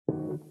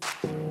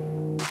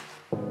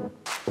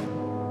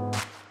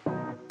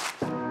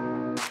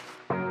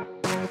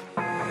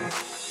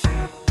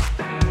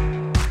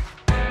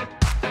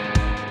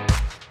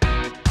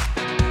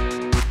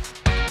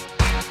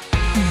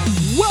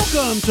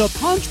to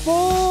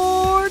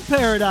Punchboard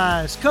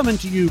Paradise, coming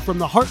to you from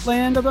the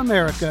heartland of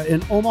America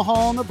in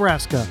Omaha,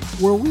 Nebraska,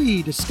 where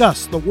we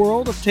discuss the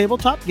world of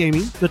tabletop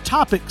gaming, the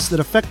topics that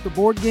affect the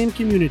board game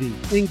community,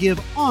 and give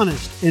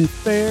honest and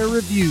fair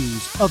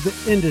reviews of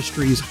the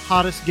industry's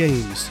hottest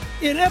games.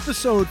 In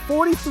episode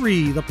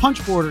 43, the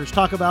Punchboarders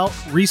talk about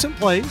recent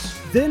plays,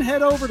 then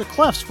head over to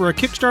Clef's for a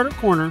Kickstarter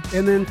corner,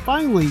 and then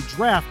finally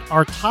draft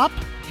our top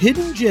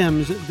hidden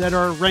gems that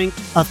are ranked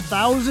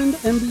 1,000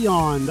 and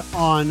beyond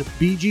on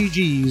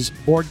BGG's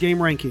board game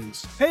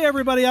rankings. Hey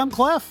everybody, I'm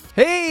Clef.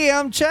 Hey,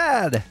 I'm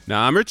Chad.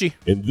 Nah, I'm Richie.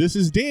 And this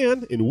is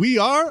Dan, and we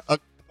are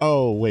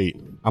oh, wait.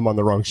 I'm on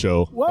the wrong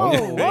show. Whoa,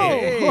 Oh,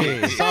 whoa.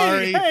 hey.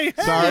 Sorry. Hey.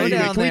 Sorry. Slow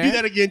down Can we do there.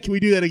 that again? Can we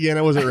do that again?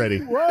 I wasn't ready.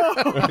 Whoa.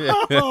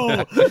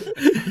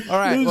 All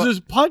right. This well- is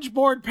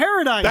Punchboard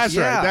Paradise. That's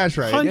Yeah. right. That's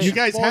right. Punch You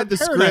guys Board had the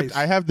Paradise. script.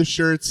 I have the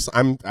shirts.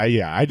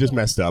 I just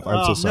messed up. I'm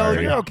Oh, so no,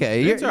 sorry. You're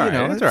okay. It's all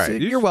right. It's all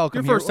right. You're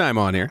welcome. Your first time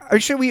on here.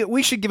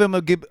 We should give him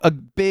a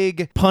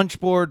big punch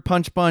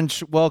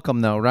bunch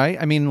welcome though, right?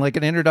 I mean, like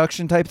an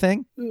introduction type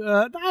thing.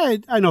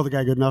 I know the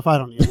guy good enough. I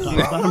don't need to talk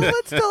about him.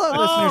 Let's tell our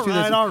listeners who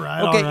this is. All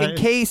right. Okay, all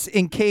right.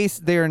 in case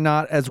they're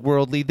not as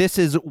worldly, this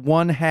is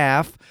one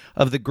half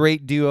of the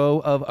great duo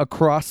of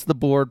Across the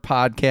Board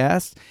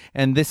podcast,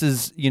 and this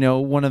is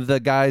one of the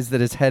guys that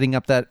is heading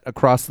up that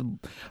across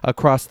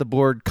the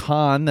board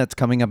con that's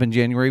coming up in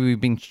January. We've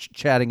been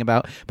chatting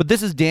about, but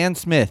this is Dan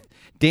Smith.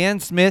 Dan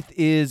Smith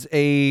is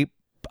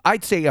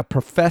I'd say a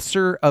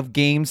professor of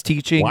games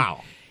teaching.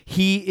 Wow.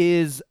 He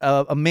is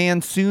a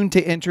man soon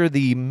to enter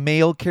the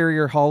Mail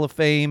Carrier Hall of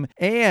Fame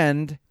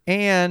and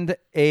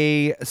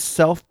a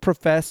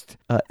self-professed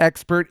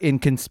expert in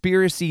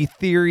conspiracy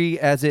theory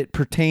as it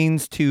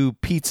pertains to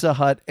Pizza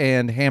Hut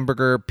and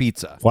hamburger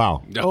pizza.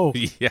 Wow. Oh,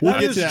 yeah. We'll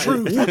That get is to that.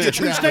 true. We'll That's get a to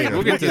true that statement. later.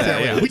 We'll get to that,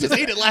 later. yeah. We just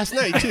ate it last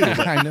night too.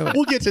 but I know it.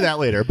 We'll get to that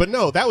later. But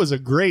no, that was a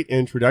great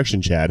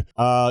introduction, Chad.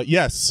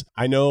 Yes,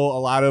 I know a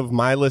lot of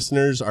my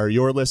listeners are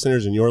your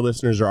listeners and your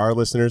listeners are our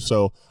listeners.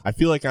 So I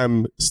feel like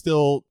I'm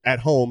still at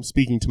home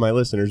speaking to my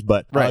listeners.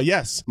 But Right.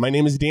 yes, my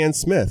name is Dan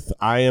Smith.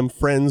 I am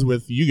friends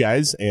with you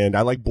guys and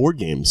I like board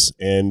games.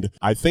 And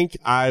I think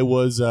I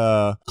was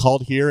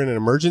called here in an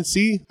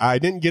emergency. I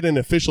didn't get an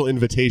official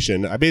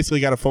invitation. I basically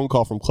got a phone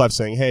call from Clef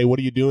saying, "Hey, what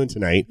are you doing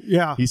tonight?"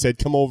 Yeah. He said,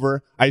 "Come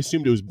over." I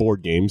assumed it was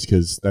board games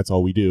because that's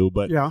all we do.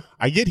 But Yeah.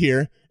 I get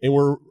here and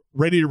we're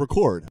ready to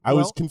record. I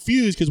was Well-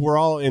 confused because we're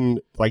all in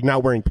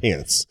not wearing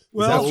pants.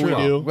 Well, Is that what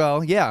we do?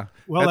 Well, yeah.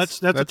 Well,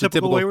 that's a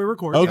typical way we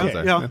record. Okay.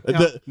 Yeah. Yeah.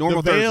 The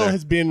Normal veil Thursday.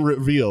 has been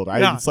revealed.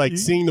 Yeah. It's like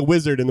seeing the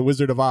wizard in the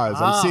Wizard of Oz.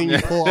 I'm seeing you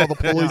pull all the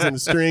pulleys and the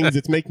strings.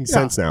 It's making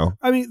sense now.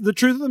 I mean, the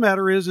truth of the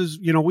matter is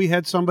we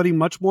had somebody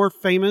much more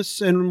famous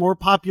and more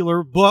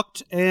popular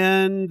booked,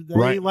 and they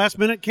Right. last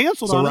minute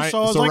canceled So, on Ryan, us. So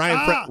I was so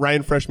like,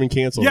 Ryan Freshman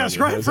canceled. Yes, on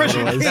you. Ryan Is that what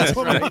Freshman it was?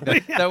 canceled on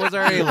me. That was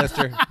our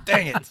A-lister.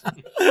 Dang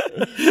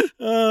it.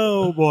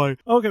 Oh boy.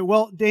 Okay.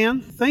 Well,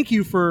 Dan, thank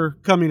you for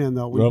coming in,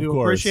 though. We Of do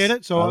course. appreciate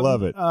it. So I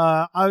love it.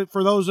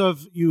 For those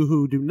of you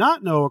who do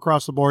not know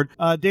Across the Board,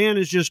 Dan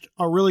is just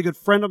a really good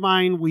friend of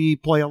mine. We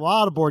play a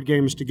lot of board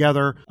games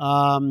together.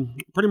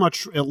 Pretty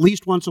much at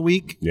least once a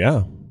week,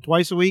 Yeah.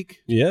 twice a week,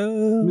 Yeah.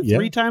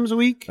 3 times a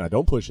week.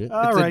 Don't push it.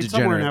 All It's a right,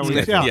 somewhere in that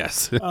degenerate. week. Yeah.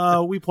 Yes.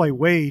 We play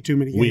way too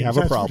many games. We have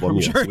a that's for problem.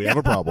 Yes, sure. we have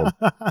a problem.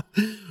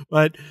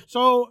 But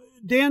so,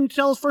 Dan,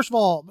 tell us first of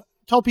all.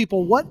 Tell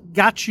people what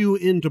got you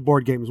into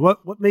board games. What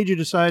made you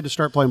decide to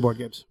start playing board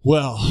games?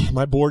 Well,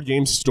 my board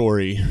game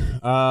story,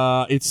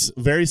 it's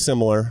very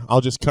similar.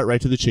 I'll just cut right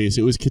to the chase.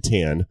 It was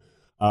Catan.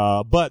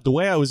 But the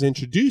way I was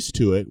introduced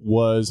to it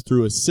was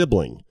through a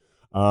sibling.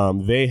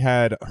 They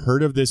had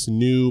heard of this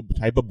new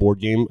type of board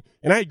game,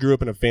 and I grew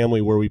up in a family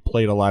where we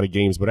played a lot of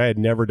games, but I had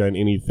never done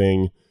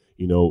anything,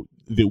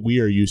 that we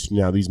are used to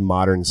now, these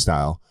modern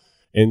style.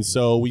 And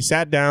so we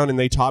sat down and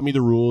they taught me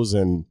the rules,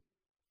 and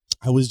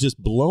I was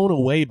just blown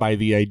away by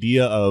the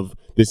idea of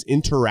this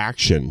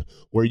interaction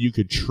where you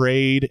could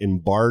trade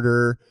and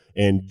barter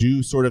and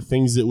do sort of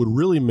things that would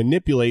really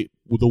manipulate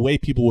the way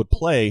people would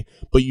play,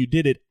 but you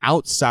did it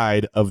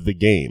outside of the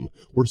game.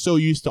 We're so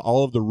used to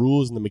all of the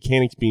rules and the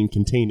mechanics being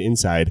contained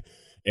inside.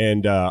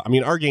 And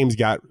our games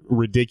got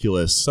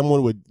ridiculous.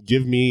 Someone would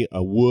give me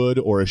a wood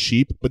or a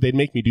sheep, but they'd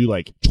make me do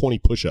like 20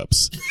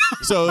 push-ups.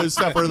 So it's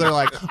stuff where they're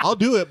like, "I'll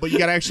do it, but you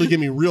got to actually give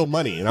me real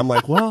money." And I'm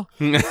like, "Well,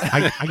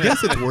 I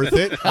guess it's worth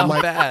it." How I'm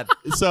like, bad?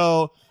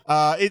 So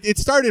it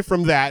started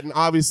from that, and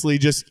obviously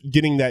just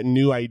getting that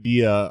new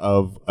idea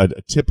of a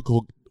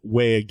typical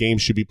way a game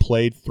should be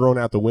played thrown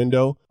out the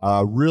window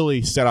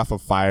really set off a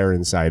fire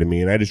inside of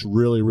me, and I just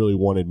really, really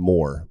wanted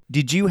more.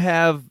 Did you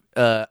have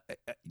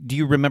do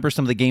you remember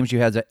some of the games you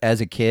had as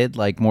a kid,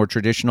 like more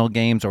traditional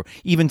games, or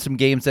even some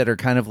games that are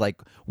kind of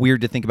like weird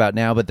to think about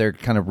now, but they're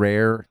kind of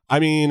rare? I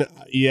mean,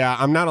 yeah,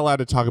 I'm not allowed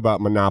to talk about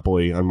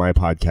Monopoly on my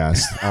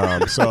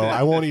podcast, so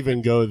I won't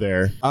even go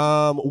there.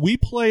 We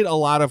played a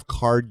lot of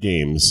card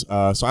games,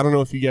 so I don't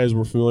know if you guys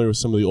were familiar with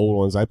some of the old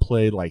ones. I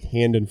played like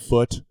Hand and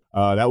Foot.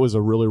 That was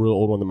a really, really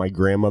old one that my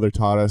grandmother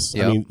taught us.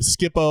 Yep. I mean,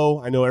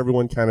 Skippo, I know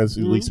everyone kind of at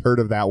least heard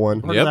of that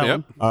one. Heard of that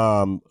Yep.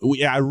 one.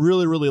 I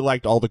really, really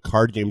liked all the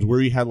card games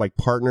where you had like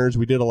partners.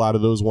 We did a lot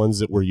of those ones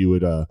that where you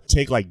would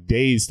take like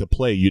days to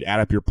play. You'd add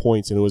up your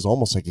points, and it was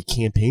almost like a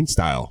campaign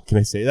style. Can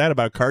I say that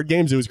about card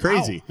games? It was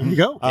crazy. There you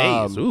go.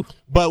 Days. Ooh.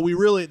 But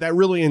that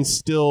really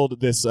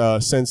instilled this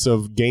sense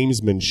of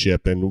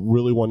gamesmanship and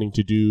really wanting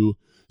to do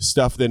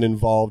stuff that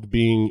involved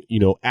being,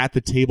 at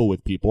the table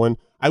with people. And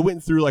I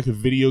went through like a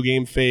video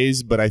game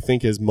phase, but I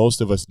think as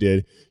most of us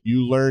did,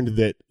 you learned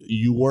that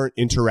you weren't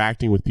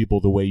interacting with people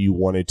the way you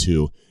wanted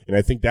to. And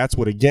I think that's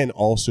what, again,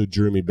 also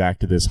drew me back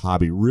to this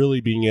hobby,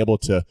 really being able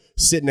to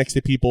sit next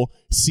to people,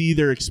 see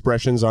their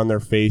expressions on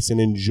their face,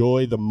 and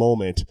enjoy the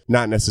moment,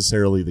 not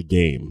necessarily the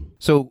game.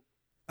 So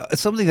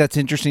something that's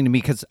interesting to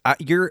me, because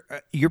you're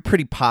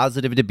pretty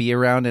positive to be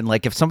around, and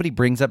like if somebody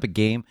brings up a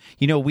game,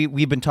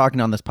 we've been talking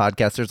on this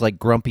podcast. There's like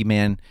grumpy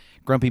man,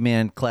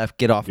 Clef,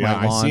 get off my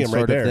lawn, I see him sort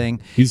right of there.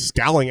 thing. He's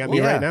scowling at me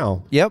Yeah. right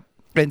now. Yep.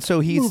 And so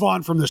he's Move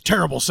on from this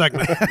terrible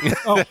segment.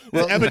 Oh,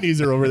 Well,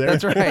 Ebenezer over there.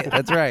 That's right.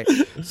 That's right.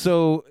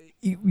 So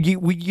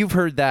you've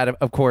heard that,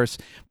 of course,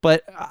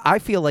 but I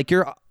feel like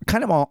you're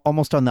kind of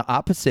almost on the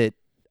opposite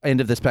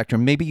end of the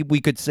spectrum. Maybe we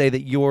could say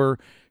that you're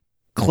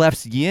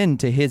Clef's yin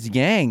to his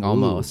yang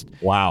almost.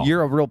 Wow.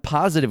 You're a real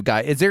positive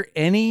guy. Is there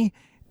any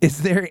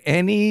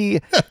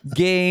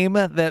game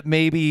that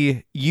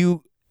maybe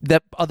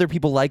that other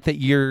people like that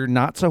you're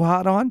not so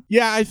hot on?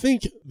 Yeah, I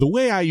think the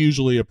way I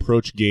usually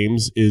approach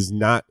games is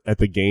not at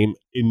the game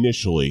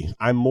initially.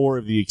 I'm more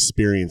of the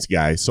experience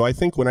guy. So I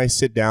think when I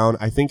sit down,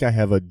 I think I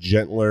have a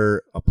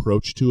gentler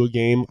approach to a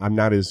game. I'm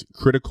not as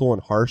critical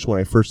and harsh when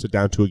I first sit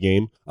down to a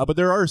game. But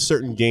there are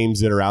certain games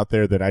that are out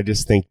there that I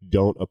just think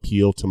don't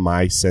appeal to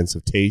my sense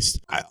of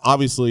taste.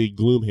 Obviously,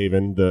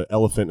 Gloomhaven, the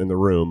elephant in the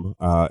room,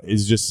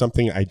 is just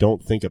something I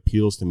don't think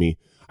appeals to me.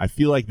 I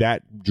feel like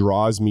that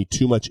draws me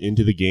too much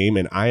into the game,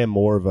 and I am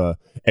more of a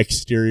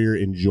exterior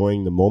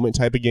enjoying the moment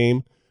type of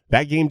game.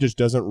 That game just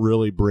doesn't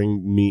really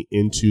bring me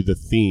into the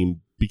theme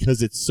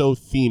because it's so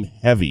theme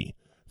heavy.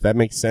 If that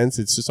makes sense,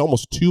 it's just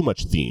almost too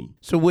much theme.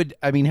 So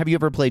have you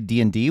ever played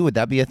D&D? Would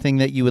that be a thing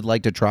that you would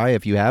like to try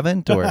if you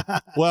haven't? Or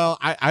Well,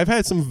 I've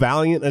had some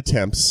valiant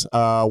attempts.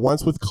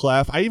 Once with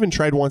Clef. I even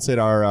tried once at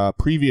our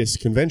previous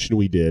convention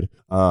we did.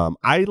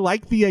 I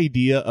like the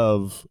idea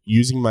of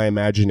using my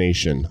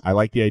imagination. I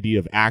like the idea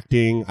of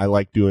acting. I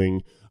like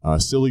doing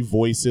silly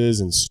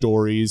voices and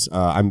stories.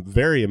 I'm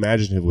very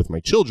imaginative with my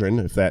children,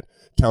 if that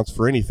counts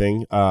for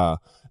anything.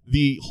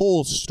 The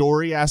whole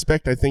story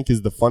aspect, I think,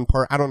 is the fun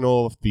part. I don't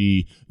know if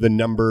the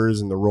numbers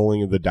and the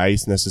rolling of the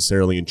dice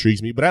necessarily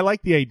intrigues me, but I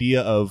like the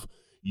idea of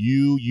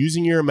you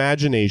using your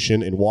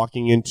imagination and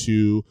walking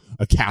into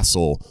a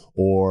castle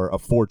or a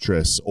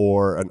fortress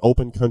or an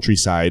open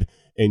countryside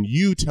and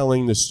you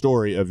telling the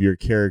story of your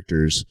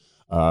characters.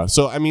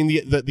 So, I mean,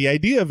 the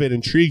idea of it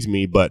intrigues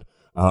me, but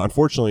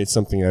unfortunately, it's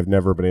something I've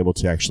never been able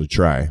to actually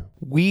try.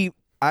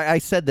 I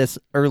said this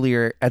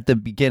earlier at the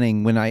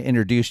beginning when I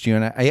introduced you,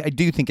 and I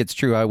do think it's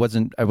true. I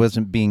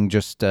wasn't being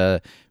just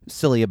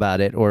silly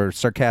about it or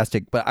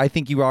sarcastic, but I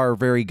think you are a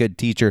very good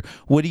teacher.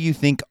 What do you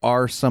think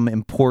are some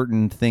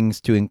important things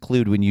to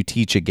include when you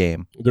teach a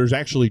game? There's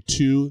actually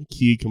two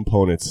key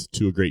components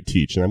to a great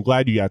teach, and I'm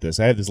glad you got this.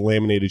 I have this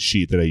laminated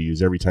sheet that I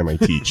use every time I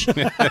teach.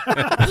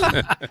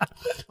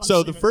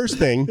 So the first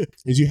thing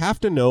is you have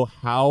to know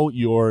how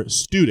your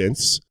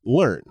students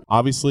learn.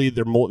 Obviously,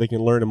 they can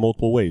learn in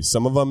multiple ways.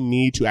 Some of them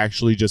need to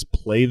actually just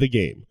play the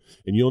game,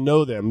 and you'll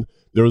know them.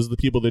 Those are the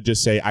people that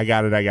just say, I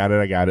got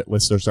it,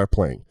 let's start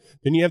playing.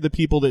 Then you have the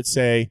people that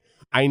say,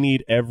 I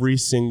need every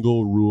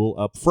single rule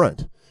up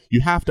front. You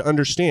have to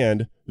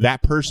understand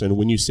that person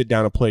when you sit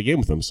down and play a game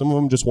with them. Some of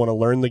them just want to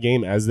learn the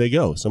game as they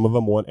go. Some of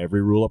them want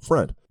every rule up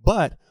front.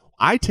 But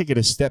I take it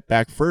a step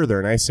back further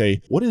and I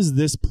say, what is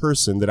this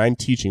person that I'm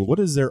teaching? What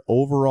is their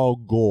overall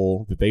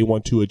goal that they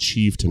want to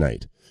achieve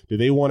tonight? Do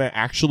they want to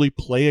actually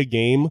play a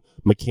game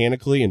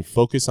mechanically and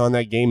focus on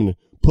that game and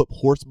put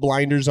horse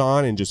blinders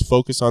on and just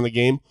focus on the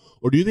game?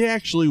 Or do they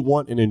actually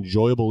want an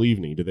enjoyable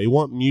evening? Do they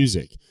want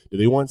music? Do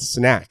they want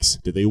snacks?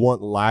 Do they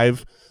want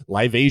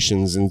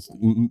libations and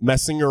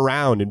messing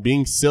around and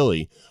being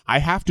silly? I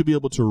have to be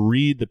able to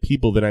read the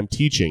people that I'm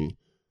teaching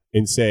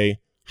and say,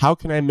 how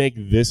can I make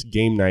this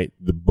game night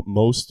the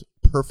most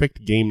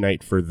perfect game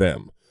night for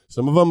them?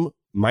 Some of them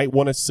might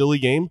want a silly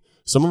game.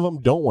 Some of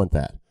them don't want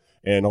that.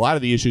 And a lot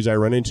of the issues I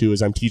run into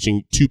is I'm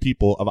teaching two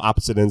people of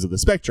opposite ends of the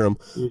spectrum,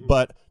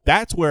 but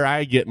that's where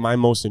I get my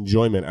most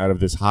enjoyment out of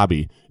this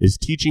hobby, is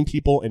teaching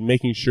people and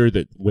making sure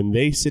that when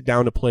they sit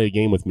down to play a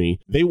game with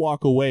me, they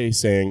walk away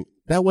saying,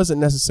 that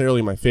wasn't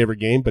necessarily my favorite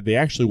game, but they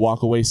actually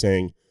walk away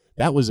saying,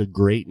 that was a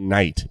great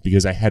night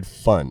because I had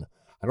fun.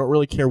 I don't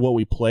really care what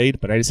we played,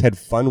 but I just had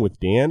fun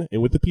with Dan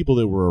and with the people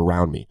that were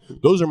around me.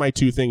 Those are my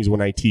two things when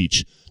I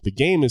teach. The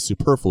game is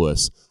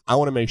superfluous. I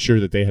want to make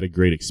sure that they had a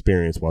great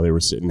experience while they were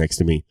sitting next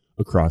to me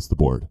across the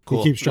board.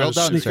 Cool. He keeps trying Well to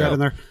done, sneak sir. that in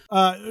there.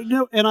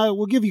 No, and I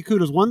will give you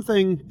kudos. One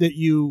thing that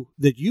you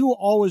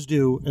always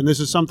do, and this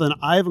is something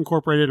I've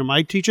incorporated in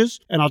my teaches,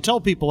 and I'll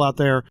tell people out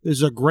there, this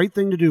is a great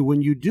thing to do.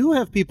 When you do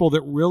have people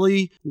that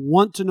really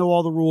want to know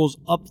all the rules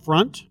up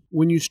front,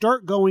 when you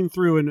start going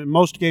through, and in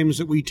most games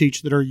that we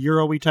teach that are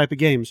Euro-y type of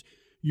games,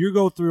 you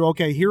go through,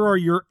 okay, here are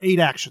your 8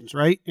 actions,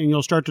 right? And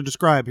you'll start to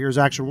describe, here's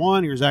action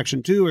 1, here's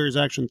action 2, here's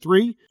action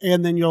 3,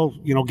 and then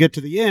you'll get to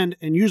the end,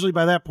 and usually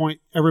by that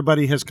point,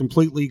 everybody has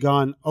completely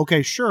gone,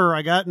 okay, sure,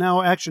 I got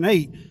now action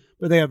 8,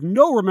 but they have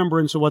no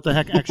remembrance of what the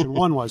heck action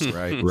 1 was.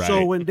 Right.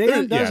 So when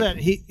Dan does that,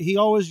 he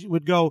always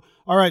would go,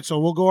 all right, so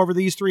we'll go over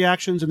these 3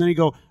 actions, and then he'd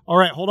go, all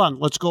right, hold on,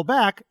 let's go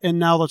back, and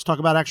now let's talk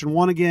about action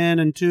 1 again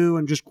and 2,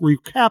 and just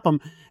recap them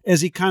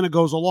as he kind of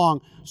goes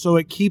along. So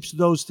it keeps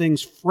those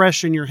things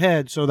fresh in your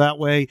head, so that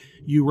way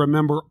you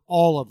remember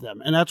all of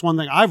them. And that's one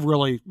thing I've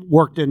really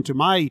worked into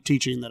my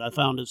teaching that I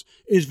found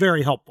is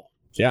very helpful.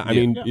 Yeah, I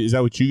mean, is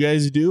that what you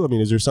guys do? I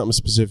mean, is there something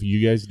specific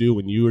you guys do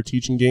when you are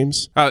teaching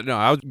games? No,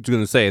 I was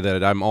going to say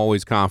that I'm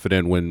always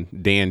confident when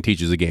Dan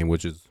teaches a game,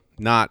 which is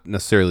not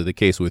necessarily the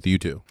case with you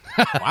two.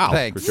 Wow.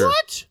 Thanks. For sure.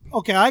 What?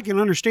 Okay, I can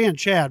understand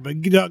Chad,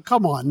 but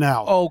come on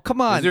now. Oh,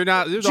 come on.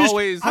 There's Just-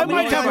 always... I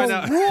might have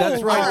a rule,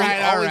 That's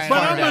right. but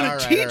I'm going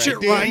to teach it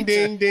Ding, right.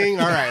 ding, ding.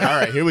 All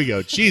right. Here we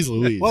go. Jeez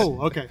Louise. Whoa,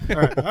 okay. All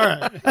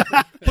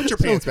right. Put your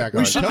pants back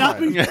on. We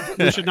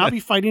should not be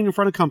fighting in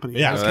front of company.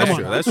 Yeah, guys. That's Come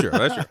true. on.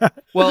 That's true.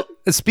 Well,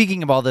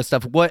 speaking of all this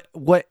stuff, what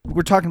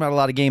we're talking about a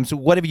lot of games.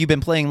 What have you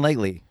been playing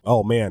lately?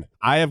 Oh, man.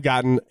 I have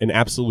gotten an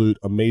absolute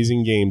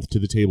amazing game to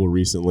the table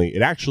recently.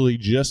 It actually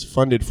just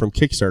funded from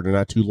Kickstarter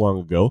not too long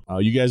ago.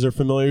 You guys are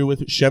familiar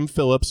with Shem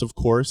Phillips, of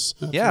course.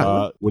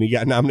 Yeah. When he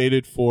got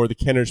nominated for the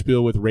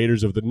Kennerspiel with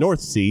Raiders of the North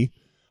Sea.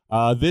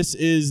 This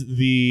is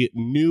the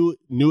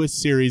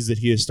newest series that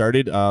he has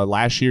started.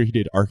 Last year, he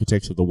did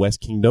Architects of the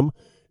West Kingdom.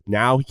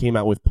 Now he came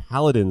out with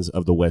Paladins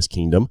of the West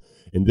Kingdom.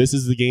 And this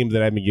is the game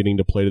that I've been getting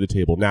to play to the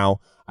table. Now,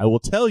 I will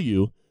tell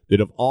you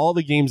that of all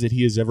the games that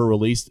he has ever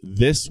released,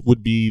 this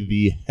would be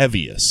the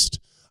heaviest.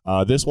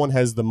 This one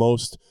has the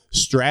most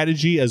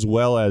strategy as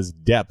well as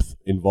depth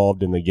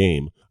involved in the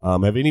game.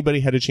 Have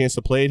anybody had a chance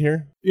to play it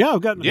here? Yeah,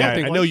 I've gotten. Yeah,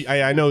 I know.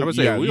 I know. I would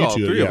say yeah, we you all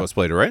two, three yeah. of us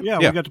played it, right? Yeah,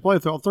 we got to play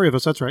with all 3 of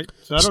us. That's right.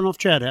 So I don't know if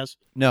Chad has.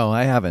 No,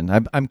 I haven't.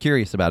 I'm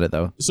curious about it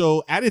though.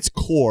 So at its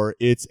core,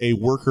 it's a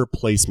worker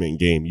placement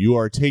game. You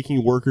are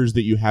taking workers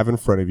that you have in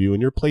front of you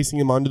and you're placing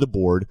them onto the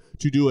board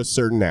to do a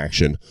certain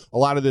action. A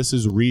lot of this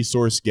is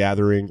resource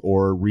gathering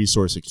or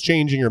resource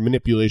exchanging or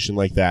manipulation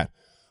like that.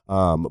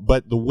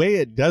 But the way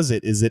it does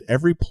it is that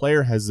every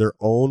player has their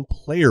own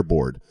player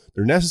board.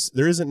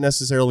 There isn't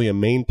necessarily a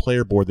main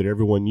player board that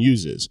everyone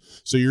uses.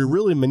 So you're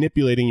really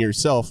manipulating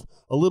yourself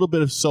a little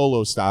bit of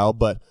solo style,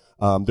 but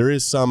there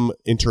is some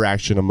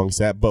interaction amongst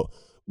that. But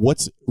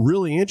what's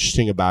really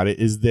interesting about it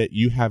is that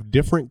you have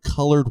different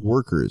colored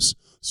workers.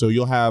 So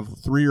you'll have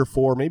 3 or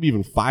 4, maybe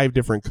even 5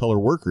 different color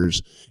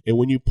workers. And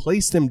when you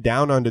place them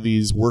down onto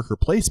these worker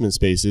placement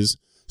spaces,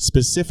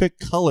 specific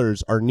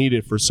colors are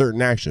needed for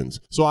certain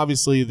actions. So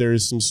obviously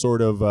there's some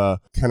sort of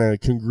kind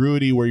of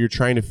congruity where you're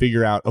trying to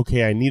figure out,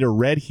 okay, I need a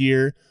red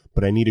here,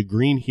 but I need a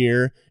green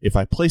here. If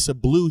I place a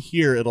blue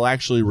here, it'll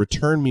actually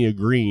return me a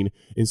green.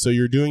 And so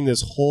you're doing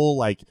this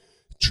whole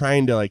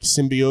trying to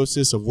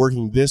symbiosis of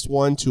working this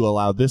one to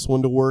allow this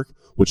one to work,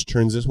 which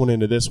turns this one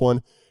into this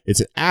one. It's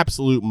an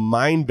absolute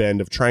mind bend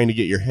of trying to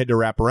get your head to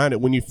wrap around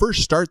it. When you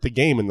first start the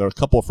game in the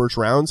couple of first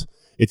rounds,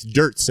 it's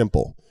dirt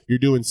simple. You're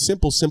doing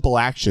simple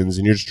actions,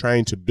 and you're just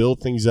trying to build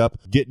things up,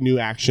 get new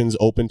actions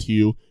open to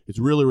you. It's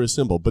really, really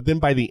simple. But then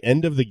by the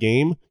end of the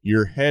game,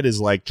 your head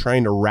is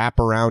trying to wrap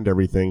around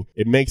everything.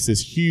 It makes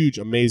this huge,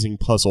 amazing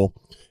puzzle.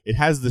 It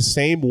has the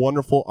same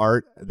wonderful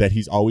art that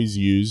he's always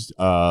used,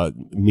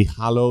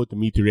 Mihailo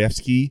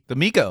Dmitrievsky. The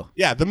Miko.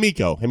 Yeah, the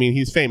Miko. I mean,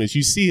 he's famous.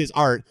 You see his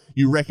art,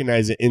 you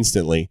recognize it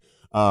instantly.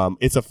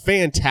 It's a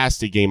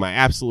fantastic game. I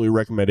absolutely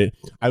recommend it.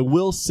 I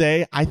will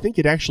say, I think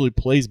it actually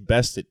plays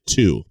best at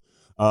 2.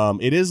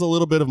 It is a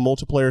little bit of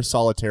multiplayer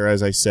solitaire,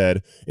 as I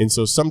said, and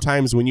so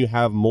sometimes when you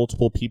have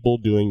multiple people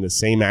doing the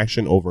same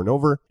action over and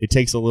over, it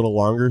takes a little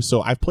longer.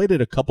 So I've played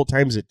it a couple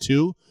times at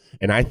 2,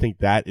 and I think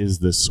that is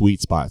the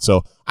sweet spot.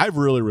 So I've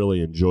really, really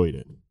enjoyed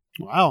it.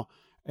 Wow.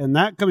 And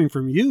that coming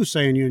from you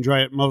saying you enjoy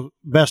it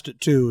best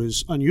at 2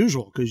 is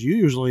unusual because you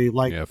usually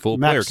full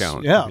max, player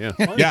count. Yeah. Yeah,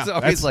 It's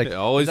always that's-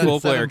 always is that full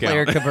player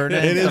 7-player count.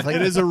 Caverna?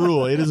 It is a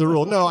rule. It is a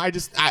rule. No,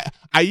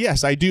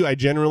 yes, I do. I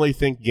generally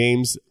think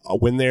games,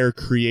 when they're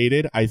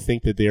created, I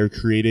think that they are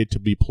created to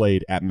be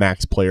played at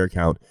max player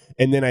count.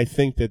 And then I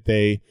think that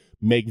they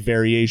make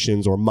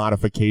variations or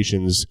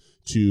modifications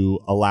to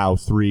allow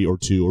 3 or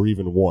 2 or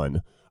even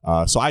 1.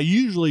 So I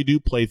usually do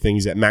play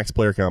things at max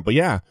player count. But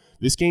yeah,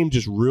 this game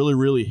just really,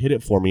 really hit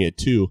it for me at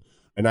 2.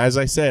 And as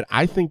I said,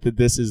 I think that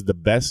this is the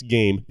best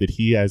game that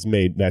he has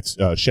made. That's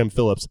Shem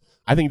Phillips.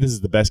 I think this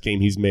is the best game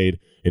he's made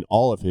in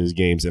all of his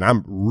games. And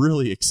I'm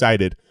really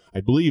excited.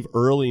 I believe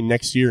early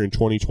next year in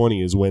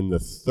 2020 is when the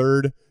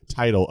third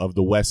title of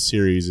the West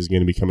series is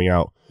going to be coming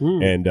out.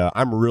 And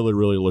I'm really,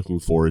 really looking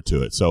forward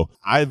to it. So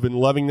I've been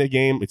loving the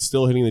game. It's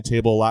still hitting the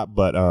table a lot,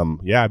 but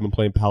yeah, I've been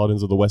playing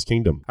Paladins of the West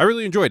Kingdom. I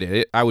really enjoyed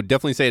it. I would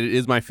definitely say it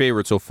is my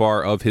favorite so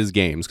far of his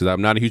games because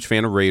I'm not a huge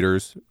fan of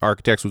Raiders.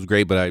 Architects was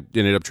great, but I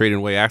ended up trading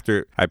away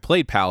after I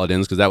played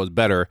Paladins because that was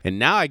better. And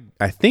now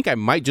I think I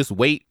might just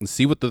wait and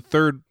see what the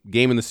third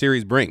game in the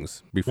series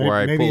brings before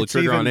I pull the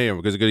trigger on it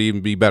because it could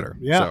even be better.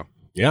 Yeah. So.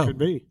 Yeah. Could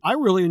be. I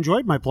really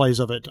enjoyed my plays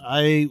of it.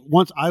 I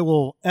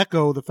will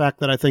echo the fact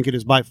that I think it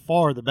is by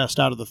far the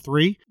best out of the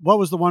three. What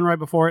was the one right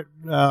before it?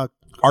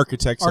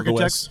 Architects of the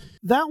West.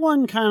 That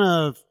one kind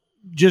of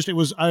just, it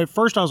was, at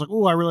first I was like,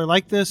 oh, I really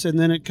like this. And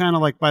then it kind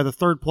of like by the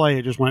third play,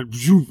 it just went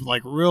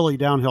like really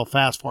downhill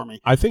fast for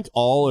me. I think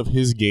all of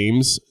his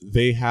games,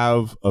 they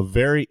have a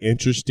very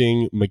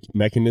interesting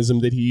mechanism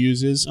that he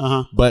uses,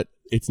 but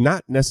it's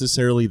not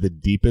necessarily the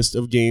deepest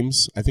of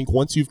games. I think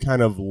once you've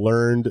kind of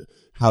learned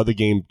how the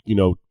game,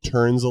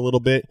 turns a little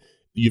bit,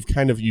 you've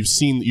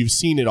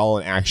seen it all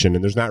in action,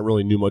 and there's not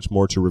really much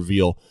more to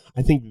reveal.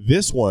 I think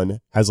this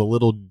one has a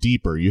little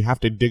deeper. You have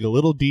to dig a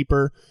little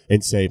deeper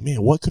and say,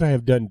 man, what could I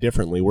have done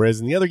differently? Whereas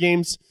in the other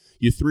games,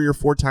 you 3 or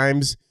 4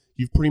 times,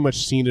 you've pretty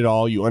much seen it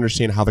all. You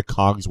understand how the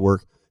cogs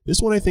work. This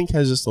one, I think,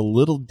 has just a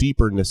little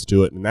deeperness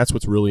to it, and that's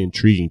what's really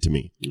intriguing to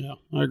me. Yeah,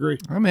 I agree.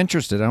 I'm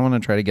interested. I want to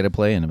try to get a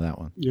play into that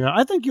one. Yeah,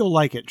 I think you'll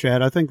like it,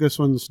 Chad. I think this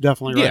one's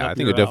definitely right up I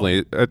think your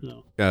it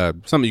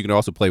definitely something you can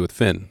also play with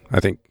Finn,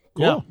 I think.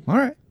 Cool. Yeah. All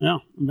right. Yeah,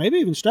 maybe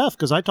even Steph,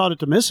 because I taught it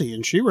to Missy,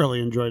 and she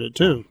really enjoyed it,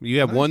 too. You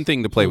have one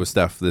thing to play with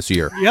Steph this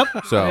year.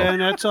 Yep, So. and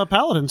that's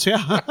Paladins,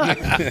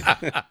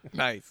 yeah.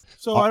 Nice.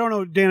 So I don't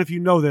know, Dan, if you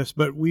know this,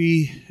 but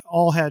we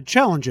all had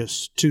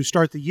challenges to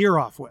start the year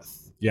off with.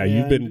 Yeah,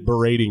 you've been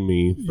berating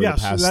me for the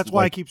past that's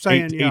why I keep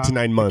saying 8 to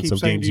 9 months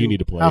of games you need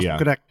to play. Haspel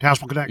Connect,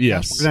 Haspel Connect,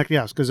 Yes. Haspel Connect,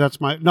 yes, because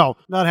that's my, no,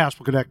 not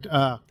Haspel Connect.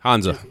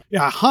 Hansa.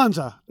 Yeah,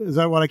 Hansa. Is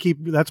that what I keep,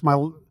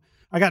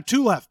 I got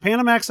 2 left,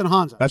 Panamax and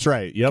Hansa. That's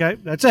right, yep.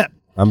 Okay, that's it.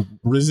 I'm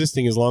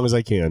resisting as long as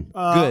I can.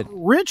 Good.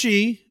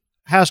 Richie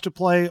has to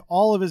play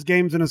all of his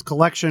games in his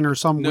collection or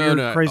some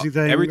weird crazy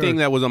thing. Everything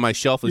that was on my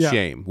shelf of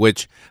shame,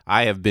 which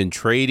I have been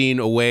trading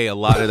away a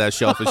lot of that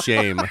shelf of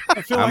shame.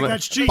 I feel like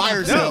that's cheating.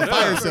 Fire sale.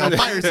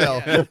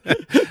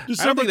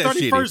 December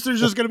 31st, there's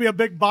just going to be a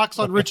big box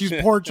on Richie's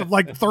porch of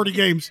like 30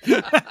 games.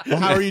 Well,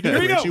 how are you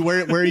doing, Richie?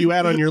 Where are you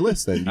at on your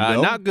list then?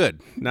 Not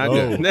good. Not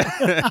good.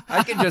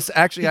 I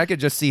could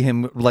just see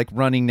him like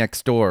running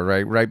next door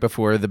right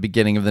before the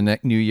beginning of the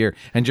new year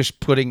and just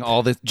putting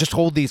all this. Just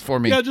hold these for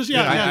me.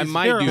 I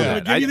might do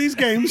that. I'm going to give you these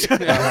games.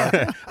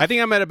 I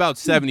think I'm at about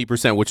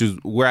 70%, which is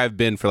where I've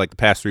been for like the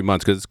past 3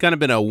 months because it's kind of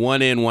been a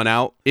one in, one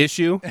out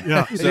issue.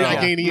 Yeah, So, I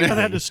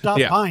had to stop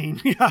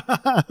buying.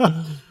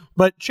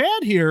 But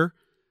Chad here,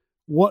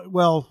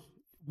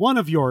 one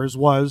of yours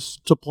was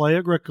to play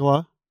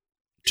Agricola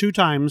 2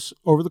 times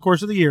over the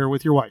course of the year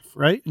with your wife,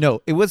 right?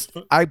 No, it was.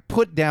 I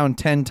put down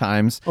 10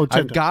 times. Oh, 10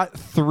 I've got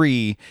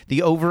 3.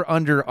 The over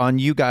under on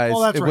you guys.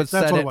 Oh, that's it right. was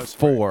That's set what at it was.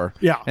 4.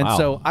 Yeah. and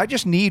so I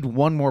just need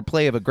one more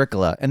play of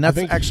Agricola, and that's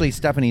think- actually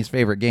Stephanie's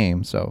favorite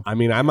game. So I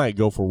mean, I might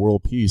go for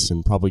world peace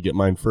and probably get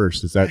mine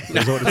first. Is that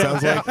what it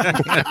sounds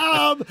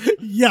like?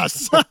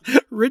 Yes.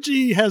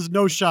 Richie has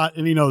no shot,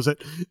 and he knows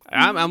it.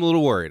 I'm a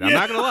little worried. I'm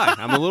not going to lie.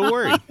 I'm a little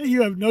worried.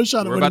 You have no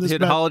shot of We're winning about to this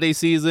hit bet. holiday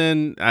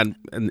season, and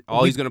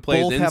all he's going to play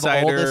is both have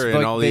all this Insider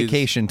and all these.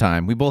 vacation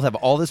time. We both have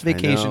all this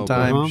vacation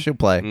time. She'll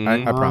play.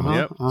 I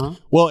promise. Yep.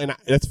 Well, and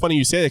that's funny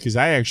you say that because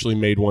I actually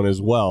made one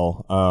as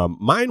well.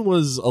 Mine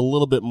was a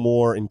little bit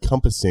more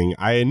encompassing.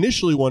 I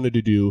initially wanted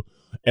to do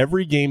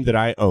every game that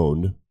I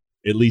owned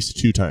at least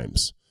 2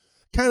 times.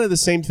 Kind of the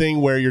same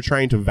thing where you're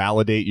trying to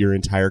validate your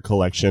entire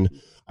collection.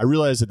 I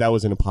realized that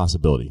was an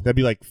impossibility. That'd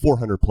be like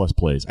 400 plus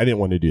plays. I didn't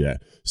want to do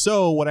that.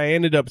 So what I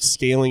ended up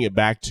scaling it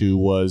back to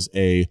was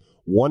a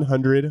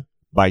 100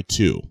 by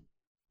 2.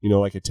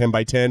 Like a 10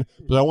 by 10.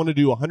 But I want to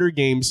do 100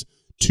 games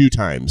 2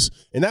 times.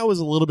 And that was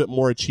a little bit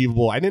more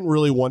achievable. I didn't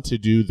really want to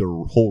do the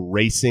whole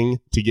racing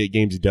to get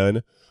games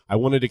done. I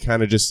wanted to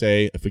kind of just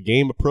say, if a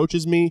game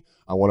approaches me,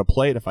 I want to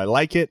play it. If I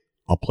like it,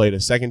 I'll play it a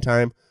second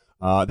time.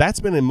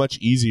 That's been a much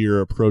easier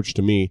approach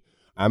to me.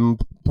 I'm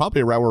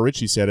probably around where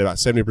Richie said, about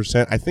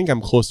 70%. I think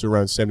I'm close to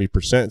around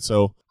 70%.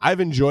 So I've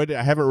enjoyed it.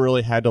 I haven't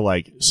really had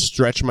to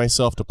stretch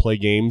myself to play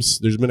games.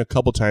 There's been a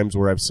couple times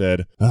where I've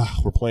said,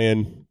 we're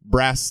playing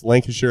Brass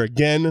Lancashire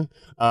again.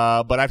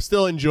 But I've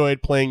still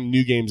enjoyed playing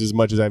new games as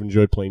much as I've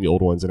enjoyed playing the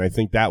old ones. And I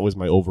think that was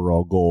my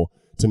overall goal,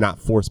 to not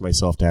force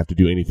myself to have to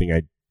do anything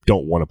I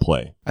don't want to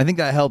play. I think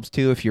that helps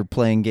too if you're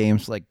playing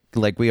games like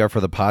we are for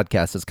the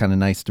podcast. It's kind of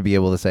nice to be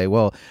able to say,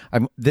 well,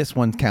 this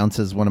one counts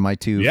as one of my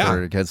 2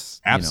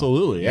 because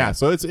absolutely. Yeah.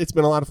 So it's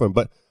been a lot of fun.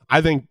 But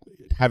I think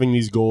having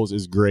these goals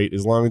is great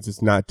as long as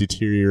it's not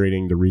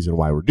deteriorating the reason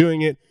why we're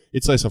doing it.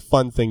 It's a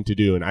fun thing to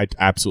do, and I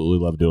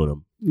absolutely love doing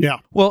them. Yeah.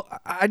 Well,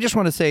 I just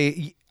want to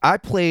say, I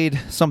played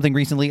something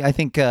recently. I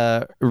think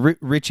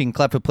Richie and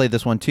Clef have played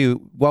this one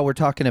too. While we're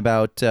talking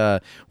about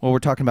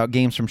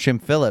games from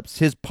Shim Phillips,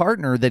 his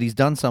partner that he's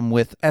done some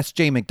with,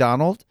 S.J.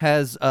 McDonald,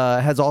 has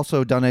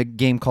also done a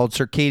game called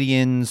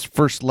Circadian's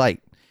First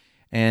Light.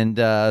 And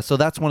so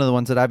that's one of the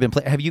ones that I've been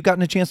playing. Have you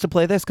gotten a chance to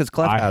play this? Because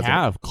Clef has it. I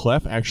have.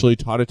 Clef actually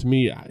taught it to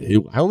me.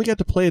 I only got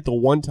to play it the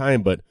one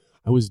time, but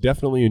I was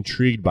definitely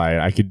intrigued by it.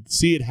 I could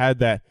see it had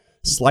that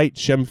slight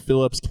Shem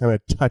Phillips kind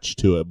of touch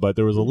to it, but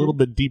there was a little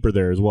bit deeper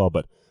there as well.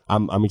 But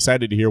I'm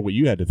excited to hear what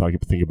you had to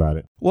think about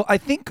it. Well, I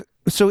think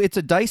so. It's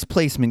a dice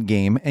placement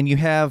game, and you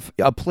have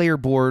a player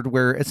board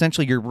where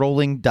essentially you're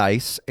rolling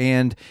dice,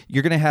 and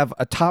you're going to have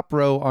a top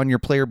row on your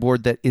player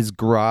board that is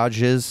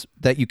garages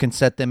that you can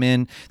set them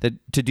in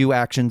to do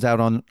actions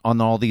out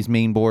on all these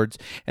main boards.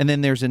 And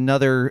then there's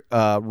another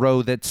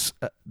row that's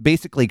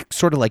basically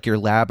sort of like your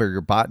lab or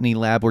your botany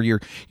lab, where you're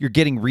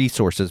getting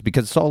resources,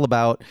 because it's all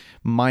about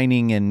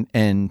mining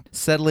and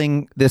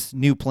settling this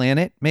new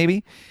planet,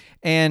 maybe.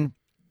 And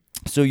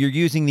so you're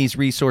using these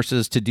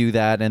resources to do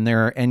that, and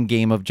there are end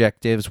game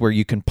objectives where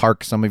you can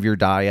park some of your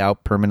die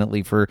out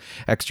permanently for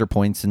extra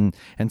points and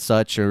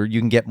such, or you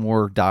can get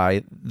more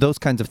die, those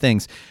kinds of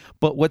things.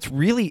 But what's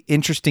really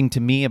interesting to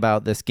me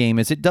about this game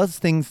is it does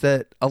things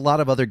that a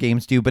lot of other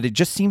games do, but it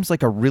just seems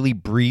like a really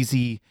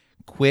breezy,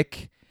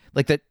 quick,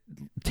 like that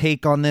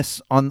take on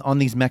this, on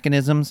these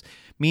mechanisms,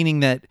 meaning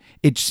that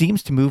it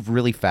seems to move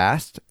really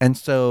fast. And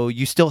so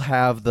you still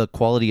have the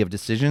quality of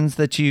decisions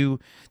that you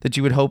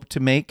would hope to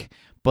make.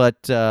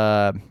 But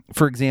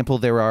for example,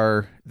 there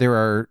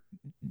are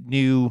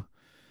new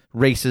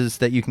races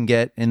that you can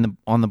get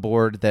on the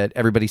board that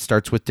everybody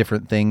starts with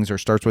different things or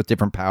starts with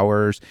different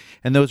powers,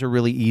 and those are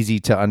really easy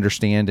to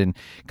understand and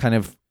kind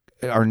of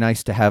are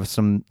nice to have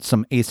some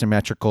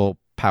asymmetrical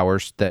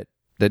powers that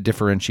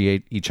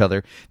differentiate each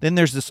other. Then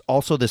there's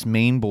this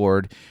main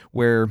board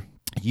where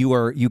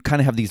you kind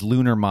of have these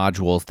lunar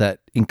modules that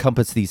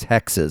encompass these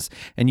hexes,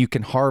 and you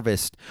can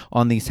harvest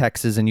on these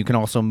hexes, and you can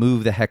also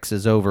move the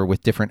hexes over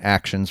with different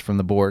actions from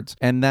the boards.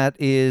 And that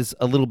is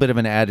a little bit of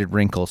an added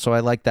wrinkle, so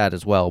I like that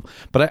as well.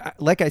 But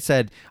like I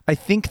said, I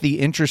think the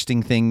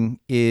interesting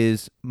thing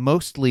is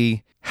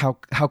mostly how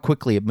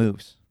quickly it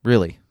moves,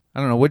 really.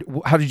 I don't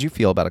know. How did you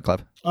feel about it,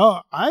 Clef?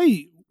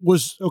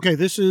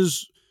 This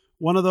is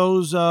one of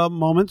those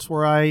moments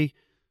where I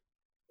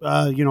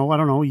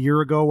don't know, a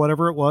year ago,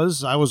 whatever it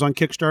was, I was on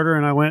Kickstarter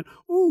and I went,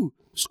 ooh,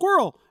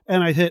 squirrel.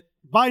 And I hit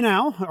buy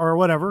now or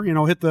whatever,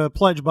 hit the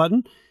pledge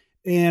button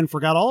and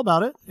forgot all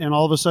about it. And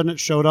all of a sudden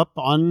it showed up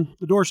on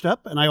the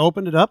doorstep and I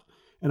opened it up.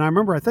 And I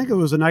remember, I think it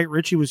was the night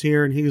Richie was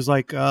here and he was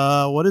like,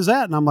 what is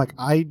that? And I'm like,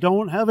 I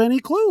don't have any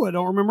clue. I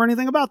don't remember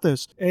anything about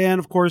this. And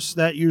of course,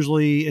 that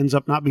usually ends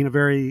up not being a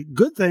very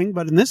good thing.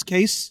 But in this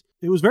case,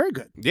 it was very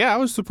good. Yeah, I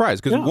was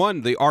surprised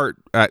because the art,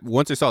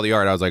 once I saw the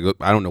art, I was like,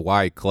 I don't know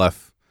why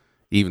Clef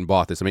even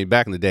bought this. I mean,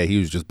 back in the day, he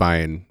was just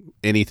buying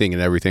anything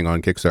and everything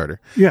on Kickstarter.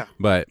 Yeah.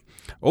 But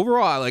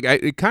overall,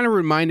 it kind of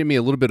reminded me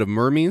a little bit of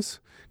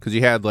Mermies, because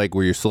you had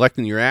where you're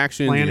selecting your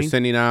action, you're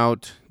sending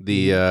out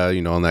the,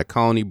 on that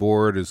colony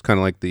board is kind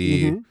of like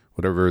the,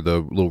 whatever, the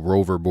little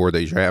rover board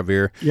that you have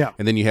here. Yeah.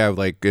 And then you have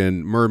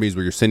in Mermies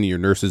where you're sending your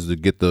nurses to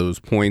get those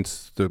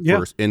points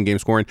for in-game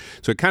scoring.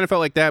 So it kind of felt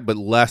like that, but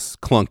less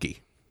clunky.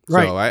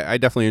 Right. So I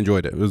definitely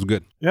enjoyed it. It was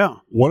good. Yeah.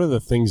 One of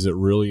the things that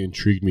really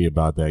intrigued me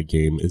about that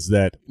game is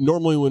that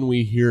normally when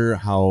we hear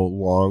how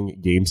long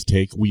games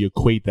take, we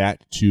equate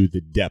that to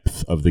the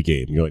depth of the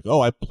game. You're like,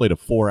 oh, I played a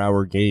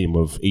 4-hour game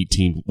of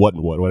 18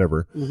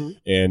 whatever,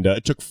 and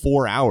it took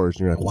 4 hours.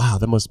 And you're like, wow,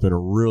 that must have been a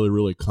really,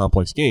 really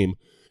complex game.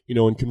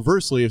 And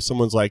conversely, if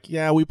someone's like,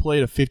 yeah, we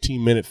played a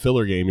 15-minute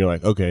filler game, you're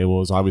like, okay,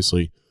 well, it's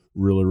obviously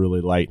really,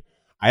 really light.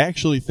 I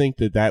actually think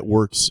that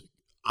works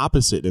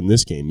opposite in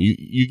this game.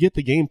 You get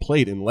the game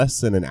played in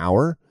less than an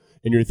hour,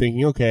 and you're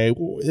thinking, okay,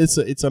 well,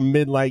 it's a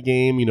mid-light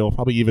game,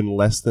 probably even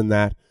less than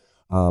that.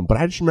 But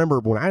I just remember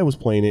when I was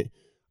playing it,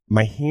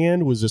 my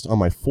hand was just on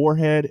my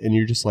forehead, and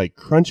you're just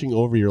crunching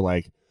over. You're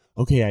like,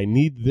 okay, I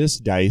need this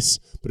dice,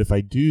 but if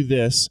I do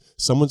this,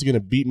 someone's going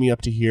to beat me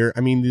up to here. I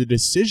mean, the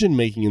decision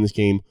making in this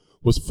game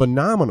was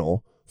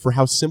phenomenal for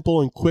how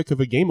simple and quick of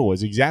a game it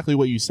was. Exactly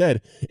what you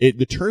said.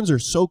 The turns are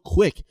so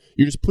quick.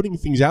 You're just putting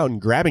things out and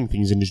grabbing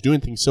things and just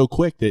doing things so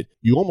quick that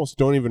you almost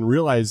don't even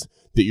realize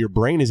that your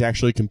brain is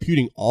actually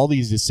computing all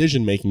these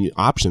decision-making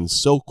options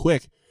so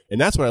quick. And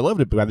that's what I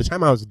loved it. But by the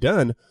time I was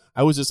done,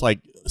 I was just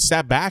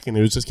sat back and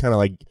it was just kind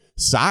of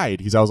sighed,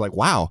 because I was like,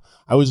 wow,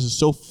 I was just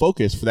so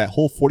focused for that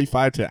whole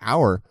 45 to an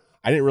hour.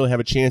 I didn't really have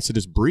a chance to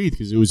just breathe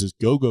because it was just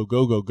go, go,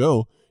 go, go,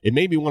 go. It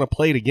made me want to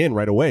play it again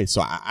right away.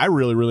 So I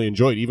really, really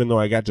enjoyed it, even though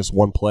I got just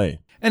one play.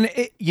 And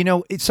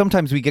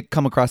sometimes we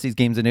come across these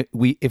games, and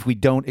if we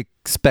don't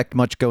expect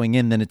much going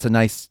in, then it's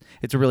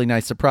a really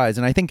nice surprise.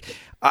 And I think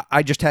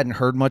I just hadn't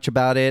heard much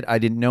about it. I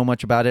didn't know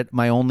much about it.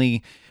 My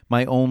only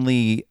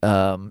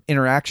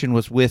interaction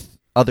was with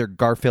other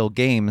Garphill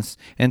games,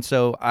 and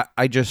so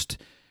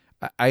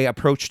I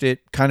approached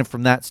it kind of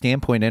from that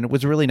standpoint, and it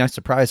was a really nice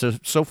surprise.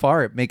 So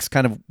far, it makes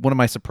kind of one of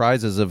my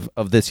surprises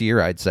of this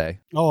year, I'd say.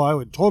 Oh, I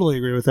would totally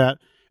agree with that.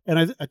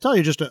 And I tell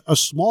you just a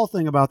small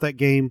thing about that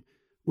game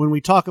when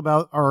we talk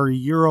about our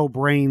Euro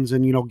brains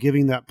and,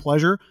 giving that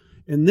pleasure.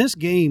 In this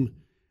game,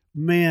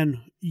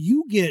 man,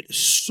 you get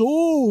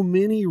so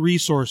many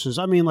resources.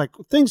 I mean, like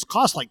things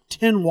cost like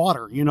 10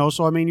 water,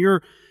 so I mean,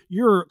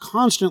 you're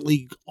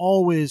constantly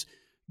always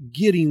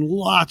getting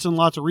lots and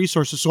lots of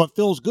resources. So it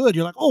feels good.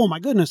 You're like, oh my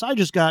goodness, I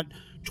just got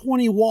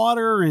 20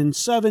 water and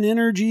 7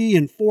 energy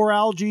and 4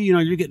 algae.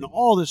 You're getting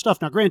all this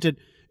stuff. Now, granted,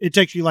 it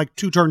takes you like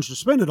 2 turns to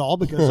spend it all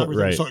because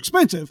everything's Right. so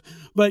expensive.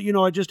 But,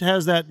 it just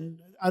has that,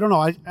 I don't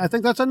know. I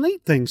think that's a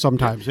neat thing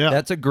sometimes. Yeah.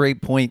 That's a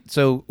great point.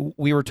 So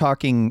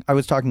I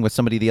was talking with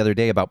somebody the other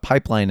day about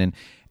Pipeline,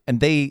 and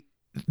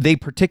they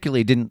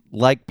particularly didn't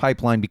like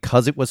Pipeline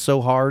because it was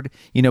so hard,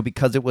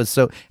 because it was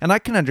so, and I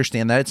can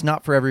understand that it's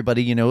not for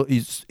everybody,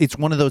 it's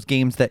one of those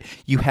games that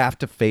you have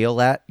to fail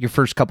at your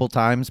first couple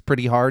times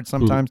pretty hard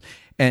sometimes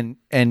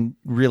and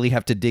really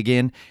have to dig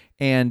in.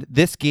 And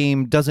this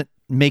game doesn't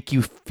make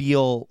you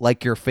feel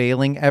like you're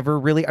failing ever,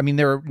 really. I mean,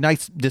 there are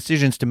nice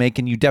decisions to make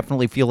and you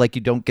definitely feel like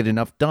you don't get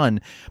enough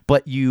done,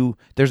 but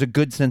there's a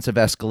good sense of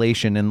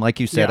escalation. And like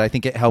you said, Yeah. I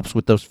think it helps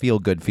with those feel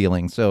good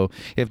feelings. So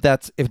if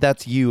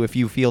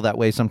you feel that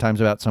way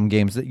sometimes about some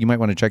games, that you might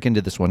want to check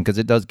into this one because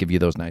it does give you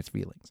those nice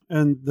feelings.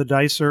 And the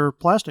dice are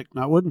plastic,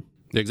 not wooden.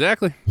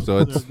 Exactly. So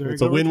it's There you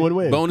It's a go, Richard.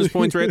 win-win-win. bonus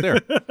points right there.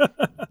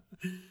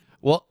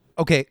 Well,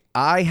 okay,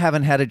 I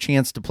haven't had a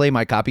chance to play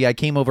my copy. I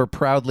came over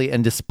proudly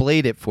and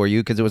displayed it for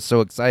you because it was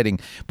so exciting.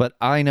 But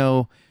I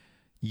know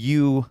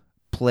you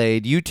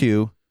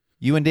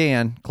and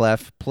Dan,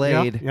 Clef,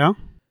 played Yeah. What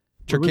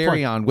did we play?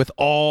 Tricarion with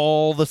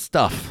all the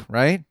stuff,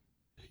 right?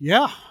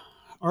 Yeah.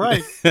 All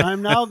right.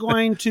 I'm now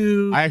going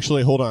to.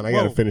 Hold on. I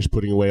got to Whoa. finish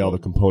putting away all the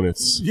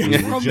components. Yeah,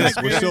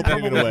 We're still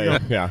putting it away.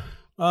 Yeah.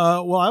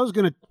 Well, I was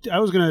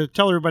gonna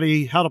tell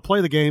everybody how to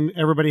play the game.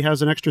 Everybody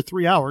has an extra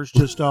 3 hours.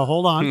 Just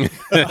hold on.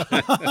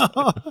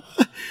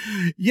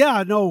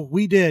 Yeah, no,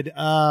 we did.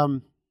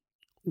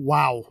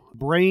 Wow,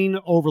 brain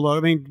overload.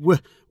 I mean,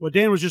 what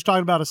Dan was just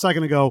talking about a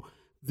second ago.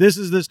 This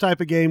is this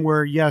type of game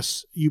where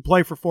yes, you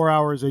play for 4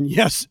 hours, and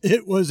yes,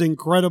 it was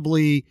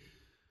incredibly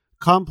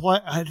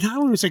complex. I don't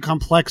want to say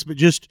complex, but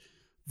just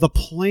the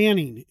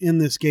planning in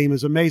this game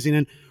is amazing.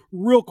 And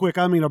real quick,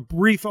 I mean, a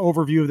brief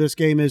overview of this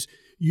game is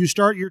you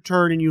start your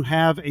turn and you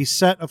have a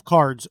set of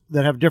cards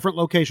that have different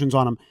locations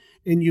on them.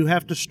 And you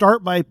have to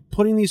start by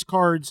putting these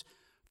cards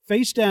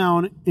face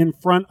down in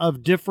front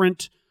of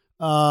different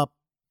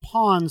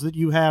pawns that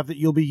you have that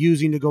you'll be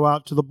using to go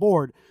out to the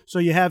board. So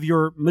you have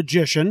your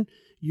magician,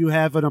 you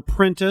have an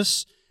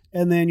apprentice,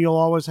 and then you'll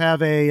always have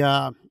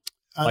the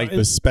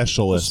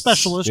specialist.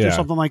 or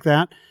something like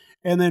that.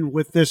 And then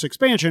with this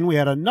expansion, we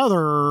had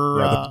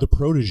another the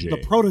protege. the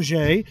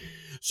protege.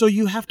 So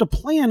you have to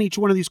plan each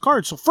one of these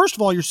cards. So first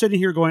of all, you're sitting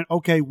here going,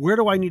 okay, where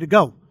do I need to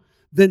go?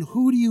 Then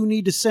who do you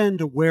need to send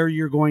to where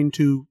you want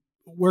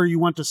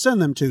to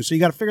send them to? So you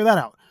got to figure that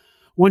out.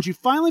 Once you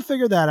finally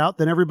figure that out,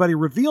 then everybody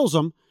reveals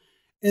them.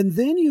 And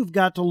then you've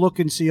got to look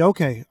and see,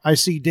 okay, I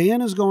see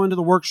Dan is going to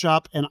the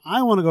workshop and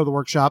I want to go to the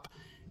workshop.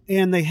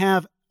 And they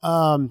have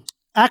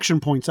action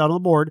points out on the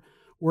board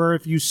where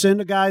if you send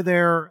a guy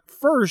there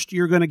first,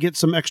 you're going to get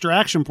some extra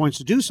action points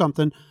to do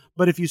something.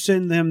 But if you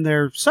send them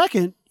there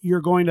second,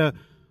 you're going to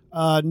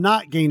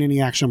not gain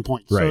any action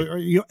points. Right.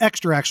 So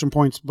extra action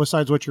points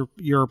besides what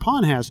your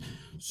pawn has.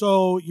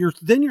 So you're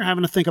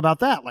having to think about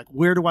that. Like,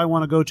 where do I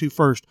want to go to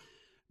first?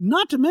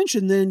 Not to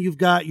mention, then you've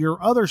got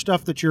your other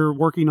stuff that you're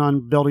working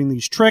on building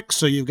these tricks.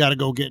 So you've got to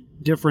go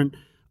get different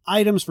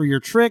items for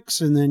your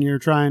tricks, and then you're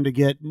trying to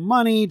get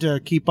money to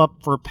keep up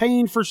for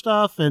paying for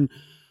stuff. And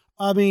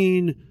I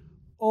mean,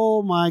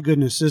 oh my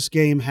goodness, this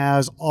game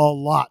has a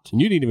lot.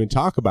 And you didn't even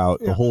talk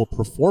about the whole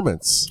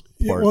performance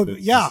part.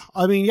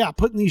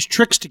 Putting these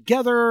tricks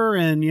together,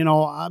 and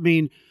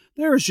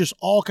there's just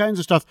all kinds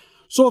of stuff.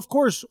 So of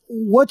course,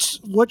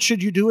 what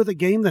should you do with a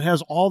game that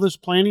has all this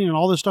planning and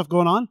all this stuff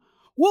going on?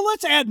 Well,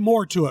 let's add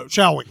more to it,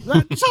 shall we?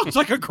 That sounds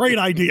like a great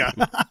idea.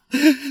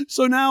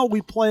 So now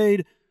we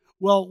played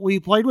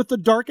with the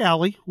Dark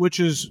Alley, which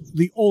is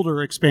the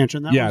older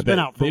expansion. That one's been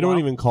out for a They don't while.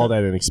 even call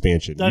that an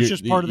expansion. That's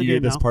just part of the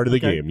game That's now. part of the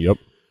Okay. game, yep.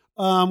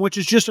 Which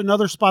is just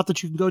another spot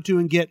that you can go to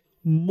and get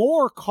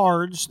more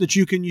cards that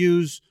you can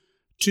use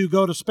to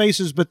go to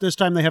spaces, but this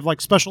time they have like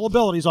special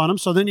abilities on them.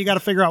 So then you got to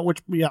figure out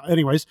which. Yeah.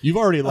 Anyways, You've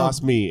already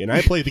lost me, and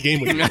I played the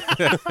game with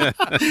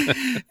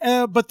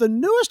you. but the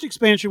newest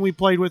expansion we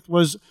played with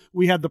was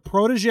we had the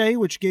Protege,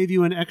 which gave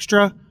you an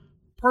extra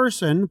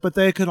person, but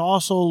they could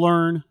also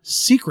learn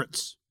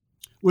secrets,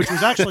 which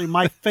was actually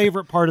my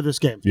favorite part of this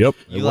game. Yep.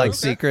 You like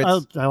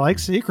secrets? I like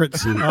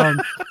secrets.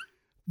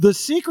 The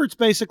secrets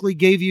basically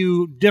gave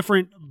you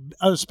different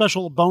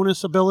special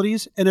bonus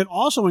abilities, and it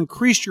also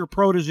increased your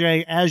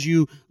protege as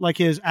you, like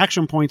his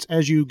action points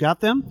as you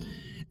got them.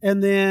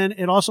 And then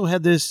it also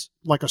had this,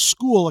 like a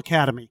school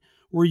academy,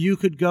 where you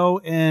could go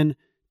and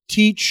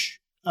teach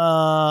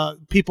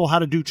people how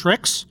to do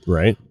tricks.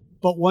 Right.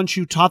 But once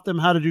you taught them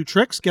how to do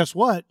tricks, guess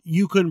what?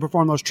 You couldn't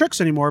perform those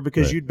tricks anymore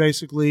because you'd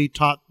basically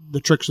taught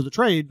the tricks of the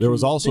trade. There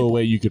was also a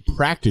way you could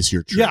practice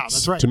your tricks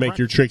that's right. to make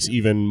your tricks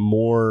even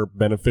more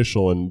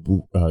beneficial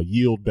and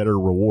yield better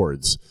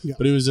rewards. Yeah.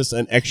 But it was just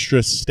an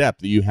extra step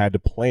that you had to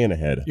plan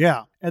ahead.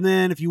 Yeah. And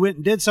then if you went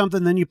and did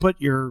something, then you put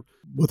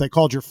what they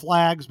called your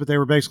flags, but they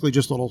were basically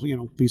just little,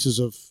 pieces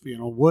of,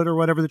 wood or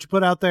whatever that you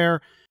put out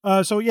there.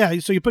 So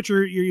you put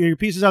your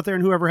pieces out there,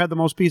 and whoever had the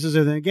most pieces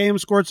in the game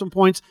scored some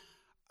points.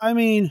 I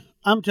mean,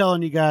 I'm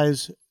telling you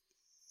guys,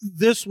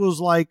 this was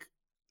like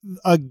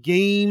a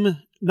game,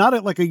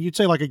 not like you'd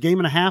say like a game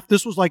and a half.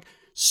 This was like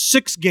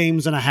 6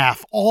 games and a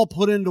half, all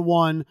put into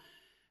one.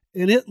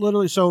 And it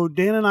literally, so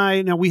Dan and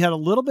I, now we had a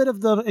little bit of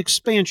the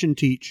expansion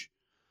teach,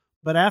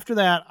 but after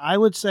that, I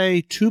would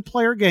say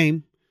 2-player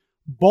game,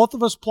 both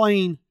of us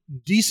playing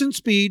decent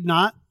speed,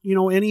 not,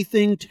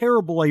 anything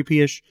terrible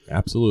AP-ish.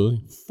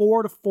 Absolutely.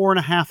 4 to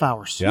 4.5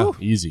 hours. Yeah,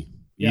 easy.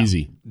 Yeah.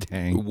 Easy.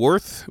 Dang.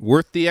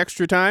 Worth the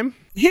extra time?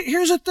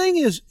 Here's the thing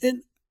is,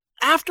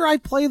 after I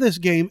play this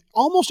game,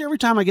 almost every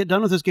time I get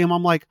done with this game,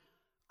 I'm like,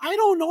 I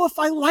don't know if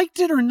I liked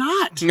it or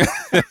not.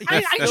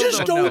 I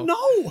just don't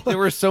know. There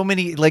were so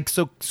many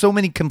so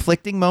many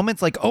conflicting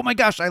moments. Like, oh my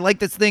gosh, I like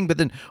this thing, but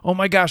then, oh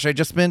my gosh, I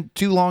just spent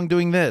too long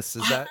doing this.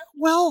 Is that?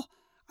 Well,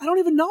 I don't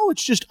even know.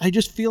 It's just I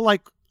just feel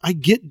like I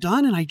get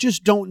done and I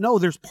just don't know.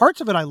 There's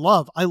parts of it I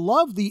love. I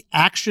love the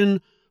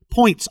action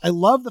points. I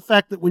love the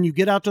fact that when you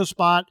get out to a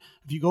spot,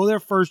 if you go there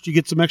first, you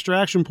get some extra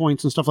action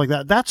points and stuff like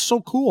that. That's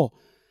so cool.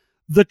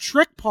 The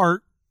trick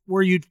part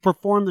where you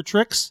perform the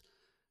tricks,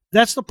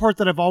 that's the part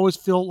that I've always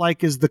felt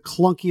like is the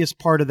clunkiest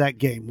part of that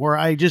game, where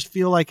I just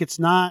feel like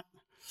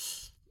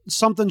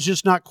something's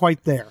just not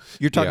quite there.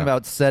 You're talking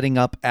about setting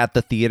up at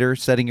the theater,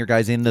 setting your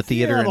guys in the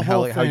theater, and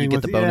how you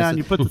get the bonuses. Yeah, and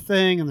you put the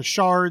thing and the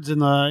shards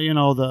and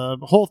the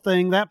whole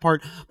thing, that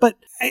part. But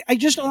I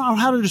just don't know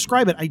how to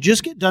describe it. I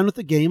just get done with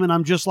the game and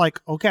I'm just like,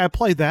 okay, I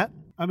played that.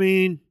 I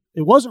mean,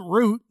 it wasn't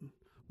Root,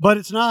 but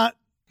it's not,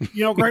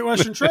 Great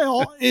Western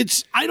Trail.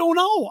 I don't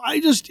know.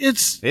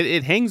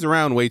 It hangs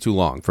around way too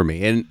long for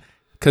me. And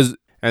because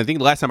I think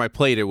the last time I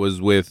played it was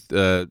with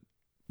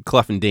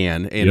Clef and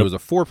Dan, and it was a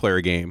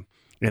 4-player game.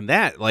 And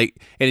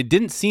it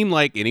didn't seem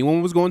like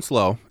anyone was going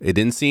slow. It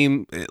didn't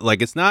seem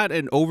like it's not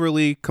an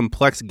overly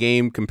complex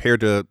game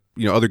compared to,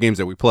 other games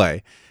that we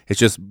play. It's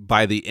just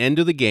by the end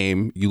of the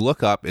game, you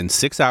look up and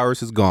 6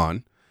 hours is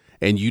gone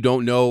and you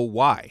don't know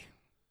why.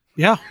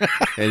 Yeah.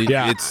 And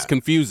it's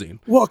confusing.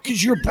 Well,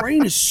 because your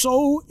brain is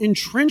so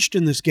entrenched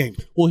in this game.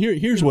 Well,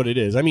 here's what it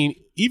is. I mean,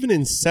 even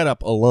in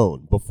setup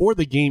alone, before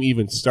the game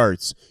even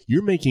starts,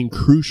 you're making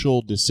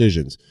crucial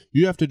decisions.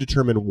 You have to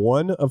determine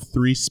one of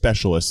 3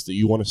 specialists that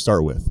you want to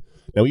start with.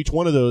 Now, each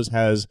one of those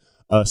has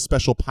a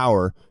special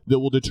power that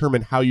will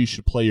determine how you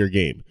should play your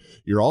game.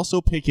 You're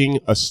also picking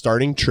a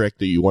starting trick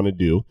that you want to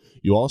do.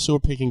 You also are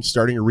picking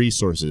starting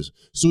resources.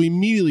 So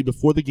immediately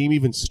before the game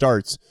even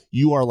starts,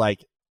 you are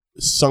like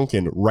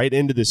sunken right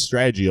into this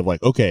strategy of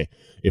like, okay,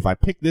 if I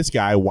pick this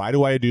guy, why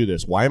do I do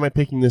this? Why am I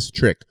picking this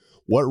trick?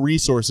 What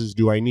resources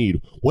do I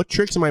need? What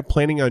tricks am I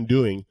planning on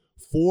doing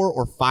 4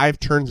 or 5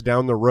 turns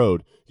down the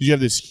road? Because you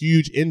have this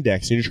huge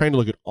index and you're trying to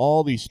look at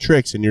all these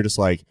tricks and you're just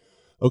like,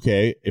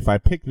 okay, if I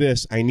pick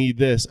this, I need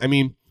this. I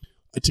mean,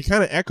 to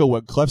kind of echo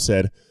what Clef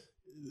said,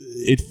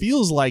 it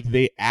feels like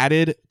they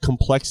added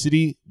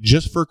complexity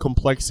just for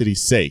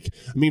complexity's sake.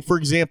 I mean, for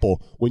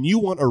example, when you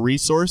want a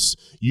resource,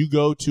 you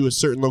go to a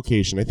certain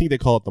location. I think they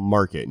call it the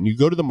market. And you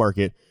go to the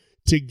market.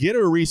 To get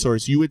a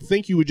resource, you would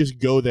think you would just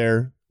go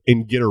there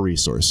and get a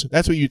resource.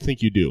 That's what you'd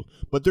think you do.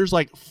 But there's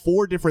like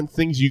 4 different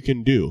things you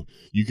can do.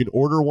 You can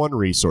order one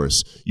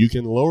resource. You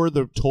can lower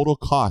the total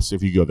cost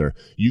if you go there.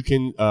 You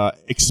can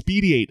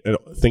expedite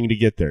a thing to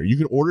get there. You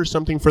can order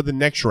something for the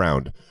next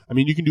round. I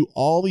mean, you can do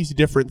all these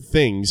different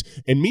things.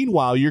 And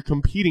meanwhile, you're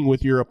competing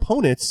with your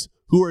opponents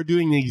who are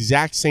doing the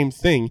exact same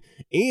thing.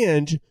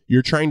 And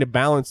you're trying to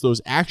balance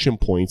those action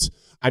points.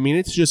 I mean,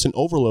 it's just an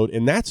overload.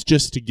 And that's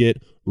just to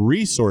get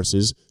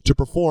resources to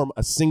perform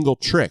a single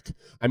trick.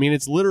 I mean,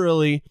 it's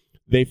literally,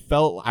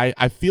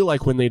 I feel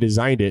like when they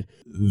designed it,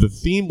 the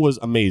theme was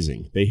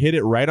amazing. They hit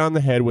it right on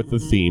the head with the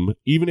theme.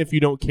 Even if you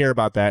don't care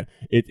about that,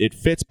 it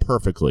fits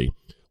perfectly.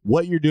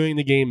 What you're doing in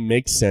the game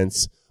makes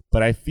sense,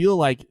 but I feel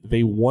like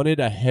they wanted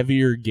a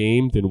heavier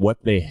game than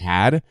what they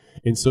had.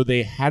 And so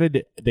they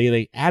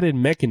added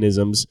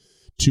mechanisms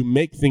to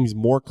make things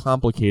more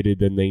complicated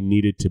than they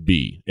needed to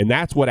be. And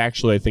that's what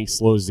actually I think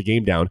slows the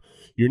game down.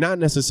 You're not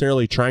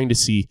necessarily trying to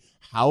see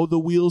how the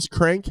wheels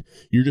crank.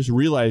 You're just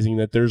realizing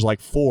that there's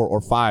like 4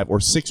 or 5 or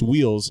 6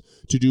 wheels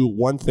to do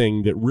one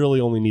thing that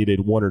really only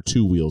needed 1 or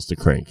 2 wheels to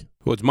crank.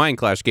 Well, it's Mind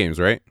Clash games,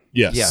 right?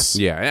 Yes.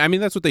 Yeah, I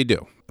mean, that's what they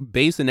do.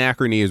 Base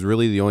Anachrony is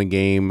really the only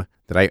game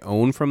that I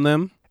own from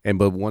them.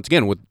 But once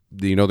again, with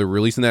they're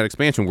releasing that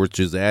expansion, which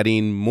is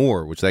adding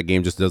more, which that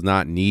game just does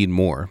not need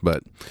more.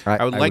 But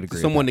I would like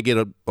someone to get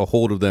a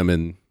hold of them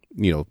and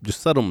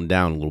just settle them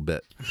down a little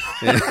bit.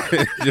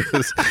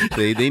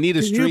 They need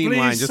to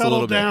streamline just a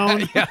little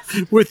down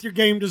bit. with your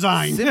game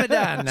design. Simmer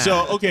down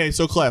now.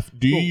 So Clef,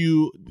 do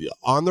you,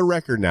 on the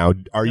record now,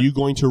 are you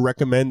going to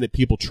recommend that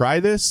people try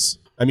this?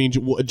 I mean,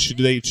 should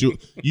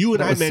you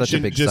and I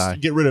mentioned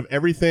just get rid of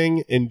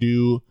everything and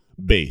do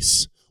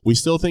base. We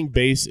still think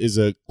base is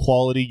a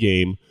quality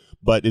game,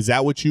 but is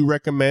that what you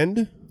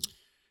recommend?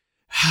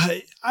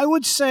 I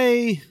would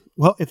say,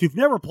 well, if you've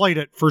never played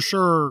it, for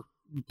sure,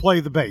 play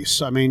the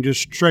base. I mean,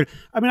 just straight.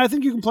 I mean, I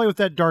think you can play with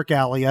that Dark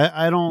Alley.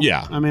 I don't.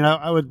 Yeah. I mean,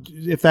 I would,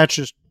 if that's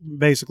just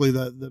basically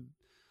the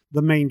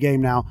main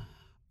game now.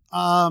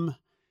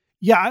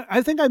 Yeah,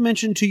 I think I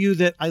mentioned to you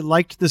that I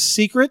liked the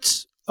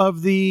secrets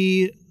of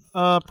the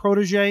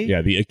Protege.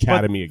 Yeah, the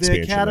Academy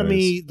expansion. The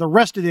Academy, the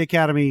rest of the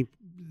Academy,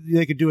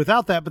 they could do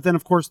without that. But then,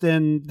 of course,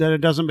 then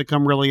it doesn't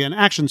become really an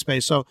action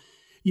space. So,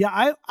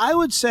 yeah, I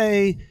would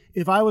say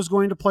if I was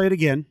going to play it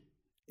again,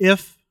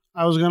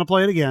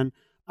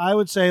 I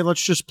would say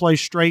let's just play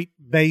straight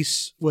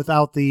base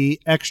without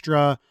the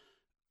extra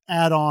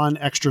add-on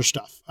extra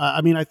stuff.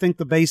 I mean, I think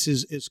the base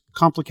is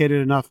complicated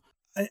enough.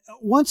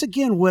 Once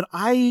again, would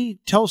I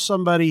tell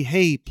somebody,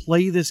 hey,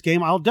 play this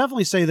game? I'll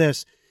definitely say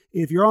this.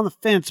 If you're on the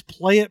fence,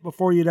 play it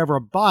before you'd ever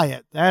buy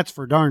it. That's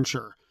for darn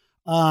sure.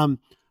 I'm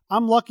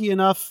lucky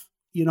enough,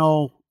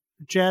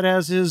 Chad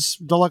has his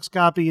deluxe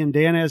copy and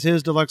Dan has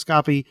his deluxe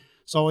copy.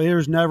 So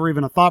there's never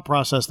even a thought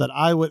process that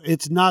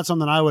it's not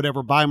something I would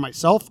ever buy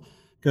myself,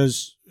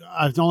 because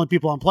the only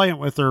people I'm playing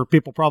with are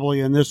people probably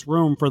in this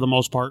room for the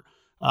most part.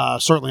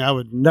 Certainly I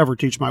would never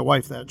teach my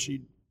wife that.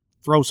 She'd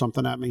throw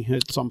something at me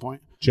at some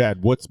point.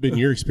 Chad, what's been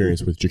your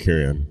experience with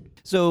Jakarion?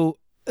 So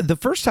the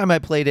first time I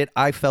played it,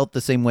 I felt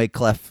the same way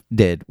Clef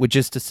did, which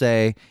is to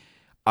say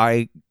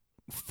I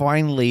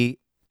finally,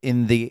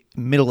 in the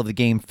middle of the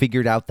game,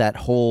 figured out that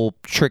whole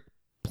trick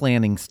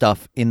planning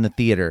stuff in the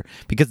theater,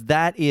 because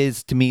that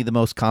is, to me, the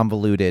most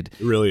convoluted.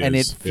 It really is. And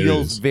it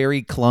feels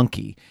very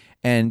clunky.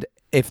 And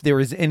if there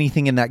is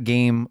anything in that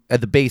game,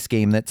 the base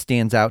game, that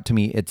stands out to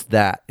me, it's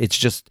that. It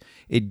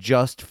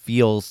just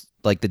feels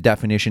like the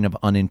definition of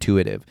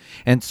unintuitive.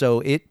 And so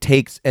it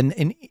takes,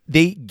 and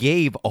they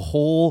gave a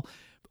whole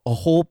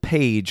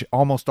page,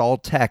 almost all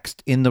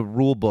text in the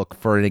rule book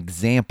for an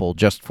example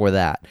just for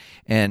that.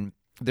 And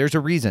there's a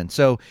reason.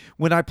 So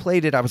when I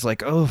played it, I was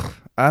like, oh,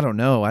 I don't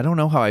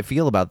know how I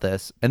feel about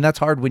this. And that's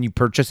hard when you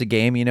purchase a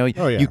game,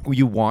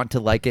 you want to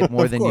like it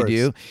more than you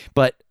do.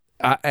 But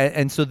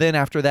and so then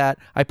after that,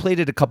 I played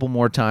it a couple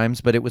more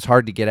times, but it was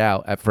hard to get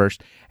out at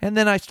first. And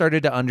then I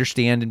started to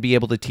understand and be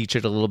able to teach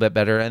it a little bit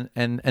better.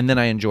 And then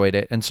I enjoyed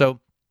it. And so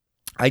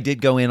I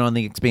did go in on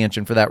the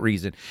expansion for that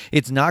reason.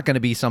 It's not going to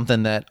be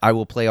something that I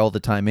will play all the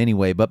time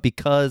anyway, but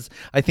because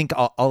I think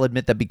I'll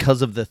admit that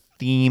because of the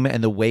theme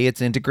and the way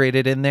it's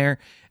integrated in there,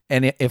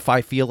 and if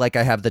I feel like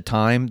I have the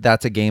time,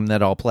 that's a game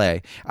that I'll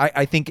play.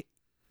 I think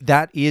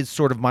that is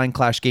sort of Mind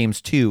Clash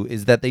games too,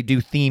 is that they do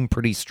theme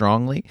pretty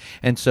strongly,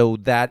 and so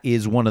that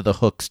is one of the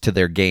hooks to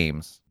their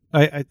games.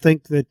 I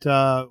think that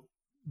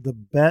the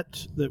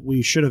bet that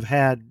we should have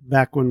had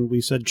back when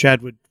we said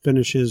Chad would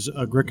finish his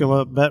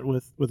Agricola bet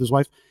with his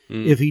wife,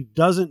 if he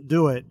doesn't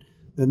do it,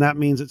 then that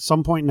means at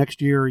some point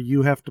next year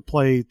you have to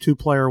play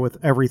 2-player with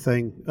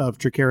everything of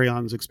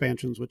Tricarion's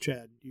expansions with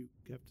Chad. You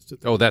have to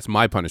sit there. Oh, that's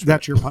my punishment.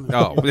 That's your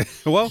punishment.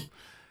 Oh, well,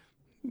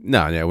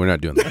 no, we're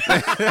not doing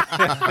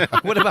that.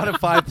 What about a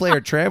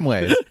 5-player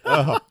Tramways?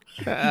 No.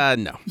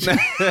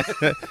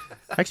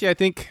 Actually, I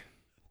think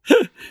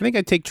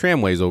I'd take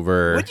Tramways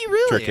over. Would you really?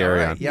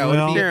 Tricarion. Right. Yeah,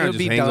 Tricarion it would just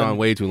be hangs done. on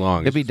way too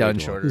long. It'd be done too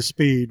long. shorter. The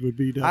speed would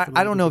be definitely.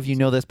 I don't know if you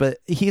know this, but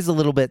he's a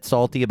little bit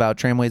salty about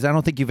Tramways. I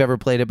don't think you've ever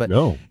played it, but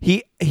No.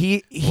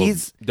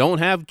 he's Don't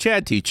have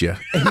Chad teach you,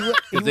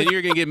 because then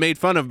you're gonna get made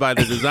fun of by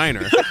the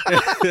designer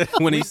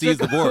when he sees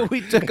the board.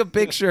 We took a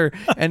picture,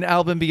 and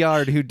Albin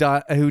Biard, who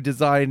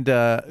designed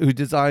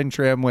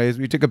Tramways,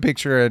 we took a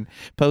picture and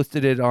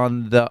posted it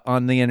on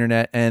the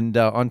internet, and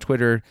on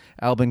Twitter,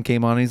 Albin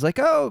came on and he's like,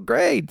 "Oh,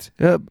 great.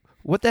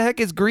 What the heck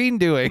is green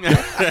doing?"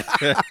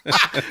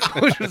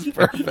 Which was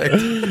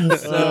perfect.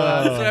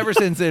 So ever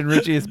since then,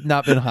 Richie has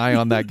not been high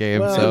on that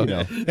game. Well,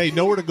 Hey,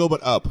 nowhere to go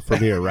but up from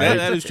here, right?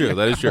 That is true.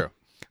 That is true.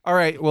 All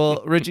right.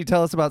 Well, Richie,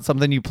 tell us about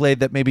something you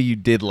played that maybe you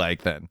did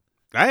like then.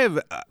 I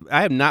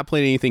have not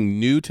played anything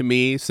new to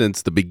me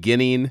since the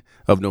beginning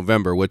of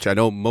November, which I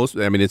know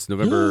it's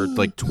November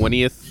like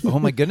 20th. Oh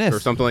my goodness.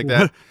 Or something like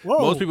that. Whoa.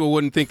 Most people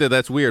wouldn't think that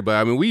that's weird, but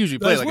I mean, we usually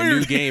play That's like a new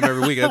weird. game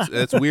every week.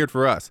 That's weird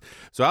for us.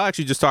 So I'll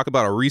actually just talk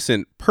about a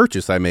recent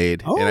purchase I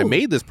made, and I Oh.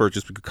 made this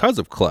purchase because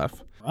of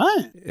Clef.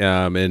 Right.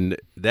 And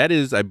that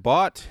is, I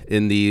bought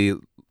in the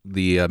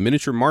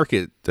miniature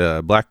market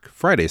Black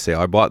Friday sale.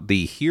 I bought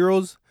the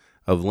Heroes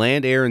of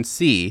Land, Air, and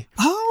Sea,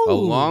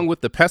 along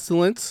with the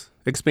Pestilence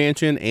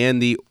expansion and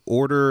the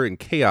Order and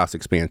Chaos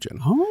expansion.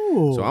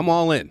 Oh. So I'm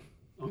all in,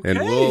 and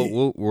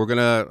Okay.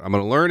 I'm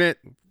gonna learn it.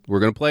 We're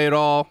gonna play it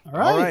all. All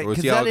right. We'll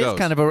Because see how that it is goes.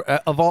 kind of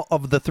of all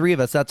of the three of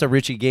us, that's a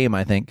Richie game,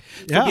 I think.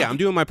 Yeah, I'm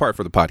doing my part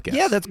for the podcast.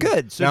 Yeah, that's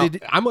good. So Now,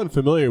 did I'm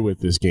unfamiliar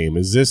with this game.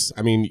 Is this?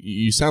 I mean,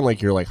 you sound like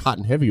you're like hot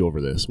and heavy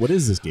over this. What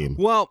is this game?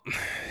 Well,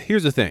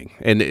 here's the thing,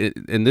 and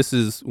this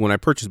is when I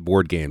purchase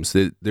board games.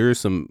 There is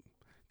some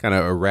kind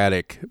of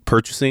erratic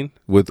purchasing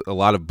with a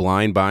lot of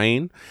blind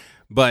buying,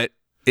 but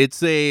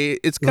it's kind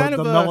the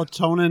of a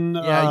melatonin.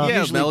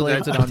 usually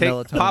blames it on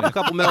melatonin. Pop a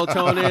couple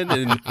melatonin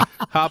and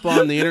hop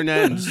on the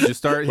internet and just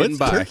start hitting When's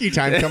buy. turkey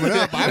time coming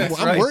up? I'm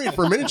right. worried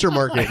for miniature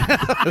market.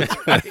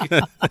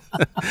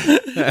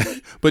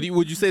 But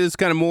would you say this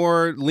kind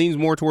of leans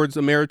more towards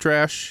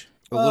Ameritrash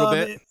a little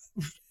bit?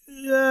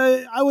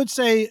 I would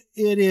say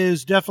it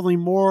is definitely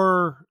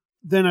more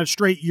than a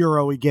straight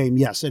Euro-y game.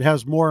 Yes, it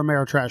has more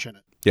Ameritrash in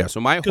it Yeah. So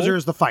because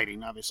there's the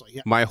fighting, obviously.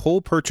 Yeah. my whole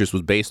purchase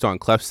was based on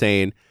Clef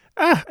saying,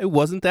 it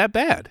wasn't that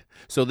bad.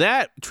 So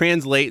that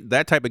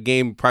type of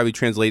game probably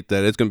translate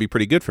that it's going to be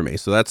pretty good for me.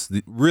 So that's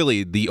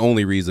really the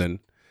only reason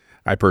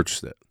I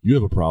purchased it. You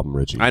have a problem,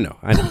 Richie. I know.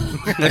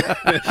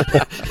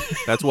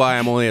 That's why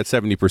I'm only at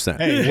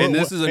 70%. And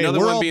this is another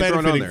we're one all being thrown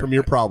on benefiting there. from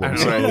your problem.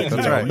 That's So, right.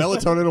 That's right.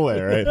 Melatonin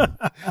away, right?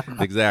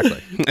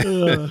 Exactly.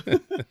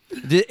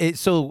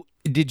 so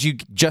did you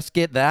just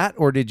get that,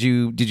 or did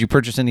you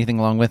purchase anything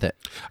along with it?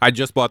 I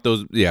just bought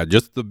those. Yeah,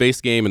 just the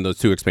base game and those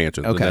 2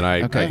 expansions. Okay, And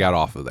then okay. I got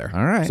off of there.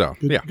 All right. So,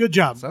 Good, yeah. good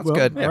job. Sounds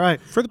good. All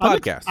right. For the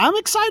podcast. I'm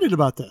excited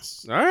about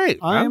this. All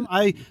right. Like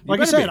I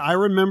better said, be. I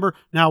remember.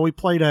 Now we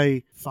played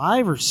a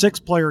 5 or 6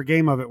 player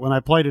game of it when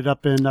I played it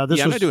up in. This I'm was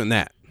not doing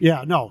that.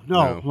 Yeah, no.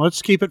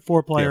 Let's keep it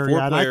 4 player. Yeah,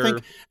 4 And I player.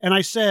 think, and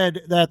I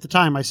said that at the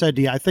time, I said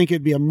to you, I think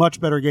it'd be a much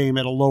better game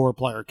at a lower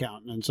player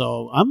count, and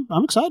so I'm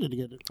excited to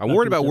get it. I'm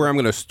worried about where I'm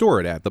going to store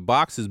it at. The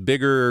box is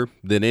bigger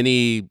than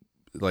any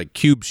like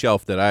cube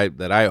shelf that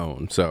I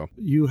own. So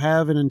You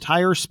have an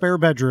entire spare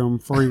bedroom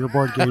for your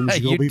board games.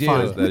 You'll You be do.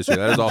 fine. that is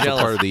also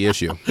Jealous. part of the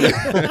issue.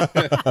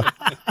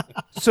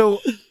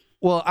 So,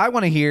 well, I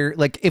want to hear,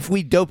 like, if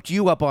we doped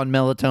you up on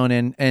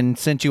melatonin and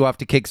sent you off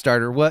to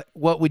Kickstarter,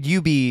 what would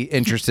you be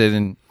interested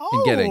in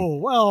getting? Oh,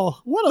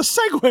 well, what a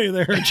segue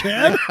there,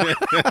 Chad.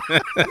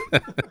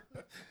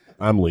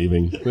 I'm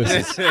leaving.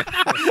 This is,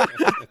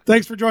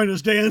 Thanks for joining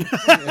us, Dan.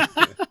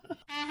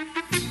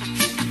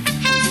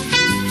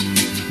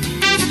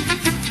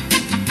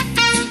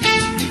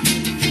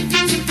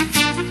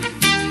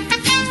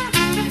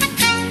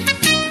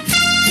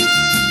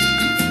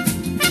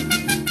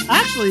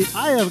 Actually,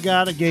 I have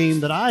got a game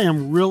that I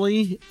am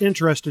really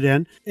interested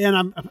in, and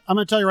I'm going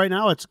to tell you right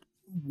now, it's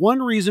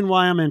one reason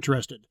why I'm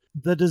interested.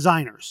 The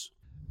designers.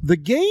 The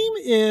game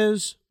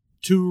is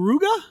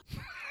Taruga?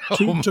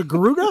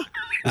 Taruga?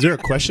 is there a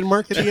question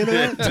mark at the end of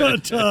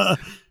that?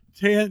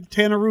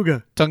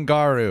 Tanaruga.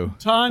 Tungaru.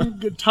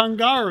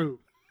 Tangaru.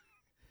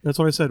 That's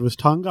what I said, was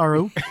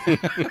Tangaru.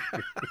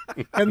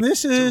 And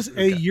this is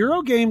a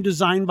Euro game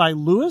designed by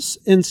Louis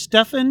and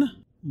Stefan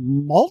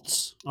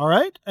Maltz. All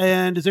right.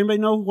 And does anybody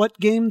know what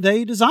game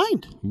they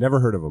designed? Never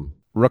heard of them.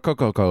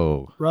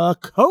 Rococo.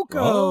 Rococo.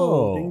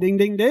 Oh. Ding, ding,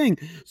 ding, ding.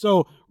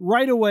 So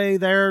right away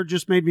there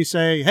just made me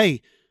say,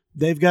 hey,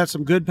 they've got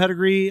some good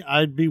pedigree.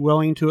 I'd be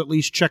willing to at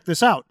least check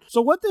this out.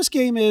 So what this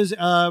game is,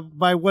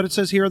 by what it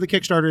says here on the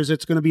Kickstarter, is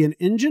it's going to be an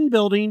engine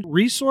building,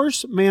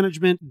 resource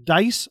management,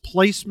 dice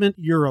placement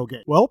Euro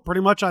game. Well,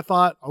 pretty much I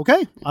thought,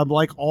 okay, I'd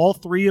like all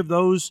 3 of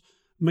those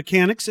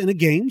mechanics in a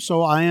game,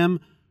 so I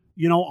am,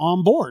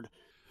 on board.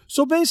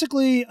 So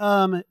basically,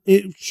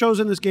 it shows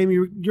in this game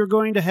you're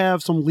going to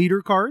have some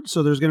leader cards.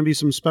 So there's going to be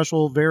some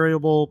special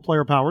variable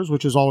player powers,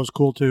 which is always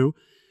cool too.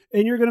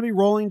 And you're going to be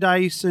rolling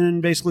dice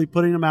and basically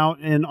putting them out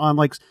and on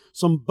like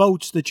some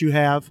boats that you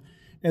have.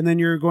 And then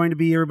you're going to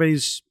be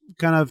everybody's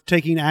kind of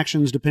taking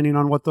actions depending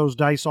on what those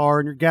dice are.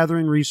 And you're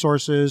gathering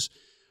resources.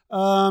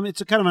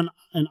 It's a kind of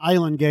an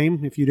island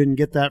game. If you didn't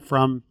get that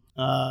from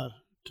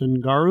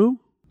Tungaru.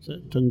 Is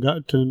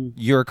it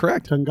You're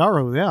correct.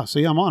 Tungaru. Yeah.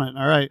 See, I'm on it.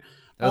 All right.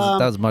 That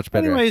was much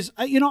better. Anyways,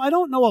 I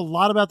don't know a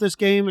lot about this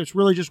game. It's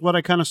really just what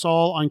I kind of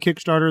saw on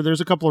Kickstarter. There's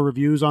a couple of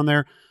reviews on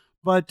there.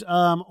 But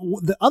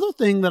the other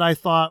thing that I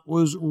thought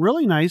was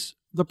really nice,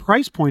 the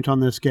price point on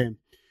this game.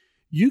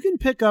 You can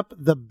pick up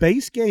the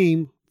base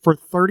game for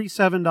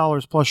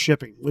 $37 plus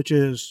shipping, which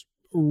is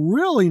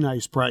really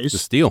nice price. It's a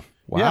steal.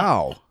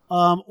 Wow.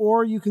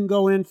 Or you can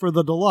go in for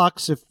the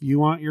deluxe if you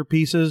want your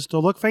pieces to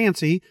look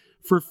fancy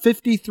for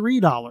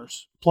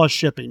 $53 plus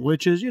shipping,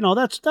 which is,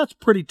 that's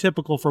pretty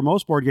typical for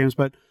most board games.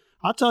 But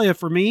I'll tell you,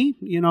 for me,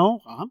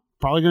 I'm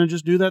probably going to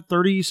just do that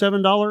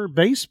 $37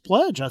 base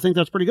pledge. I think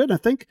that's pretty good. And I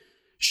think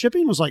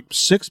shipping was like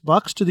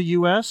 $6 to the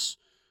U.S.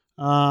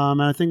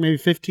 And I think maybe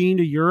 15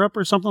 to Europe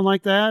or something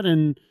like that.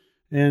 And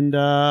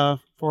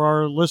for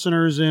our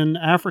listeners in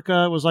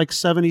Africa, it was like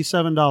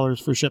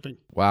 $77 for shipping.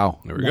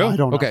 Wow. There we No, go. I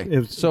don't know. Okay.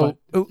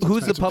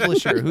 Who's the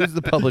publisher? Who's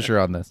the publisher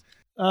on this?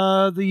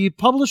 The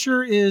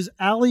publisher is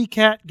Alley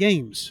Cat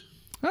Games.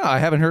 Oh, I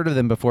haven't heard of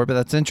them before, but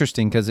that's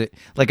interesting because it,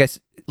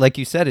 like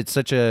you said, it's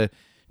such a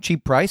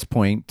cheap price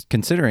point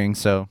considering.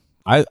 So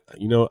I'm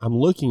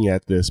looking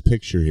at this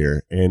picture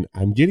here, and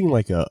I'm getting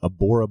like a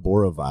Bora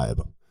Bora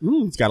vibe.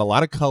 It's got a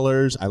lot of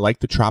colors. I like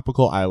the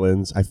tropical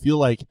islands. I feel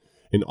like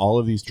in all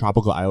of these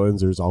tropical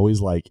islands, there's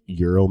always like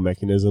Euro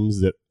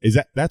mechanisms.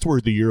 That's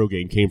where the Euro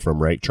game came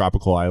from, right?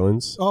 Tropical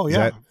islands. Oh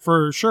yeah,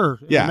 for sure.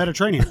 Yeah. The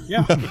Mediterranean.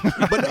 Yeah.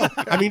 But no,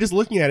 I mean, just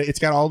looking at it, it's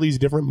got all these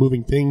different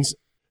moving things.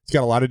 It's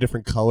got a lot of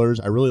different colors.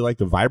 I really like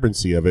the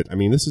vibrancy of it. I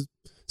mean, this is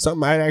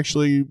something I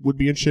actually would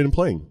be interested in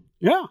playing.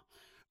 Yeah.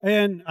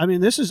 And I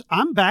mean,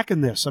 I'm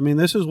backing this. I mean,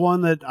 this is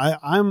one that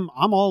I'm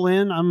all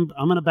in. I'm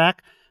going to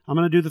back. I'm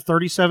going to do the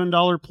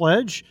 $37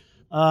 pledge.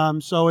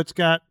 So it's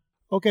got,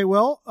 okay,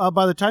 well,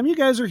 by the time you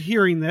guys are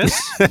hearing this,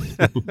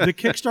 the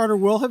Kickstarter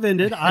will have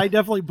ended. I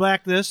definitely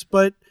back this,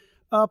 but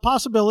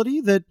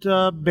possibility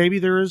that maybe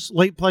there is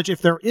late pledge.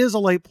 If there is a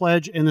late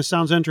pledge and this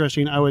sounds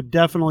interesting, I would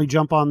definitely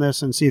jump on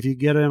this and see if you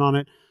get in on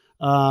it.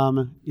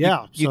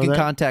 You can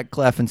contact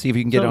Clef and see if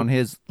you can get on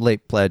his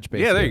late pledge.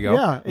 Basically. Yeah, there you go.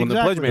 Yeah, when the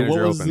exactly. pledge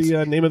manager What was opens.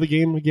 the name of the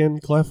game again,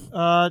 Clef?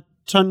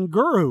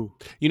 Tunguru.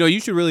 You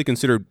should really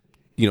consider,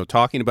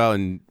 talking about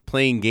and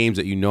playing games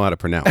that you know how to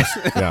pronounce.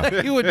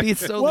 Yeah. You would be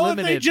so Well,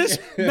 limited. if they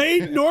just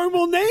made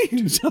normal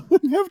names, I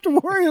wouldn't have to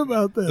worry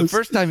about this. The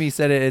first time he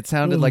said it, it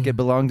sounded like it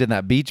belonged in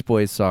that Beach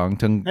Boys song,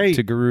 Hey.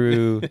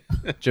 Tunguru,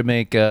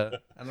 Jamaica.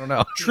 I don't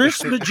know.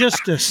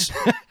 Trismegistus.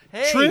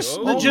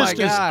 Trismegistus.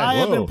 God. I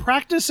have been Whoa.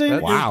 practicing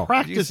and Wow.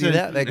 practicing. Did you see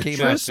that? That came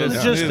out so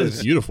Trismegistus. smooth. It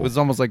was beautiful. It was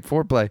almost like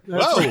foreplay.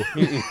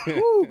 Whoa.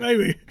 Ooh,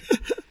 baby.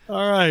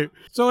 All right.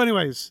 So,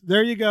 anyways,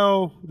 there you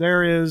go.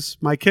 There is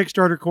my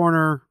Kickstarter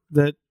corner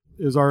that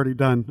is already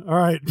done. All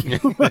right.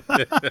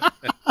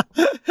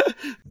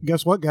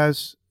 Guess what,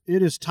 guys?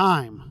 It is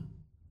time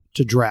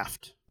to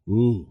draft.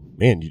 Ooh,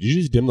 man, did you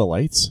just dim the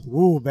lights?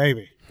 Ooh,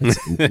 baby. It's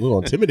a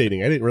little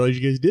intimidating. I didn't realize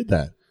you guys did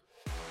that.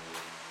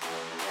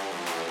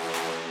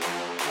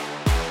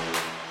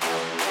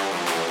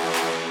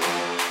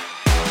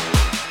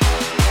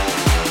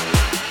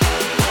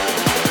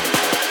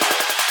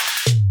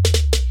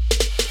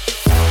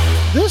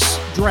 This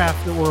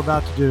draft that we're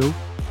about to do,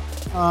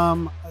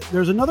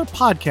 there's another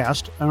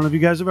podcast. I don't know if you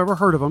guys have ever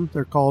heard of them.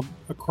 They're called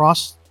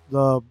Across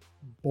the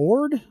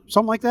Board,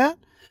 something like that.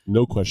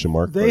 No question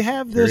mark. They but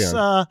have carry this.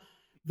 on.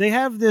 They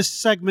have this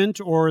segment,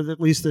 or at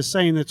least this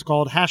saying that's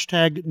called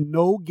hashtag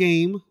No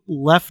Game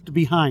Left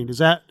Behind. Is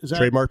that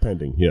Trademark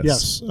pending. Yes.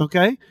 Yes.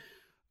 Okay.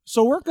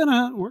 So we're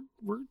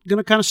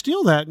gonna kind of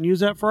steal that and use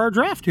that for our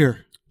draft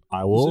here.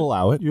 I will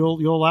allow it.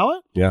 You'll allow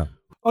it? Yeah.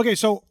 Okay.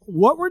 So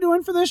what we're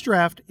doing for this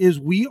draft is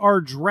we are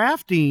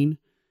drafting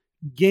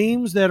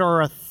games that are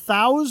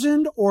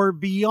 1,000 or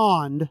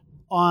beyond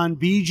on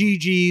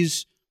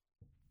BGG's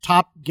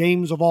top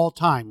games of all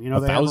time. They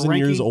have a 1,000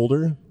 years ranking.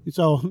 older.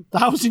 So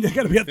 1,000, you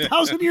got to be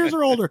 1,000 years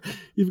or older.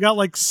 You've got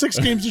like 6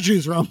 games to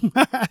choose from.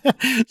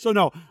 So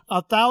no,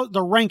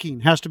 the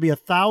ranking has to be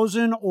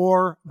 1,000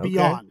 or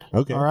beyond.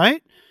 Okay. All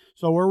right.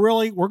 So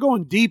we're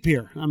going deep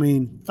here. I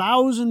mean,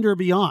 1,000 or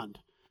beyond.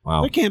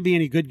 Wow. There can't be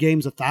any good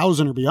games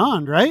 1,000 or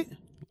beyond, right?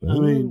 I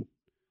mean,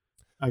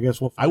 I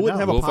guess we'll find I wouldn't out.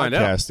 have a We'll find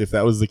out. podcast if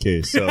that was the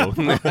case. So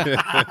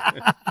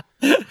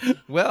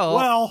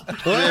Well,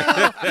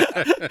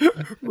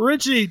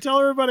 Richie, tell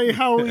everybody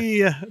how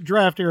we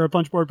draft here at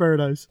Punchboard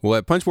Paradise. Well,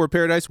 at Punchboard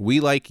Paradise, we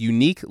like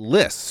unique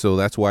lists, so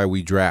that's why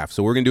we draft.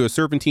 So we're going to do a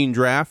serpentine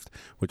draft,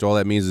 which all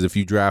that means is if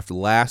you draft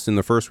last in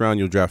the first round,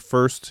 you'll draft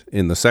first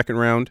in the second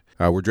round.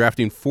 We're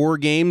drafting 4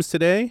 games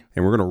today,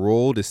 and we're going to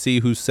roll to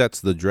see who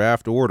sets the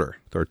draft order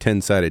with our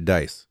 10-sided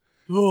dice.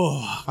 Oh,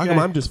 how come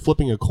I'm just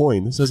flipping a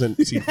coin? This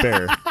doesn't seem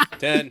fair.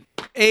 10.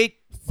 8.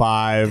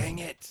 5. Dang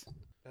it.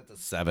 That's a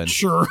 7.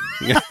 sure.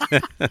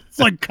 It's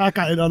like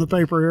cockeyed on the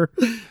paper here.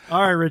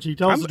 All right, Richie,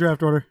 tell us the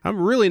draft order.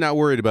 I'm really not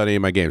worried about any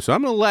of my games, so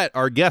I'm going to let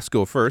our guest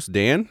go first.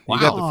 Dan, you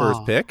got the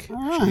first pick.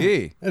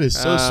 Gee. That is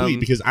so sweet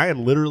because I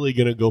am literally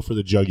going to go for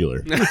the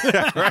jugular.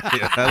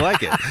 Right, I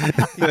like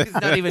it. He's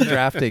not even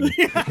drafting.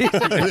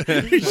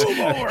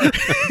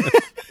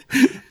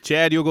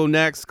 Chad, you'll go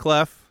next.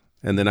 Clef,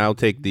 and then I'll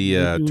take the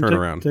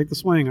turnaround. Take the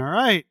swing. All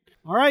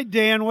right,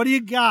 Dan. What do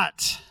you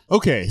got?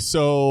 Okay,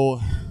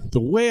 so the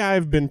way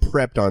I've been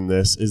prepped on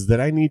this is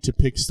that I need to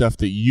pick stuff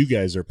that you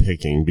guys are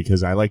picking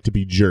because I like to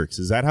be jerks.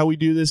 Is that how we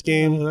do this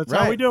game? That's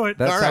how we do it.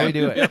 That's how we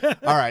do it.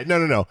 All right,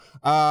 no.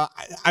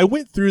 I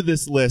went through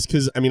this list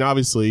because, I mean,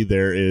 obviously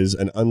there is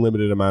an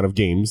unlimited amount of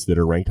games that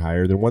are ranked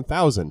higher than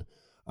 1,000.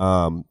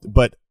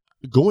 But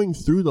going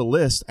through the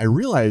list, I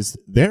realized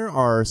there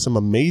are some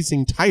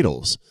amazing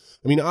titles.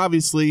 I mean,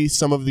 obviously,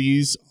 some of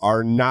these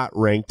are not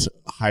ranked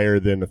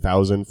higher than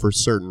 1,000 for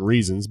certain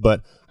reasons,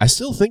 but I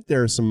still think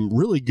there are some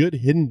really good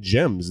hidden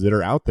gems that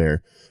are out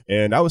there.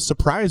 And I was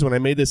surprised when I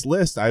made this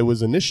list. I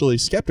was initially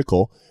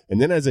skeptical, and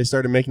then as I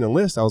started making the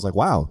list, I was like,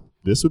 wow,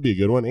 this would be a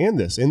good one, and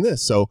this, and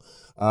this. So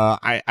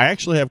I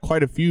actually have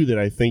quite a few that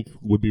I think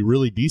would be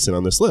really decent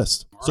on this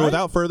list. So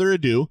without further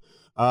ado,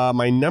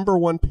 my number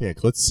 1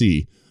 pick, let's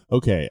see.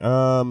 Okay,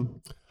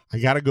 I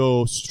got to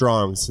go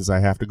strong since I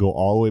have to go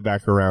all the way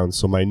back around.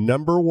 So my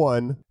number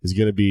 1 is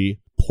going to be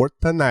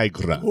Porta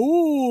Nigra,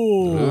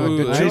 Ooh,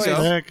 good nice choice.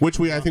 pick. which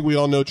I think we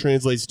all know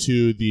translates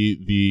to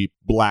the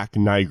Black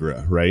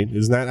Nigra, right?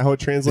 Isn't that how it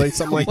translates?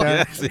 Something like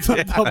that. Yes.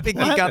 I think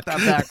you got that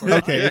backwards.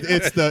 Okay,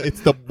 it's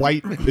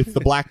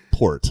the black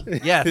port.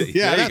 Yes. Yeah, There you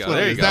that's go, what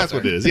there it you is. go. That's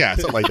what it is. Yeah,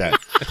 something like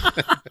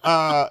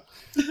that.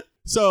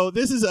 So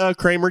this is a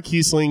Kramer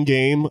Kiesling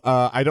game.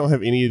 I don't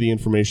have any of the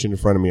information in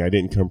front of me. I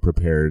didn't come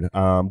prepared.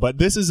 But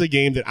this is a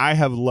game that I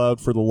have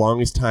loved for the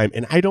longest time,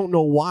 and I don't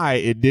know why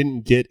it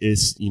didn't get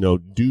its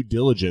due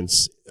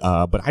diligence.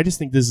 But I just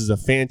think this is a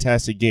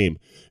fantastic game.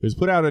 It was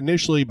put out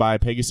initially by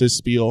Pegasus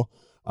Spiel.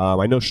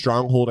 I know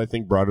Stronghold, I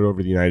think, brought it over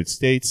to the United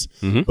States.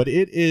 Mhm. But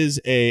it is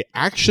a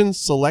action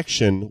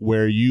selection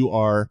where you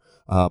are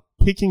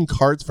picking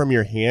cards from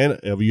your hand.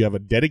 You have a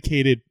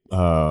dedicated,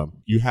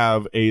 you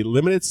have a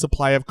limited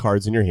supply of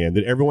cards in your hand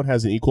that everyone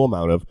has an equal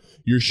amount of.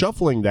 You're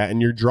shuffling that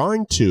and you're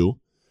drawing two,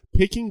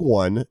 picking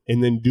one,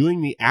 and then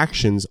doing the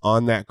actions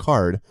on that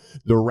card.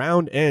 The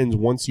round ends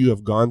once you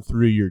have gone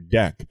through your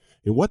deck.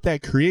 And what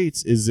that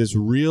creates is this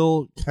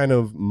real kind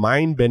of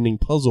mind-bending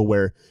puzzle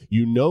where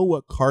you know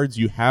what cards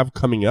you have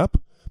coming up,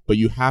 but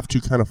you have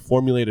to kind of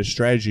formulate a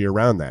strategy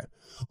around that.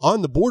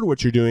 On the board,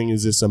 what you're doing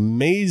is this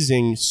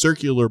amazing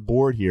circular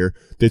board here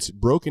that's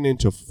broken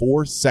into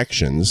 4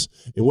 sections.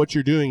 And what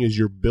you're doing is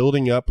you're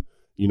building up,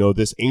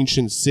 this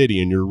ancient city,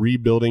 and you're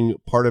rebuilding.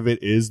 Part of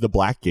it is the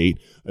Black Gate,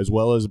 as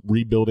well as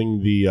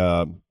rebuilding the,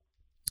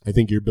 I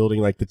think you're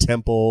building like the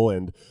temple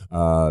and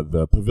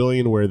the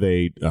pavilion where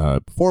they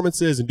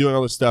performances and doing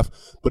all this stuff.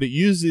 But it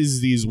uses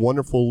these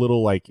wonderful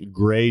little like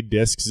gray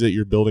discs that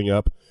you're building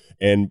up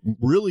and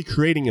really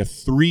creating a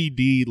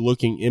 3D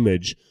looking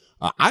image.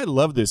 I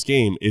love this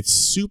game. It's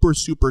super,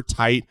 super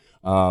tight.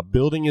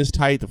 Building is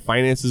tight. The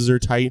finances are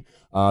tight.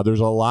 There's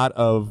a lot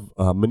of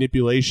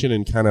manipulation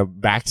and kind of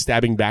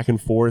backstabbing back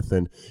and forth,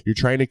 and you're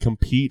trying to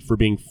compete for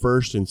being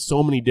first in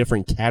so many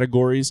different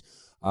categories.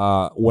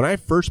 When I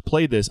first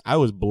played this, I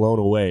was blown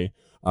away.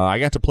 I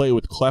got to play it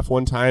with Clef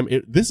one time.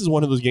 This is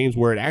one of those games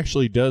where it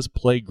actually does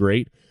play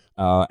great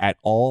at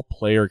all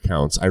player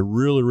counts. I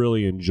really,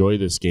 really enjoy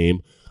this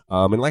game.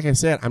 And like I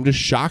said, I'm just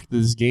shocked that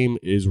this game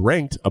is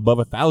ranked above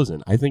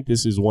 1,000. I think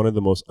this is one of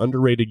the most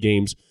underrated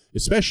games,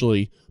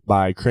 especially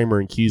by Kramer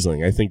and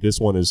Kiesling. I think this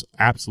one is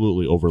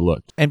absolutely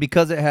overlooked. And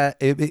because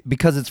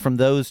because it's from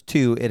those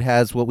two, it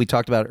has what we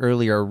talked about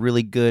earlier, a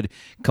really good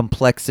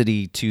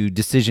complexity to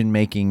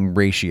decision-making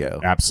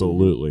ratio.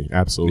 Absolutely.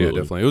 Absolutely. Yeah,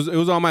 definitely. It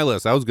was on my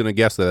list. I was going to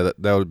guess that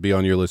would be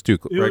on your list too,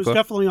 It right, was Cliff?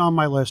 definitely on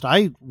my list.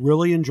 I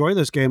really enjoy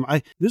this game.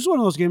 This is one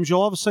of those games you'll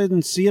all of a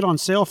sudden see it on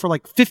sale for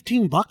like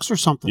 $15 or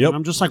something. Yep. And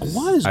I'm just like,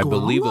 what is I going on?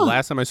 believe the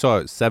last time I saw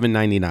it,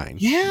 $7.99.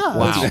 Yeah.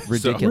 Wow, It's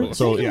ridiculous.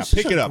 So yeah, It's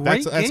pick such it a up.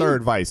 That's great our game.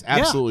 advice.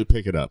 Absolutely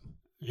pick it up.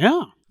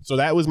 Yeah. So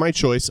that was my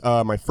choice.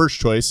 My first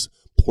choice,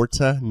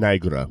 Porta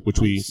Nigra,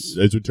 which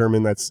as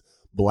determined that's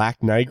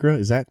Black Nigra.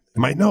 Is that?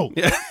 Am I? No.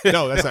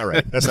 No, that's not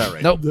right. That's not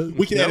right. Nope.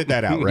 We can edit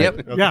that out, right? Yep.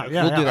 Okay. Yeah,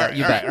 yeah. We'll do that.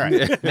 You bet. All right.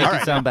 Make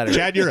it sound better.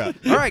 Chad, you're up.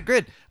 All right,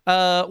 good.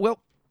 Well,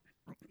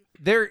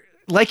 there,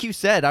 like you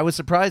said, I was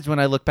surprised when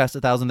I looked past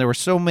 1,000. There were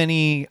so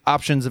many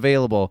options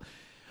available,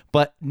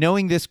 but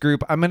knowing this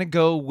group, I'm going to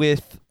go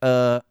with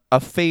a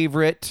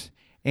favorite.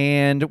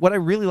 And what I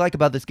really like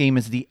about this game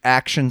is the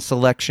action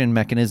selection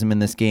mechanism in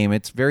this game.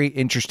 It's very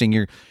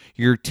interesting.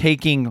 You're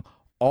taking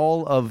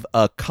all of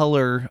a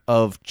color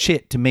of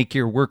chit to make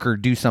your worker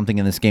do something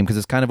in this game, because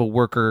it's kind of a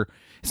worker.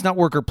 It's not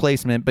worker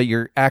placement, but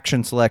your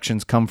action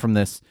selections come from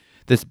this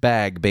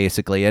bag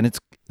basically, and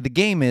the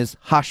game is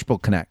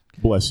Haspel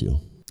Connect. Bless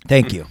you.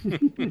 Thank you.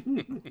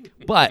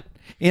 But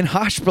in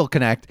Haspel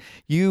Connect,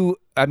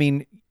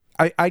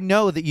 I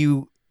know that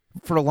you,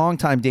 for a long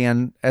time,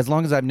 Dan, as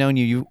long as I've known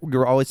you,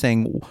 you're always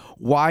saying,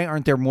 why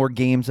aren't there more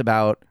games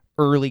about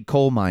early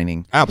coal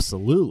mining?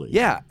 Absolutely.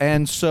 Yeah,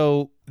 and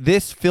so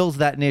this fills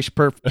that niche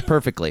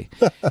perfectly.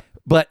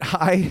 But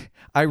I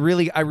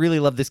really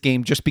love this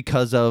game just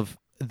because of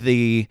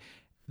the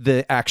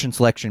action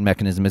selection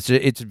mechanism.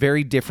 It's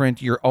very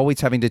different. You're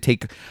always having to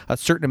take a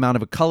certain amount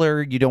of a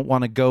color. You don't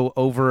want to go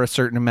over a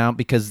certain amount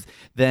because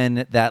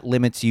then that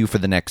limits you for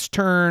the next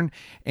turn.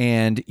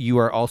 And you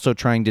are also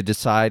trying to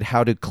decide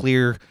how to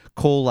clear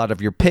coal out of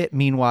your pit.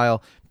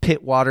 Meanwhile,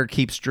 pit water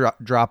keeps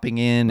dropping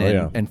in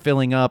and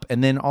filling up.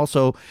 And then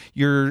also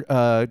you're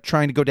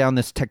trying to go down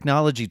this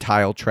technology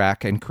tile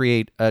track and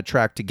create a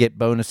track to get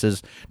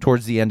bonuses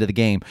towards the end of the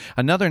game.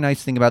 Another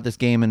nice thing about this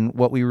game, and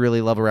what we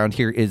really love around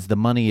here, is the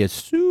money is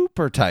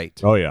super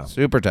tight. Oh, yeah.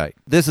 Super tight.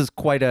 This is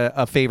quite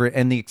a favorite.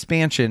 And the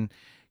expansion,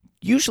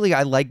 usually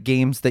I like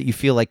games that you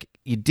feel like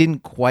you didn't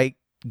quite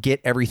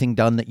get everything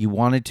done that you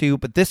wanted to.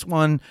 But this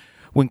one,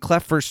 when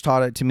Clef first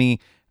taught it to me,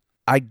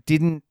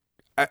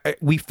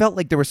 we felt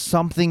like there was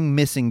something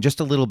missing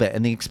just a little bit,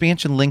 and the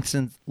expansion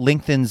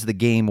lengthens the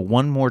game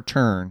one more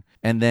turn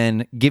and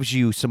then gives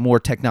you some more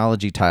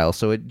technology tiles.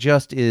 So it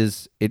just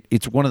is,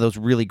 it's one of those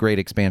really great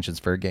expansions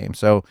for a game.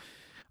 So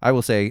I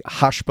will say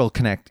Haspel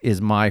Connect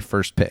is my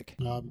first pick.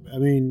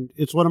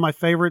 It's one of my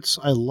favorites.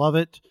 I love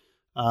it.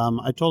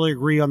 I totally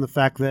agree on the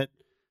fact that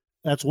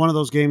that's one of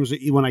those games that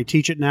when I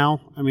teach it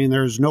now, I mean,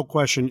 there's no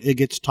question it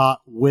gets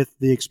taught with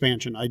the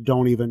expansion. I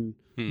don't even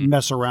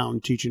mess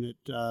around teaching it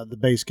the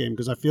base game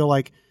because I feel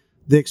like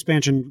the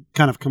expansion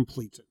kind of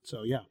completes it.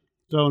 So, yeah.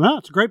 So, no,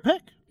 it's a great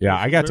pick. Yeah,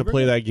 I got to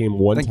play that game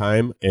one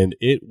time, and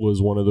it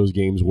was one of those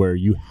games where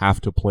you have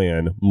to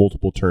plan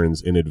multiple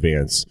turns in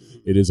advance.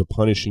 It is a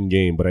punishing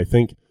game, but I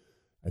think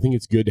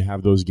it's good to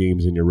have those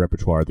games in your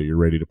repertoire that you're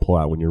ready to pull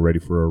out when you're ready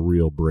for a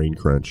real brain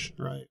crunch.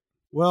 Right.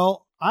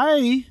 Well,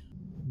 I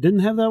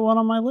didn't have that one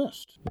on my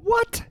list.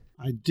 What?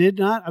 I did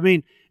not. I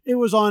mean, it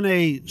was on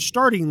a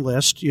starting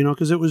list,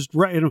 because it was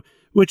right.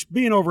 Which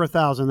being over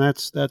 1,000,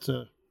 that's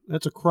a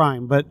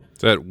crime. But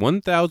it's at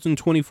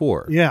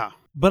 1,024. Yeah.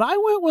 But I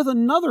went with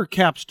another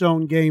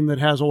capstone game that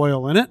has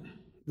oil in it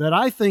that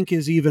I think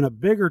is even a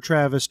bigger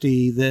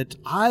travesty, that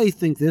I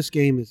think this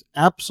game is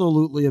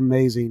absolutely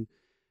amazing,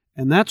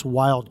 and that's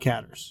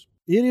Wildcatters.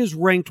 It is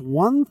ranked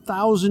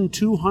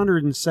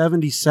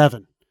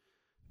 1,277,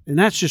 and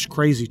that's just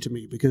crazy to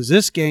me because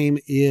this game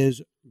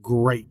is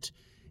great.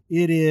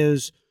 It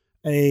is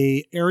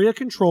a area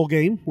control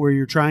game where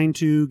you're trying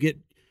to get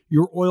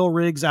your oil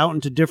rigs out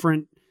into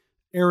different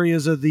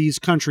areas of these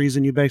countries,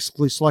 and you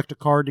basically select a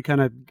card to kind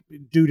of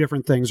do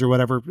different things or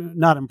whatever.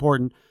 Not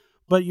important,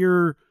 but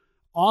you're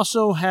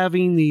also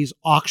having these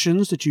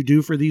auctions that you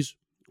do for these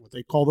what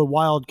they call the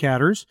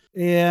Wildcatters,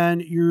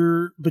 and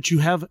you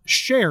have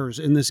shares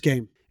in this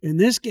game. In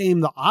this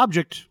game, the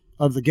object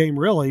of the game,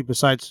 really,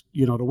 besides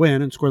to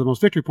win and score the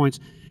most victory points,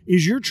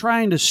 is you're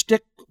trying to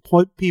stick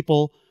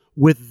people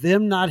with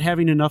them not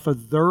having enough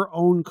of their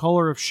own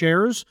color of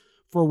shares.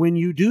 For when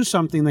you do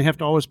something, they have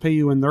to always pay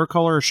you in their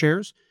color of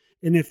shares.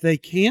 And if they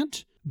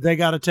can't, they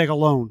got to take a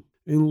loan.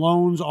 And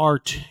loans are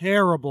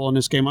terrible in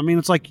this game. I mean,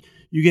 it's like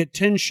you get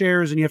 10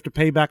 shares and you have to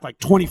pay back like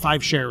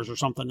 25 shares or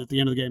something at the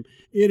end of the game.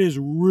 It is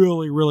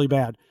really, really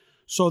bad.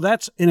 So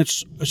it's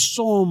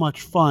so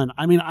much fun.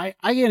 I mean, I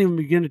can't even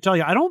begin to tell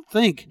you. I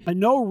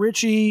know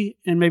Richie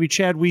and maybe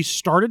Chad, we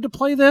started to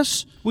play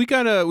this. We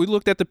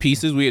looked at the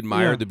pieces. We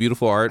admired the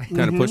beautiful art,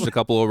 kind of pushed a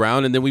couple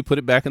around, and then we put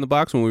it back in the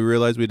box when we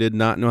realized we did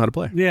not know how to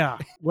play. Yeah.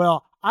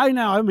 Well,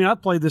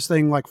 I've played this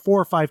thing like 4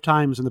 or 5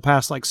 times in the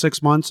past like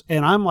 6 months,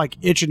 and I'm like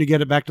itching to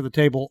get it back to the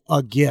table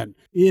again.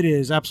 It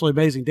is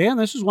absolutely amazing. Dan,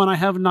 this is one I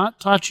have not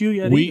taught you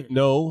yet either.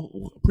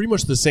 No, pretty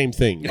much the same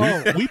thing.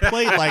 We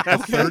played like a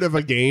third of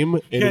a game,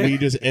 and we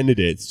just ended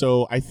it.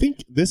 So I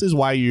think this is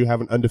why you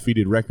have an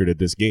undefeated record at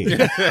this game.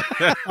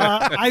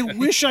 I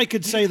wish I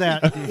could say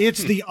that.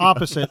 It's the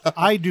opposite.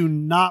 I do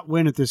not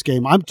win at this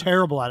game. I'm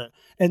terrible at it.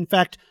 In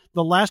fact,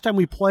 the last time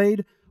we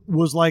played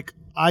was like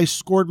I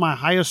scored my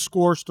highest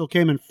score, still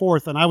came in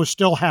 4th, and I was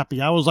still happy.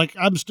 I was like,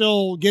 I'm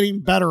still getting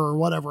better or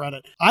whatever at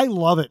it. I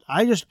love it.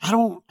 I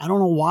don't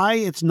know why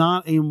it's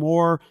not a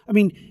more, I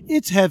mean,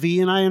 it's heavy,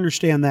 and I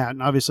understand that,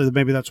 and obviously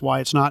maybe that's why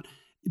it's not.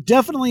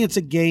 Definitely it's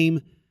a game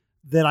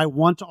that I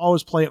want to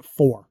always play at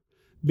 4,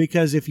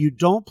 because if you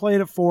don't play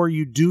it at 4,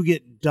 you do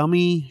get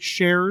dummy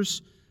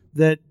shares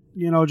that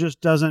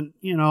just doesn't,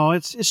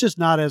 it's just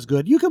not as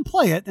good. You can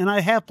play it, and I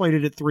have played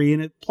it at 3,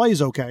 and it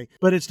plays okay,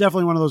 but it's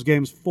definitely one of those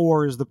games.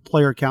 4 is the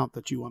player count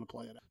that you want to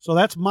play it at. So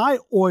that's my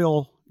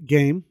oil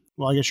game.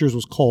 Well, I guess yours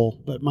was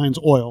coal, but mine's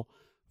oil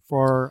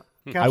for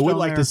I would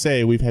like to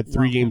say we've had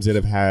 3 games that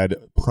have had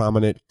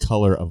prominent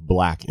color of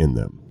black in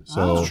them.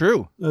 So That's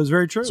true. That was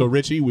very true. So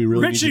Richie, we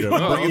really need you to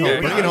bring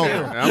it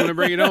home. I'm going to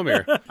bring it home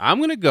here. I'm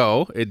going to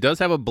go. It does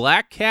have a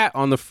black cat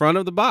on the front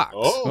of the box.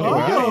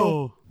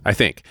 Oh. I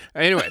think.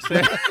 Anyways.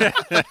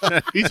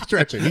 He's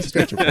stretching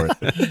for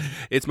it.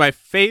 It's my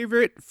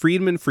favorite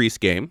Friedman Freese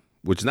game,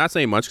 which is not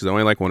saying much because I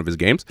only like one of his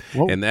games,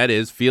 and that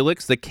is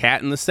Felix the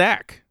Cat in the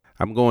Sack.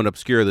 I'm going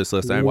obscure this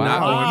list. I'm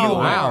not going to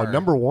Wow,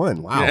 number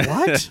 1. Wow. Yeah.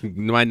 What?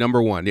 My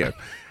number 1, yeah.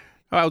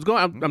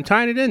 I'm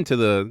tying it into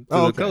the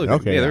color.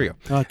 Okay, yeah, there we go.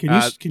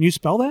 Can you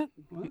spell that?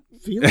 What?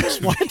 Felix?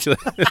 What?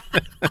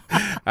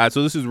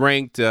 So this is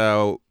ranked,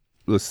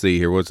 let's see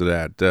here, what's it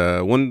at?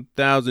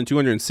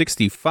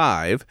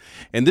 1,265.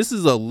 And this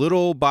is a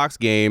little box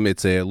game.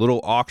 It's a little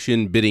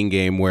auction bidding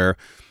game where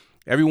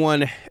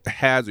everyone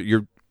has,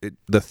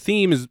 the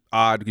theme is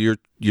odd. You're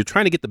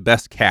trying to get the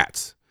best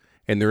cats,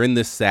 and they're in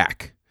this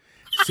sack.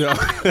 So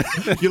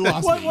you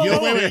lost me.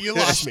 Wait, you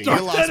lost me.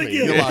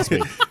 You lost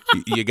me.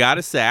 You got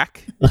a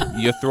sack.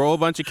 You throw a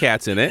bunch of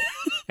cats in it,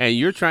 and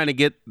you're trying to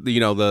get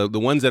the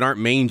ones that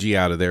aren't mangy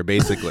out of there,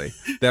 basically,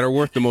 that are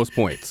worth the most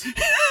points.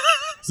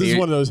 This is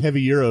one of those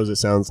heavy Euros, it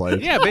sounds like.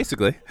 Yeah,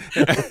 basically.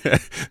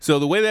 So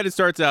the way that it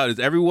starts out is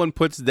everyone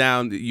puts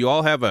down, you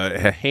all have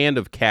a hand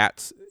of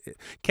cats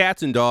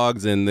and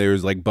dogs, and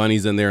there's like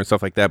bunnies in there and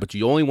stuff like that, but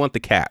you only want the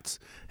cats.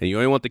 And you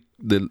only want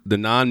the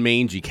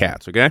non-mangy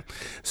cats, okay?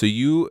 So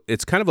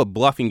it's kind of a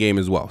bluffing game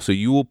as well. So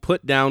you will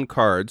put down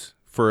cards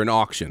for an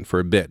auction, for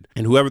a bid.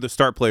 And whoever the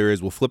start player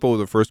is will flip over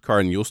the first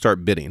card and you'll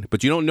start bidding.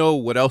 But you don't know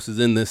what else is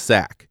in this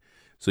sack.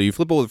 So you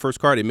flip over the first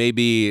card, it may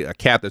be a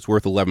cat that's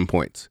worth 11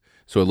 points.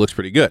 So it looks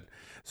pretty good.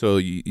 So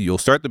you'll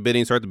start the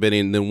bidding,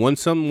 and then when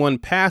someone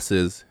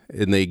passes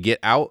and they get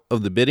out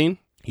of the bidding,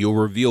 you'll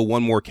reveal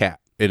one more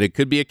cat. And it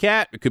could be a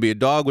cat, it could be a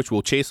dog, which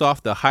will chase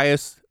off the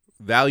highest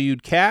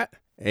valued cat,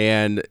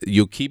 and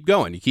you'll keep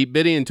going. You keep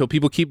bidding until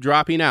people keep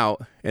dropping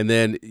out, and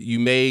then you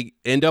may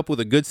end up with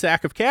a good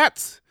sack of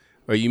cats,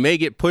 or you may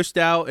get pushed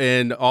out,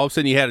 and all of a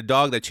sudden you had a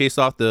dog that chased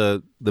off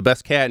the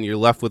best cat, and you're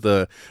left with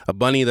a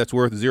bunny that's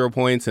worth 0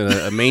 points and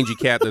a mangy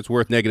cat that's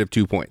worth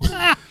 -2 points.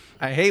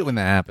 I hate when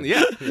that happens.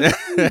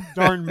 Yeah.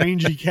 Darn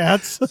mangy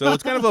cats. So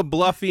it's kind of a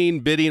bluffing,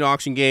 bidding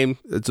auction game.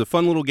 It's a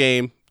fun little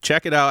game.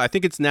 Check it out. I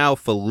think it's now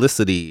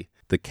Felicity,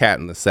 the cat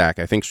in the sack.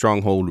 I think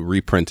Stronghold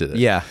reprinted it.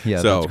 Yeah,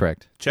 So, that's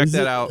correct. Check Is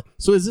that it- out.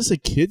 So is this a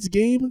kid's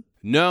game?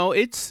 No,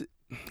 it's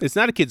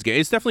not a kid's game.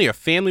 It's definitely a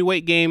family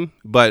weight game,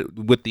 but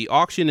with the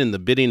auction and the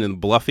bidding and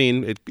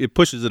bluffing, it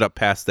pushes it up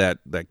past that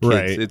kids.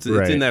 Right, It's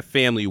right. in that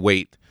family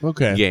weight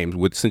Okay. game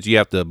since you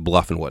have to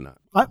bluff and whatnot.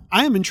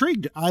 I am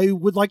intrigued. I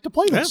would like to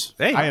play this.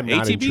 Hey, I am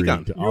not ATB gun.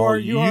 intrigued.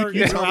 You are-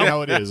 you tell me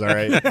how it is, all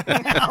right?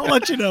 I'll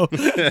let you know.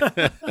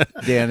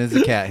 Dan is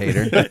a cat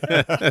hater.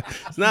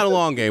 It's not a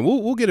long game.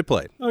 We'll get it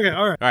played. Okay,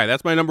 all right. All right,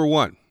 that's my number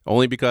one.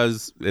 Only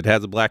because it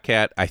has a black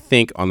cat, I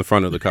think, on the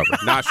front of the cover.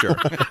 Not sure.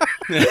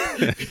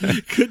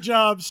 Good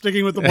job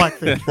sticking with the black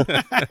thing.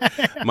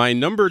 My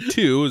number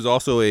two is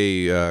also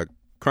a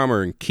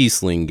Kramer and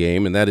Kiesling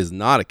game, and that is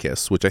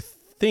Nauticus, which I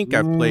think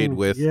I've played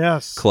with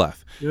yes.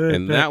 Clef. Good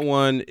And pick. that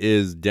one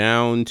is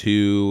down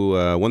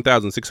to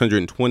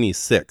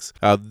 1,626.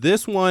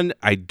 This one,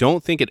 I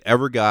don't think it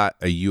ever got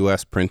a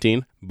U.S.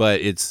 printing,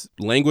 but it's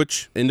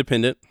language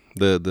independent.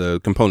 The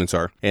components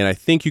are, and I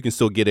think you can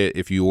still get it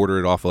if you order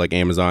it off of like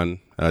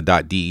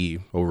Amazon.de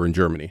over in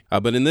Germany.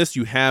 But in this,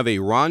 you have a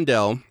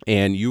rondel,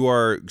 and you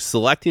are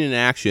selecting an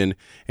action,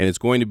 and it's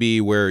going to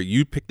be where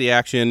you pick the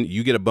action,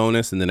 you get a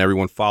bonus, and then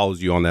everyone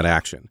follows you on that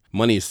action.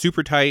 Money is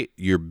super tight.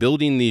 You're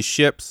building these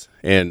ships,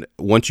 and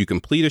once you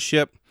complete a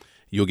ship,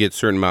 you'll get a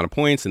certain amount of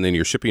points, and then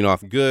you're shipping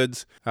off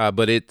goods.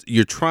 But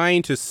you're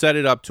trying to set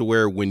it up to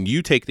where when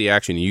you take the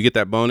action and you get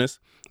that bonus,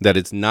 that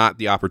it's not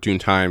the opportune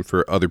time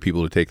for other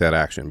people to take that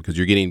action, because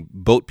you're getting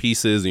boat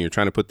pieces and you're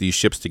trying to put these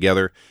ships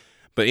together.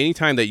 But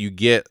anytime that you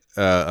get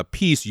a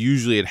piece,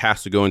 usually it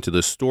has to go into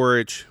the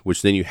storage,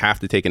 which then you have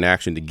to take an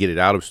action to get it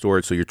out of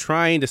storage. So you're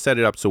trying to set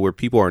it up so where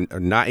people are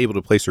not able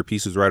to place their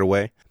pieces right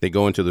away. They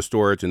go into the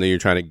storage, and then you're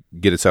trying to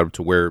get it set up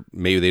to where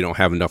maybe they don't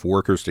have enough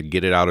workers to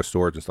get it out of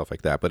storage and stuff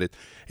like that. But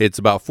it's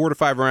about 4 to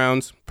 5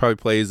 rounds, probably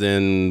plays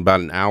in about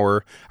an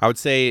hour. I would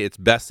say it's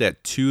best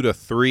at 2 to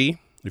 3.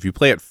 If you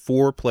play at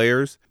 4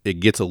 players, it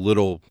gets a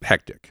little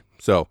hectic.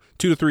 So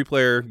 2 to 3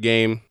 player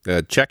game.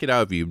 Check it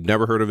out if you've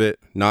never heard of it.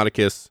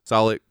 Nauticus,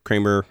 solid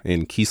Kramer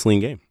and Kiesling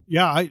game.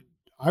 Yeah,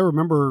 I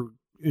remember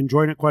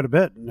enjoying it quite a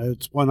bit, and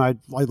it's one I'd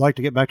like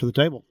to get back to the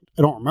table.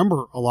 I don't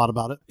remember a lot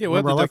about it. Yeah, we'll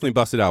have to definitely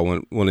bust it out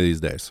one of these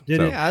days.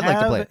 Did So, it Yeah, I'd have like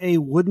to play it. a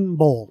wooden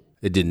bowl?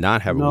 it did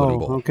not have a No. wooden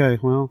bowl. Okay,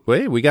 well,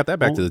 Wait, we got that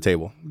back to the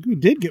table. we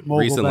did get Mogul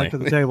Recently. back to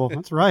the table.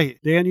 That's right.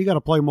 Dan, you got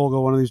to play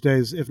Mogul one of these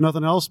days, if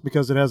nothing else,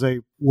 because it has a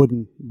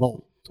wooden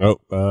bowl. Oh,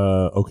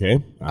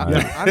 okay.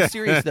 I'm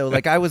serious though.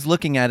 Like I was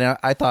looking at it,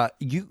 I thought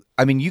you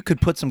could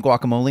put some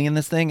guacamole in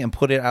this thing and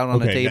put it out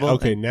on a table.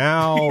 Okay,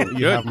 now you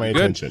Good, have my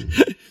good. attention.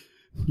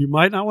 You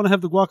might not want to have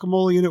the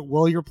guacamole in it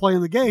while you're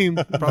playing the game.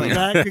 Probably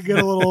that could get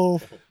a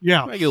little,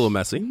 Might get a little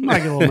messy. might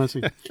get a little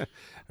messy. All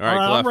All right,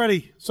 right, I'm Clef.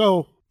 ready.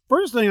 So,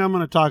 first thing I'm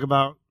going to talk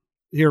about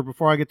here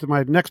before I get to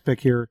my next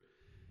pick here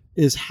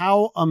is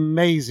how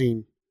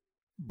amazing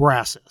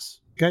Brass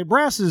is. Okay,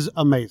 Brass is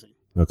amazing.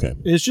 Okay.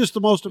 It's just the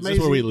most Is amazing.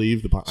 this where we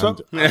leave the So-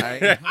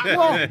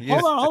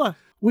 Well, hold on.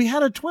 We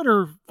had a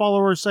Twitter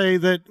follower say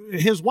that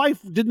his wife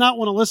did not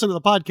want to listen to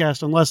the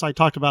podcast unless I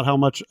talked about how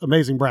much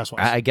amazing Brass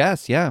was. I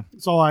guess, yeah.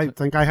 So I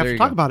think I have There to you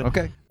talk go. about it.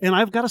 Okay. And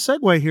I've got a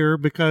segue here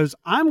because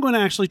I'm going to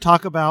actually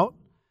talk about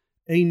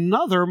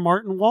another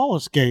Martin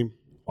Wallace game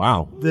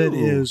Wow. that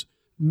is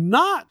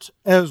not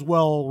as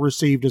well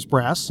received as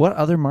Brass. What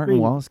other Martin I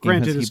mean, Wallace game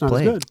granted, has he it's not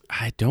played? as good.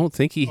 I don't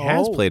think he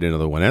has Oh. played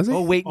another one, has he?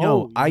 Oh wait,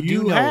 no, Oh, I do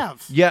you know.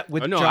 have. Yeah,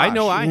 with Oh, no, Josh. I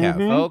know I have.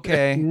 Mhm.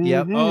 Okay.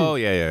 Yep. Mhm. Oh,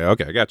 yeah.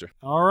 Okay, I got you.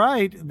 All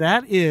right.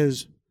 That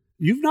is,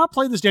 you've not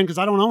played this game because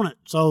I don't own it.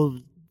 So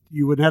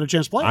you wouldn't have a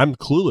chance to play it. I'm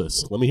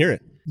clueless. Let me hear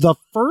it. The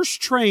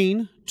First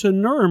Train to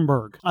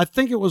Nuremberg. I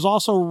think it was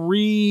also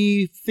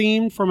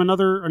rethemed from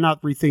another, or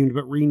not rethemed,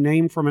 but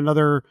renamed from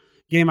another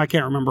game. I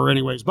can't remember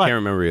anyways. But Can't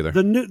remember either.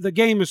 the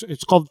game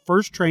it's called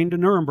First Train to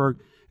Nuremberg.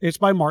 It's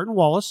by Martin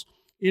Wallace.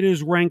 It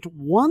is ranked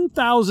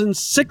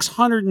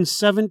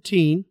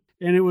 1,617,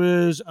 and it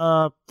was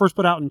first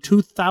put out in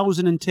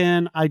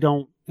 2010. I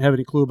don't have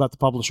any clue about the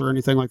publisher or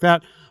anything like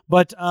that.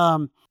 But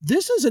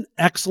this is an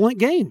excellent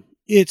game.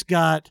 It's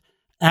got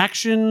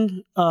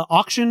auction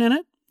in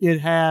it. It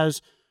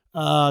has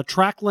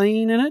track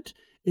laying in it.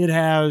 It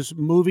has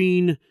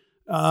moving,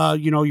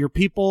 your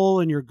people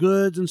and your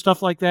goods and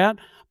stuff like that.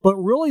 But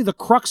really, the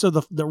crux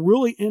of the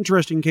really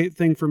interesting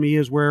thing for me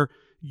is where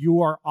you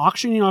are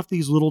auctioning off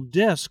these little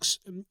discs,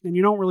 and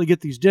you don't really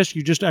get these discs.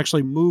 You just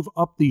actually move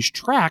up these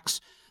tracks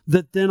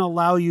that then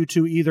allow you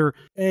to either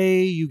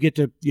A, you get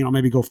to,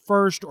 maybe go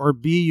first, or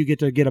B, you get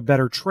to get a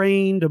better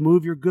train to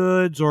move your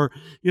goods, or,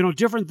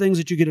 different things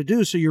that you get to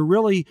do. So you're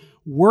really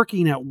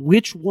working at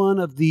which one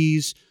of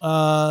these,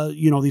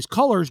 these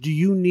colors do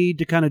you need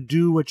to kind of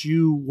do what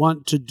you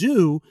want to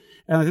do.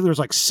 And I think there's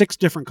like 6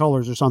 different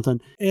colors or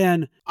something.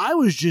 And I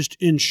was just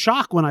in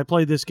shock when I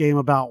played this game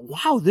about,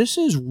 wow, this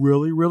is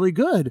really, really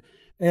good.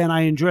 And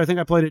I think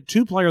I played it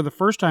 2-player the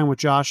first time with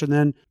Josh, and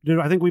then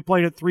I think we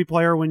played it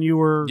 3-player when you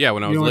were... Yeah,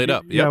 when I was laid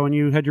up. Yeah, when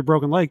you had your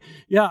broken leg.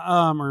 Yeah,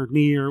 or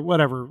knee or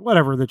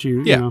whatever that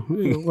you... Yeah,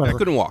 whatever. I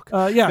couldn't walk.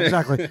 Yeah,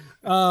 exactly.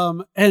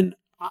 And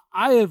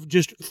I have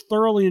just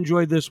thoroughly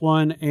enjoyed this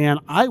one,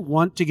 and I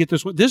want to get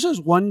this one. This is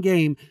one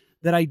game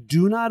that I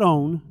do not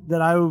own,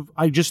 that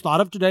I just thought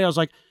of today. I was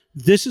like,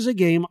 this is a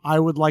game I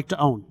would like to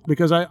own,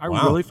 because I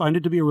really find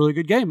it to be a really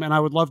good game, and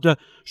I would love to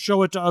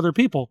show it to other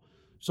people.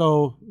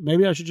 So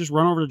maybe I should just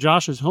run over to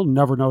Josh's. He'll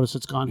never notice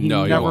it's gone. He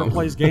never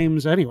plays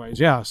games anyways.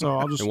 Yeah, so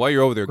I'll just... And while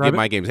you're over there, get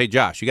my games. Hey,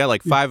 Josh, you got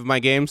like 5 of my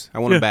games? I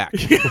want them back.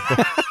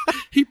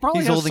 He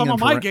probably has some of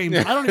my games.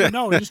 I don't even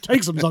know. He just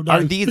takes them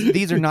sometimes.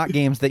 These are not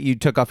games that you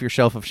took off your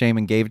shelf of shame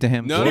and gave to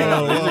him? No.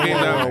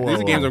 These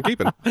are games I'm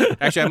keeping.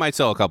 Actually, I might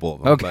sell a couple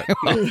of them. Okay.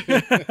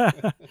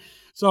 But no.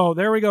 So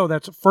there we go.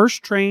 That's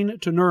First Train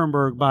to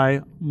Nuremberg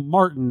by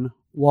Martin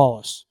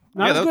Wallace.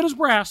 Not as good as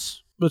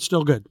Brass, but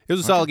still good. It was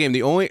a solid game.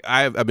 The only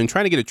I've been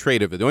trying to get a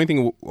trade of it. The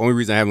only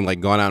reason I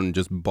haven't gone out and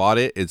just bought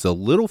it, it's a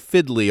little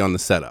fiddly on the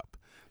setup.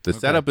 The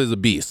setup is a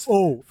beast.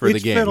 For the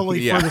game. It's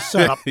fiddly for the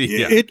setup.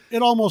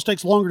 It almost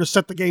takes longer to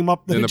set the game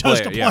up than it does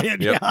to play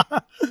it. Yep. Yeah.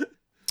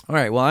 All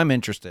right. Well, I'm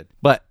interested,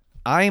 but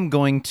I am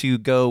going to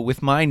go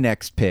with my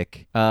next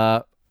pick.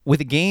 With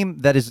a game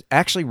that is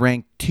actually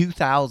ranked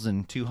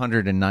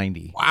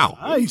 2,290. Wow.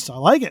 Nice. I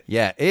like it.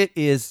 Yeah, it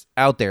is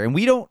out there. And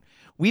we don't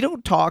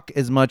talk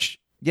as much.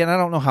 Yeah, and I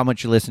don't know how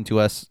much you listen to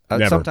us.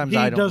 Sometimes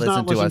I don't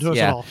listen to us.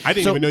 At all. I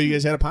didn't even know you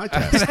guys had a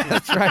podcast.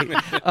 That's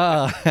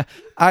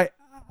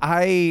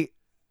right.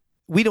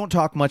 We don't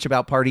talk much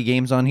about party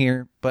games on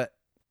here, but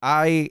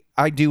I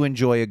do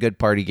enjoy a good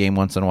party game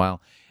once in a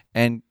while.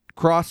 And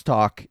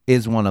Crosstalk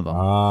is one of them.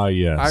 Ah,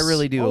 yes. I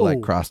really do like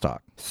Crosstalk.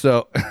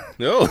 So,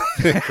 I'm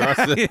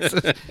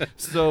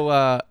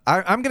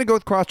going to go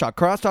with Crosstalk.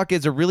 Crosstalk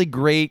is a really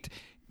great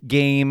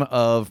game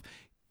of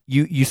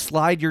you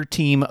slide your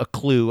team a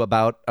clue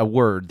about a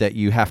word that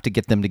you have to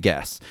get them to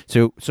guess.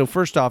 So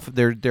first off,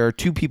 there are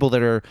 2 people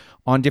that are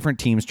on different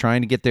teams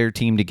trying to get their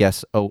team to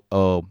guess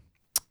a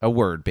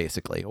word,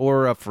 basically,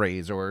 or a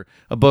phrase or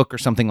a book or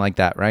something like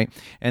that, right?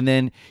 And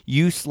then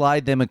you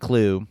slide them a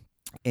clue,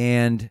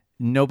 and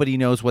nobody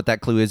knows what that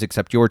clue is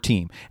except your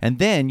team. And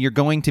then you're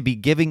going to be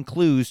giving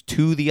clues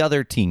to the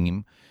other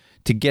team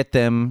to get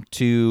them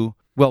to,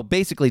 well,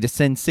 basically to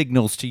send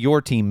signals to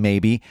your team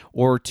maybe,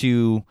 or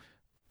to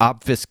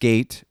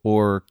obfuscate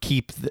or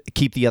keep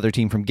the other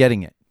team from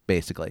getting it,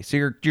 basically. So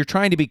you're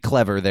trying to be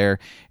clever there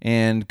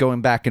and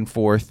going back and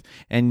forth.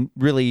 And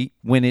really,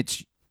 when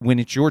it's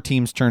your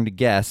team's turn to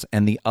guess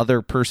and the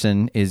other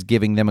person is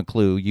giving them a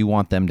clue, you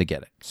want them to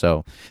get it.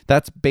 So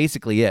that's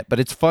basically it. But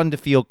it's fun to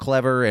feel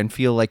clever and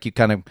feel like you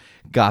kind of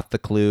got the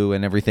clue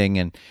and everything.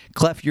 And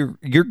Clef, you're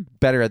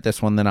better at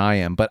this one than I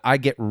am, but I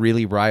get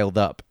really riled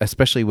up,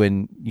 especially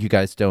when you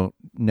guys don't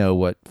know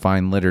what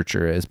fine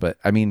literature is. But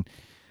I mean,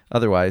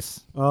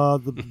 otherwise,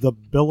 the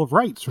Bill of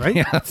Rights, right?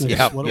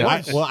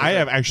 Well, I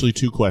have actually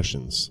 2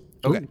 questions.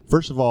 Okay.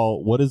 First of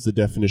all, what is the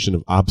definition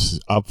of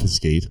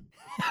obfuscate?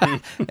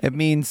 It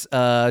means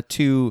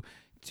to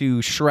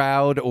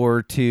shroud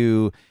or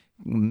to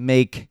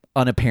make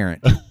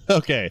unapparent.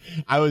 Okay.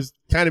 I was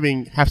kind of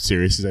being half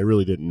serious because I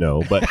really didn't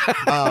know. But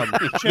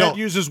Chad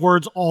uses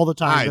words all the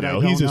time. I know.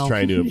 He's just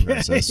trying to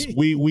impress us.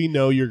 We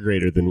know you're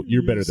better than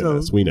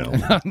us. We know.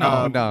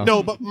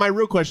 No, but my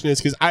real question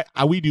is, because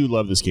we do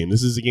love this game.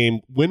 This is a game,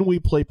 when we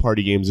play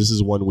party games, this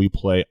is one we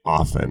play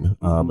often.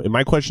 And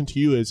my question to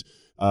you is,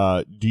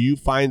 do you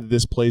find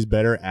this plays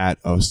better at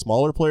a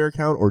smaller player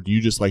count, or do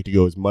you just like to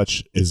go as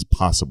much as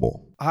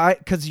possible?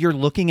 Because you're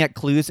looking at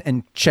clues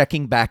and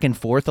checking back and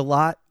forth a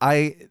lot.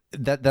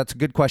 That's a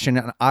good question.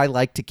 And I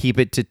like to keep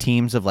it to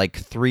teams of like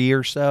 3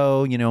 or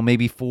so,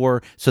 maybe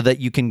 4, so that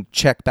you can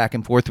check back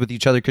and forth with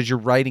each other. Because you're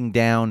writing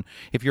down,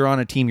 if you're on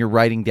a team, you're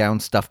writing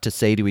down stuff to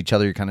say to each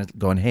other. You're kind of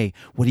going, hey,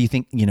 what do you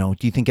think? Do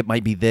you think it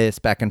might be this,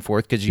 back and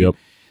forth? Because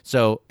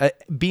So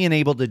being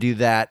able to do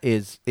that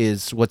is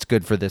what's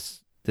good for this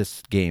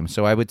game.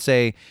 So I would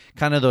say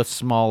kind of those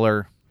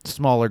smaller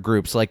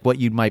groups, like what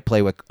you might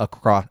play with a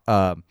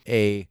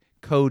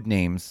code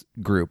names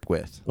group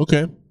with.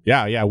 Okay.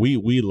 Yeah,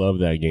 we love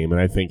that game, and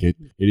I think it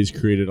has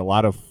created a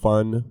lot of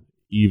fun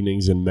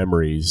evenings and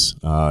memories.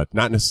 Not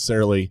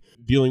necessarily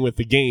dealing with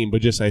the game,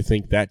 but just I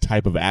think that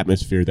type of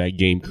atmosphere that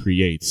game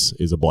creates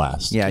is a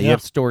blast. Yeah, you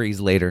have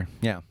stories later.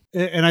 Yeah.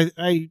 And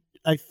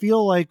I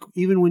feel like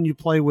even when you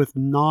play with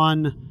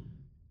non-gamers,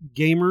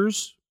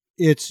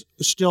 it's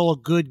still a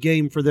good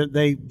game for them.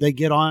 They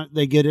get on it,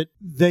 they get it,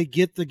 they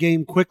get the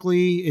game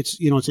quickly. It's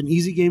it's an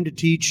easy game to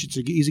teach. It's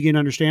an easy game to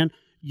understand.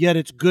 Yet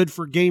it's good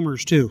for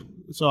gamers too.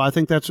 So I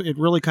think it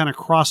really kind of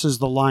crosses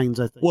the lines,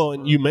 I think. Well,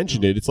 and you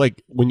mentioned it. It's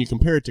like when you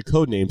compare it to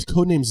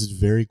Codenames is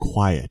very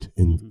quiet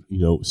and,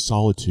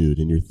 solitude,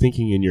 and you're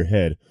thinking in your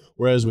head.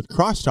 Whereas with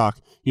Crosstalk,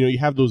 you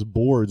have those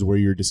boards where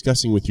you're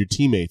discussing with your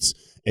teammates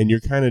and you're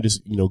kind of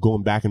just,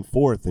 going back and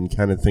forth and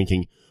kind of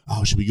thinking,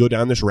 oh, should we go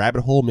down this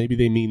rabbit hole? Maybe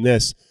they mean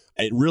this.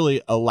 It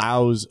really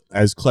allows,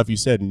 as Clef, you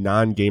said,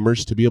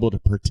 non-gamers to be able to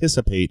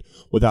participate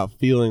without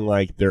feeling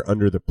like they're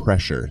under the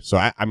pressure. So,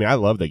 I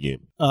love that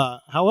game.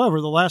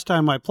 However, the last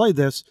time I played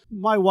this,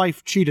 my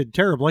wife cheated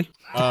terribly.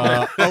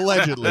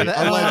 Allegedly.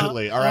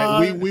 All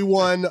right, we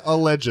won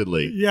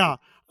allegedly. Yeah.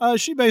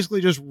 She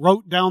basically just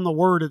wrote down the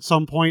word at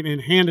some point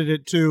and handed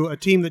it to a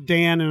team that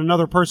Dan and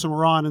another person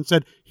were on and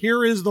said,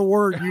 here is the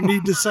word you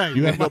need to say.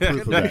 You have no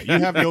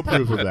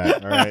proof of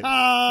that. All right.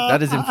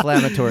 That is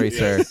inflammatory,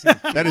 sir.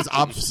 That is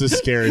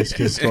obfuscatory.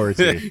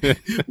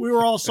 We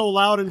were all so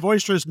loud and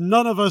boisterous,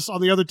 none of us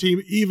on the other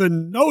team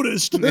even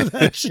noticed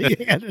that she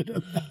handed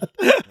it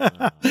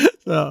that.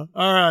 So,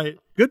 all right.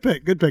 Good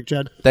pick,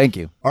 Chad. Thank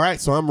you. All right,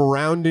 so I'm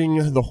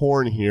rounding the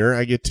horn here.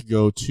 I get to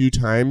go 2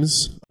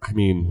 times. I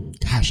mean,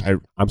 gosh,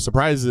 I'm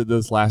surprised that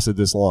this lasted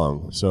this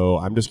long. So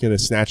I'm just going to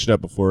snatch it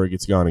up before it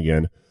gets gone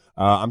again.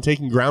 I'm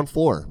taking Ground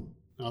Floor.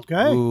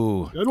 Okay.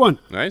 Ooh. Good one.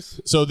 Nice.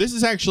 So this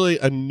is actually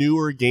a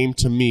newer game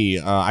to me.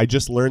 I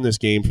just learned this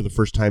game for the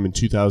first time in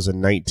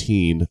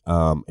 2019.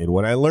 And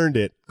when I learned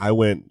it, I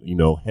went,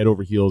 head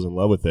over heels in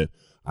love with it.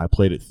 I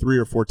played it 3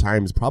 or 4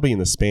 times, probably in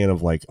the span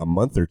of like a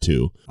month or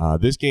 2.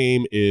 This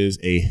game is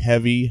a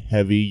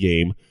heavy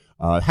game.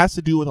 It has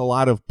to do with a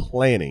lot of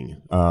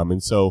planning.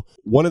 And so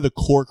one of the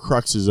core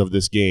cruxes of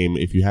this game,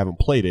 if you haven't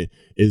played it,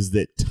 is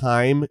that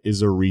time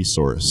is a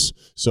resource.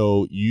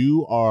 So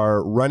you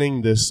are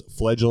running this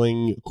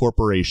fledgling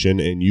corporation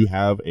and you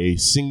have a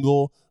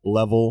single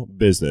level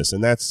business.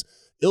 And that's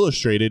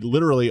illustrated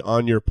literally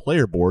on your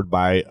player board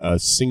by a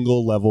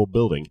single level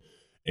building.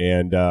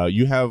 And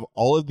you have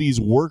all of these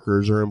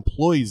workers or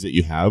employees that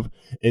you have,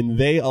 and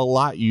they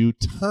allot you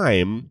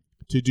time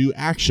to do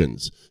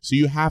actions. So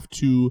you have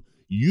to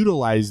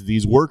utilize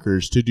these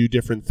workers to do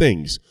different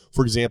things.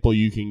 For example,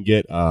 you can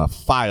get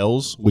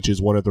files, which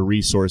is one of the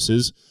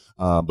resources,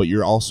 but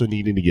you're also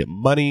needing to get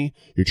money.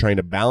 You're trying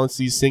to balance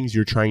these things.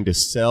 You're trying to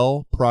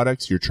sell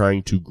products. You're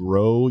trying to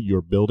grow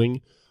your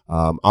building,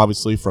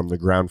 obviously from the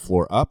ground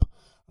floor up.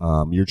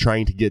 You're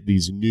trying to get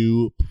these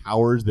new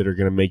powers that are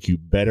going to make you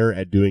better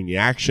at doing the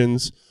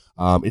actions.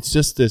 It's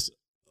just this.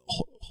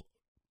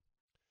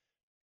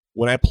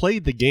 When I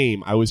played the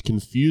game, I was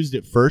confused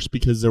at first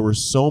because there were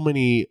so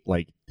many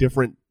like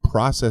different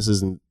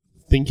processes and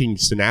thinking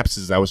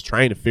synapses. I was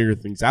trying to figure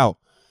things out.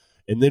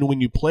 And then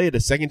when you play it a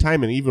second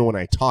time, and even when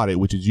I taught it,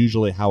 which is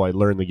usually how I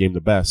learn the game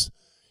the best,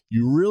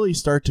 you really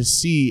start to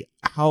see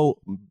how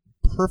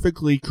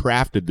perfectly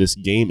crafted this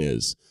game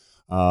is.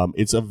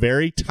 It's a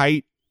very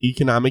tight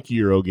economic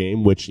Euro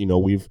game, which,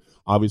 we've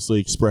obviously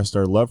expressed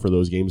our love for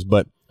those games,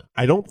 but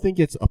I don't think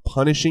it's a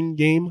punishing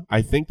game.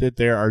 I think that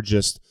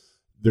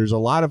there's a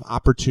lot of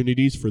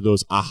opportunities for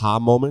those aha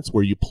moments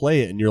where you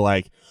play it and you're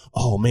like,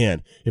 oh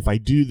man, if I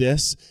do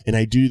this and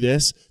I do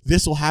this,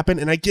 this will happen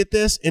and I get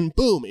this and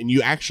boom. And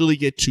you actually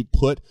get to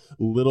put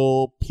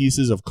little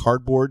pieces of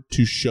cardboard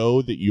to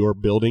show that your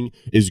building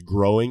is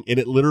growing, and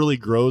it literally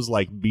grows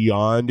like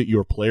beyond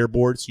your player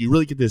board. So you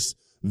really get this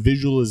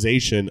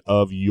visualization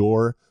of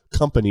your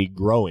company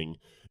growing.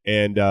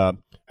 And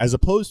as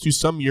opposed to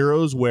some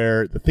Euros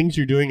where the things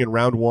you're doing in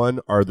round 1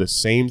 are the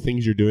same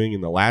things you're doing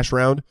in the last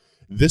round,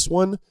 this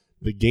one,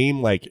 the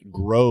game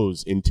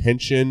grows in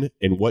tension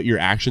and what your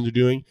actions are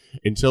doing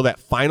until that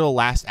final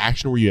last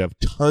action where you have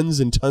tons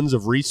and tons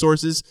of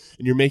resources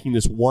and you're making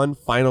this one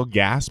final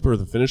gasp for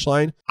the finish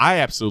line. I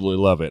absolutely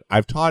love it.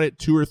 I've taught it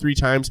 2 or 3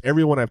 times.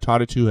 Everyone I've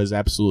taught it to has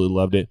absolutely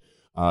loved it.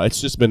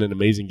 It's just been an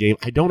amazing game.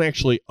 I don't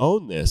actually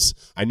own this.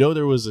 I know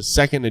there was a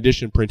second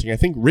edition printing. I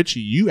think, Richie,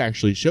 you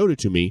actually showed it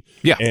to me.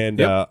 Yeah. And,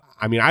 yep.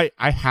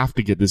 I have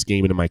to get this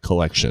game into my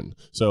collection.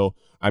 So,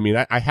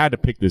 I had to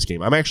pick this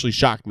game. I'm actually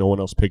shocked no one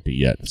else picked it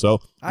yet.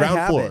 So,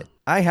 round 4.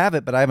 I have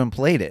it, but I haven't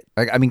played it.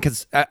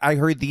 Because I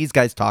heard these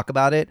guys talk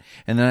about it,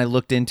 and then I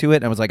looked into it,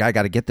 and I was like, I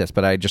got to get this,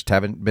 but I just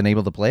haven't been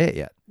able to play it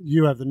yet.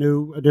 You have the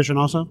new edition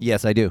also?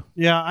 Yes, I do.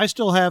 Yeah, I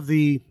still have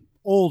the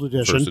old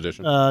edition. First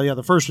edition.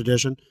 The first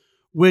edition,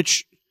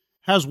 which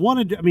has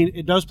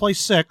it does play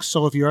 6,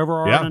 so if you ever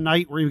are on a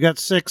night where you've got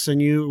 6,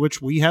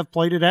 which we have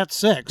played it at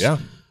 6. Yeah.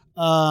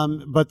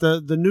 But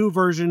the new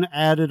version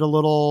added a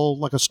little,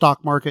 like a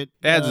stock market.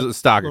 Adds a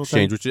stock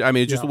exchange, thing. which,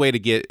 it's just a way to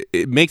get,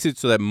 it makes it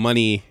so that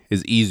money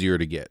is easier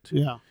to get.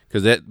 Yeah.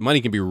 Because that money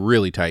can be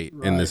really tight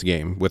in this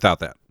game without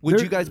that.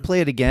 Would you guys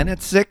play it again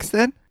at 6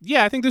 then?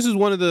 Yeah, I think this is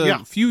one of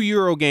the few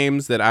Euro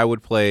games that I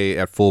would play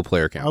at full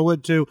player count. I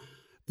would too.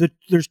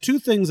 There's 2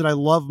 things that I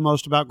love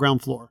most about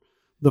Ground Floor.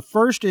 The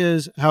first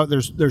is how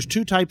there's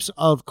 2 types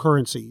of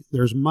currency.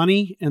 There's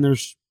money and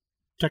there's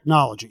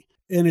technology.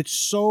 And it's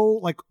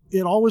so,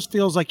 it always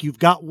feels like you've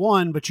got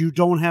one, but you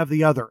don't have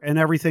the other. And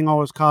everything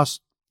always costs,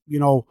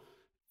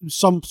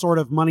 some sort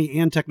of money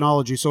and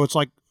technology. So it's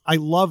like, I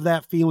love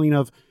that feeling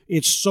of,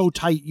 it's so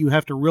tight you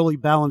have to really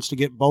balance to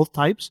get both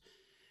types.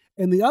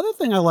 And the other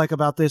thing I like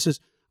about this is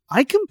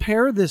I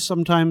compare this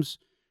sometimes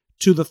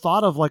to the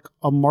thought of like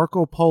a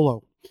Marco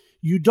Polo.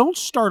 You don't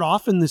start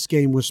off in this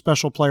game with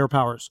special player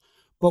powers,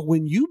 but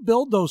when you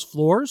build those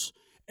floors,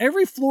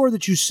 every floor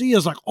that you see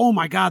is like, oh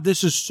my God,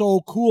 this is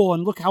so cool,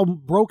 and look how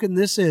broken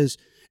this is.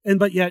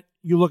 But yet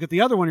you look at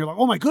the other one, you're like,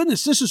 oh my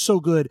goodness, this is so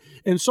good,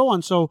 and so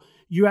on. So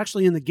you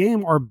actually in the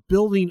game are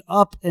building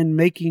up and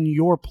making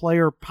your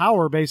player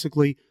power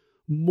basically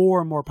more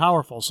and more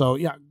powerful. So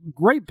yeah,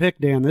 great pick,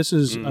 Dan. This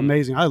is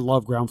amazing. I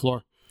love Ground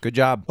Floor. Good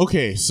job.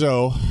 Okay,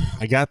 so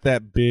I got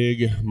that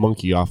big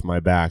monkey off my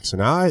back. So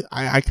now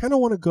I kind of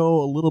want to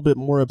go a little bit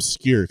more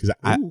obscure because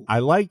I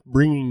like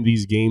bringing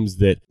these games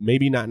that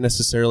maybe not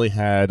necessarily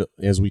had,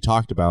 as we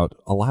talked about,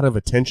 a lot of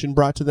attention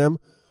brought to them.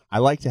 I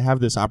like to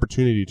have this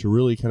opportunity to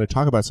really kind of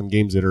talk about some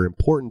games that are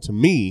important to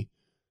me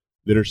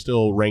that are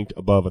still ranked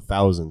above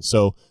 1,000.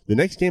 So the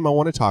next game I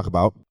want to talk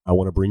about, I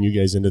want to bring you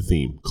guys into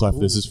theme. Clef,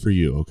 this is for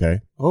you, okay?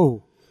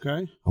 Oh,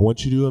 okay. I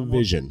want you to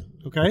envision,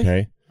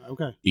 Okay.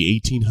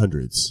 the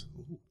 1800s,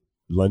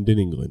 London,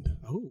 England,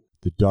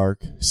 the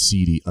dark,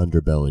 seedy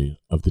underbelly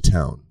of the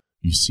town.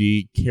 You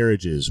see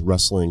carriages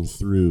rustling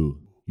through.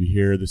 You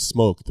hear the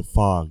smoke, the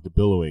fog, the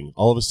billowing.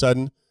 All of a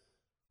sudden,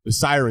 the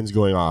siren's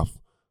going off.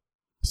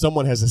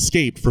 Someone has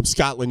escaped from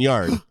Scotland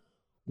Yard.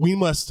 We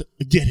must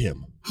get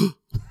him.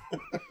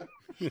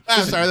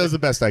 I'm sorry, that was the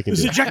best I can do.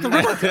 Is it Jack the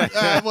Ripper?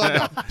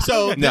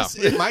 Well, no.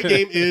 So my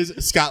game is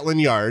Scotland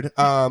Yard,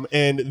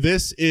 and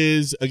this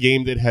is a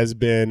game that has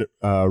been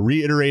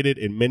reiterated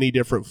in many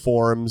different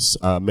forms,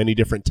 many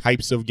different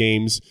types of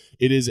games.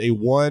 It is a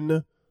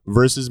one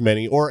versus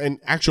many, or in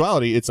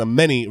actuality, it's a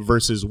many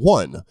versus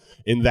one,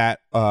 in that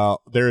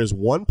there is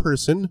one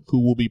person who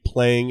will be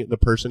playing the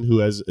person who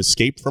has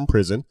escaped from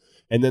prison,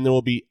 and then there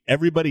will be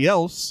everybody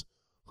else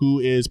who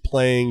is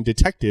playing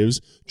detectives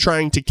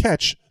trying to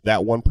catch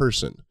that one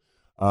person.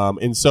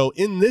 And so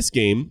in this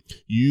game,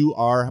 you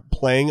are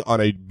playing on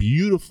a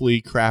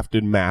beautifully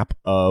crafted map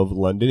of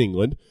London,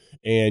 England,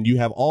 and you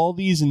have all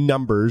these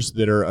numbers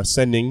that are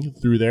ascending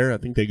through there. I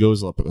think they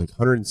goes up like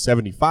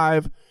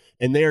 175,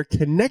 and they are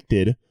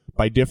connected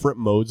by different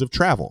modes of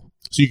travel.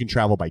 So you can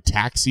travel by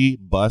taxi,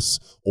 bus,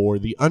 or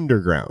the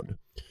underground.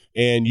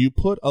 And you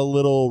put a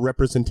little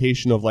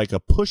representation of like a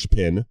push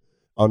pin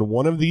on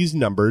one of these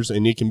numbers,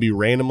 and it can be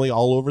randomly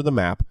all over the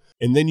map,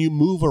 and then you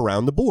move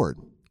around the board.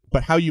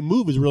 But how you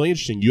move is really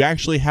interesting. You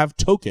actually have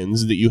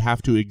tokens that you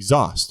have to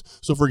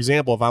exhaust. So, for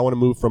example, if I want to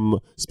move from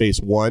space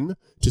 1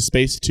 to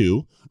space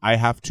 2, I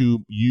have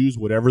to use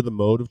whatever the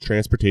mode of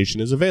transportation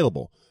is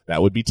available.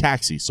 That would be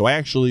taxi. So I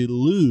actually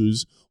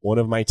lose one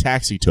of my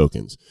taxi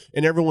tokens,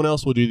 and everyone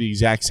else will do the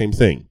exact same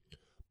thing.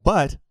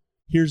 But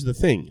here's the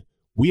thing.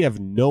 We have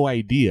no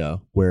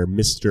idea where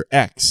Mr.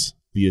 X,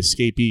 the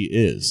escapee,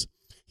 is.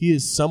 He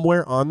is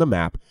somewhere on the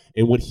map,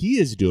 and what he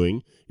is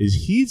doing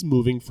is he's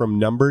moving from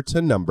number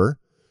to number,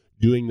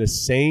 doing the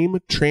same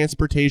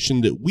transportation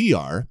that we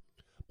are,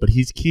 but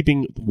he's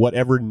keeping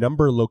whatever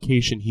number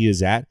location he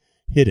is at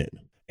hidden.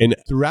 And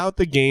throughout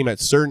the game, at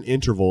certain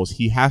intervals,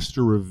 he has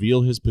to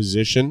reveal his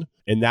position,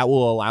 and that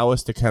will allow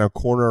us to kind of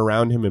corner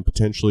around him and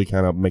potentially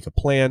kind of make a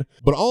plan.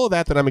 But all of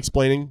that I'm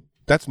explaining,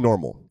 that's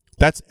normal.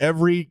 That's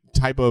every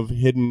type of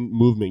hidden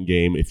movement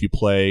game. If you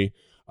play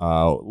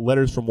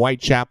Letters from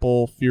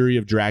Whitechapel, Fury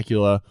of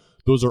Dracula,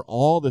 those are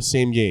all the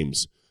same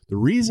games. The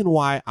reason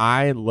why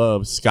I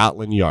love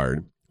Scotland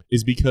Yard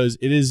is because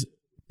it is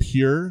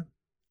pure,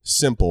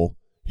 simple,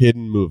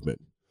 hidden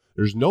movement.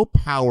 There's no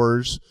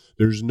powers.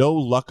 There's no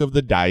luck of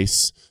the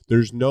dice.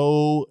 There's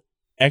no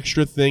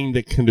extra thing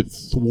that can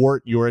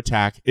thwart your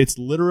attack. It's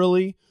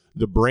literally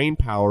the brain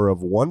power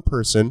of one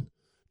person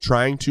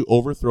trying to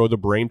overthrow the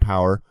brain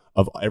power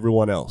of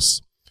everyone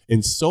else.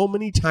 And so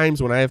many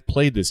times when I have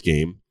played this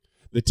game,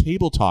 the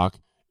table talk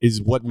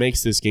is what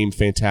makes this game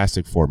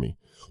fantastic for me.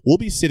 We'll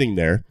be sitting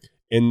there,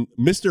 and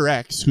Mr.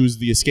 X, who's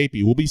the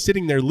escapee, will be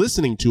sitting there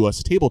listening to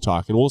us table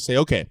talk, and we'll say,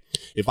 okay,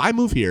 if I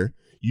move here,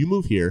 you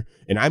move here,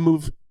 and I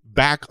move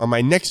back on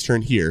my next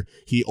turn here,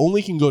 he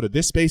only can go to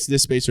this space,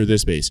 or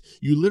this space.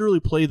 You literally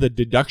play the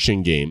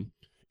deduction game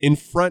in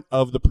front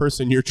of the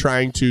person you're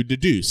trying to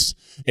deduce.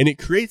 And it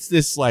creates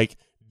this like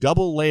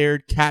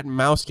double-layered cat and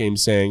mouse game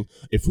saying,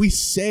 if we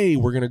say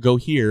we're going to go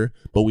here,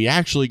 but we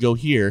actually go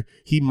here,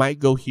 he might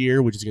go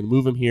here, which is going to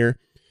move him here.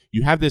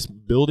 You have this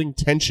building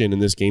tension in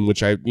this game,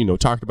 which I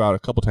talked about a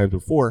couple times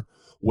before,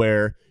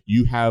 where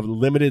you have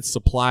limited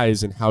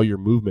supplies in how your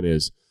movement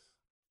is.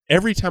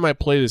 Every time I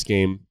play this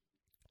game,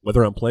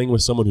 whether I'm playing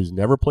with someone who's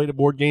never played a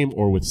board game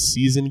or with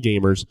seasoned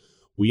gamers,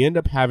 we end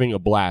up having a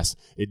blast.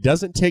 It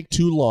doesn't take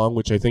too long,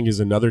 which I think is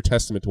another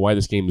testament to why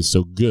this game is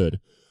so good.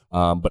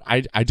 But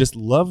I just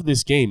love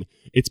this game.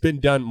 It's been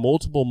done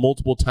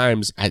multiple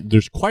times.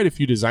 There's quite a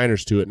few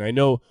designers to it, and I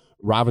know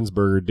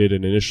Ravensburger did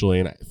it initially,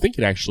 and I think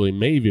it actually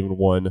may have even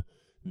won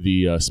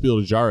the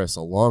Spiel des Jahres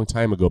a long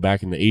time ago,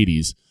 back in the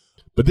 80s.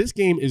 But this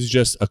game is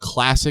just a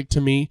classic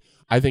to me.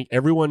 I think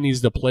everyone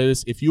needs to play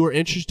this. If you are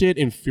interested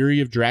in Fury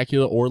of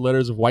Dracula or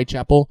Letters of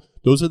Whitechapel,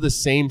 those are the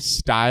same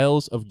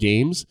styles of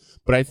games.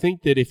 But I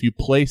think that if you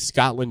play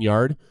Scotland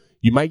Yard,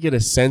 you might get a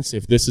sense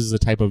if this is the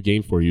type of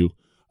game for you.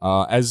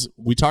 As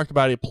we talked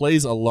about, it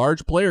plays a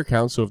large player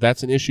count, so if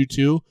that's an issue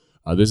too,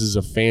 this is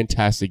a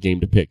fantastic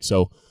game to pick.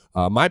 So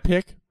my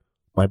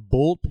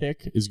bold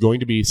pick is going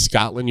to be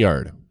Scotland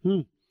Yard.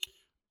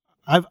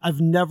 I've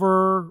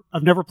never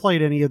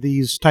played any of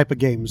these type of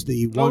games.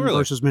 The one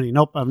versus many.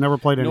 Nope, I've never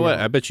played any. You know what? of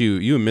them. I bet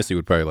you and Missy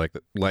would probably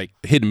like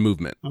Hidden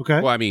Movement. Okay.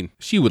 Well, I mean,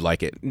 she would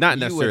like it, not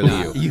necessarily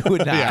you. You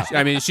would not. Yeah,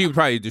 I mean, she would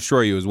probably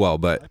destroy you as well.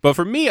 But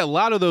for me, a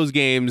lot of those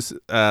games,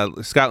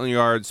 Scotland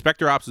Yard,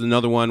 Spectre Ops is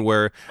another one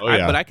where,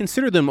 but I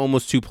consider them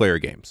almost 2-player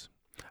games.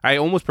 I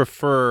almost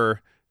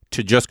prefer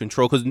to just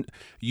control, because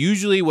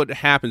usually what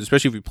happens,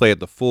 especially if you play at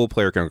the full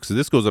player count, because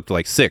this goes up to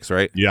like 6,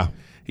 right? Yeah.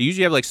 You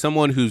usually have like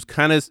someone who's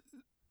kind of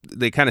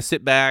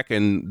sit back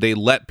and they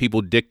let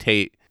people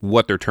dictate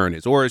what their turn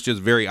is, or it's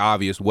just very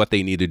obvious what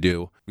they need to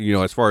do,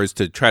 as far as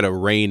to try to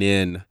rein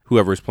in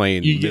whoever's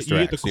playing. You get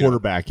the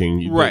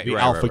quarterbacking, the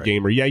alpha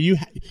gamer. Yeah,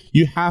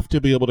 you have to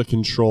be able to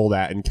control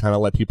that and kind of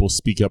let people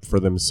speak up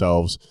for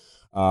themselves.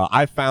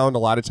 I found a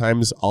lot of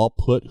times I'll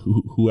put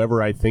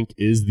whoever I think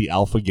is the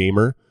alpha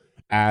gamer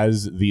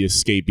as the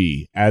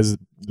escapee, as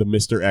the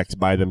Mr. X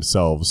by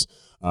themselves.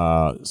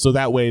 So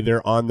that way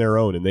they're on their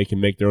own and they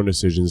can make their own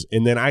decisions.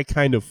 And then I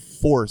kind of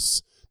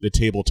force the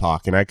table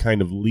talk and I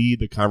kind of lead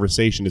the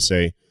conversation to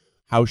say,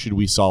 how should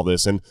we solve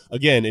this? And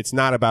again, it's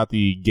not about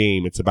the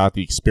game. It's about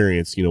the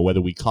experience. Whether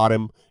we caught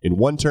him in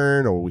one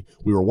turn or we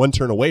were one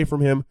turn away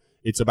from him,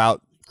 it's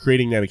about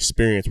creating that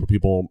experience where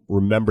people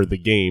remember the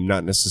game,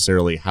 not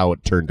necessarily how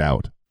it turned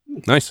out.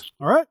 Nice.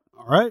 All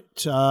right.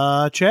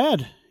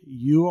 Chad,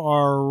 you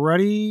are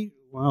ready.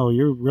 Wow,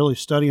 you're really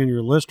studying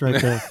your list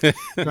right there.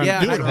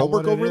 Yeah, doing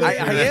homework over there.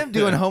 I am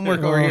doing homework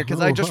over here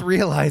because I just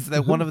realized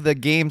that one of the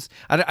games,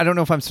 I don't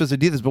know if I'm supposed to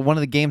do this, but one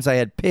of the games I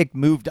had picked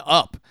moved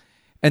up.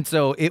 And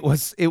so it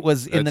was in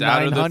the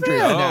 900s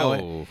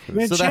now.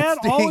 Man, so Chad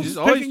always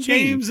picking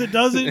games that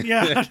doesn't.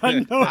 Yeah, I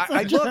know.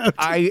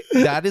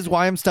 That is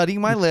why I'm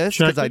studying my list,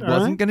 because I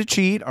wasn't going to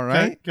cheat. All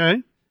right.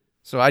 Okay.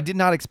 So I did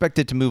not expect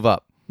it to move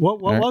up. What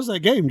was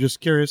that game?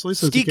 Just curiously.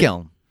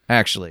 Skikiln,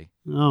 actually.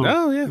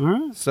 Oh yeah. All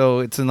right. So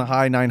it's in the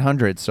high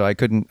 900s. So I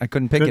couldn't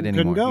pick it anymore.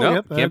 Couldn't go. No,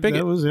 Yep, can't pick it.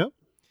 That was it.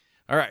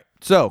 All right.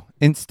 So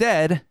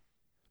instead,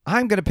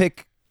 I'm gonna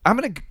pick. I'm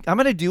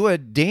gonna do a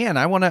Dan.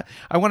 I wanna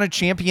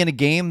champion a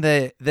game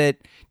that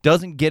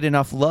doesn't get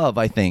enough love,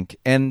 I think,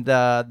 and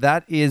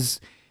that is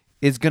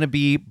gonna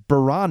be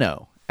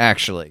Burano.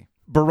 Actually,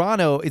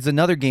 Burano is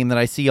another game that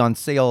I see on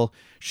sale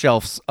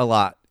shelves a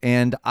lot,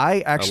 and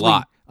I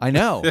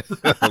know.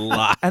 A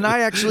lot. And I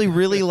actually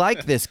really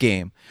like this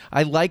game.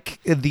 I like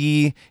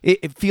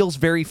it feels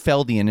very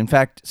Feldian. In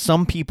fact,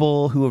 some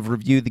people who have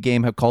reviewed the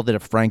game have called it a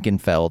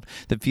Frankenfeld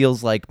that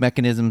feels like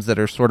mechanisms that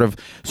are sort of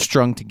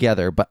strung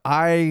together. But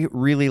I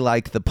really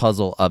like the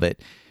puzzle of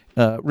it.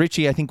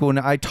 Richie, I think when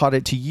I taught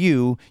it to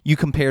you, you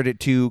compared it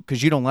to,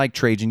 because you don't like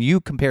Trajan,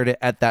 you compared it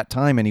at that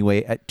time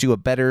anyway to a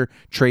better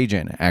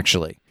Trajan,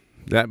 actually.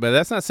 But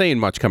that's not saying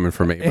much coming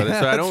from me. But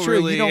so I don't true.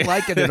 really. You don't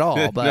like it at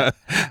all. But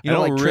you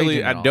don't like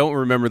Trajan at all. I don't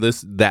remember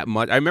this that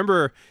much. I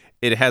remember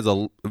it has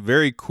a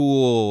very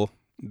cool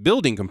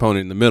building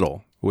component in the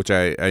middle, which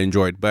I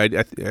enjoyed. But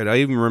I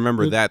even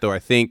remember that, though. I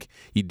think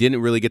you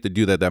didn't really get to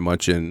do that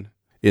much in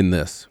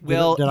this.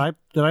 Well, did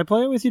I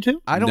play it with you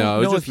too? I don't know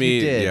it was just if me.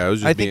 You did. Yeah, it was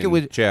just I think me it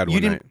was and Chad you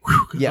one didn't.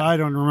 night. Yeah, I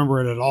don't remember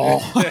it at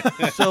all.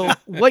 So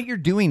what you're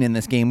doing in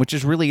this game, which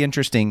is really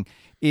interesting,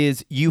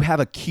 is you have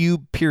a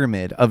cube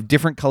pyramid of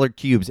different colored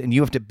cubes, and you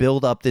have to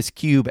build up this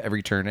cube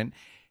every turn. And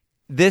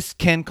this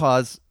can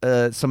cause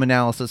some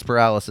analysis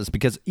paralysis,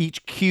 because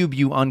each cube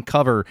you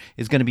uncover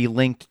is going to be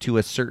linked to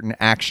a certain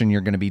action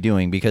you're going to be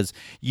doing, because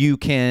you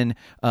can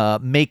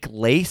make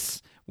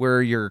lace,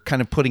 where you're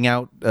kind of putting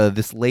out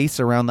this lace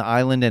around the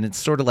island, and it's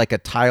sort of like a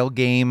tile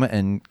game,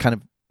 and kind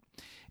of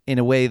in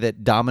a way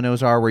that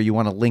dominoes are, where you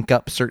want to link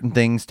up certain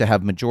things to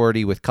have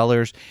majority with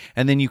colors.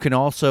 And then you can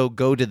also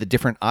go to the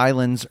different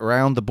islands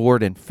around the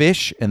board and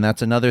fish, and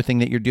that's another thing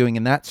that you're doing.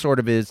 And that sort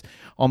of is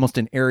almost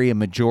an area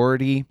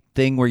majority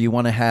thing, where you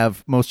want to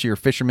have most of your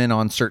fishermen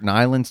on certain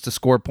islands to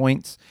score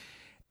points.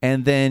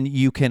 And then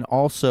you can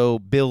also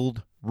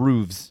build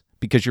roofs,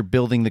 because you're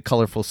building the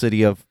colorful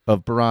city of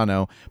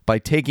Burano by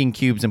taking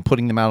cubes and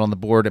putting them out on the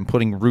board and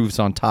putting roofs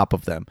on top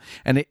of them.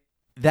 And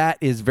that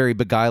is very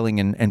beguiling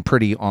and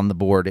pretty on the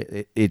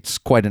board. It's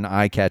quite an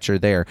eye catcher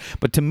there.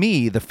 But to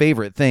me, the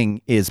favorite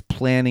thing is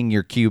planning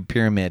your cube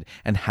pyramid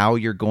and how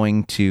you're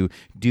going to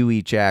do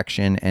each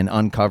action and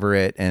uncover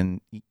it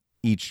and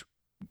each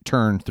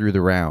turn through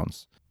the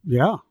rounds.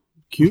 Yeah,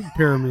 cube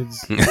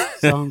pyramids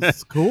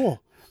sounds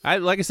cool.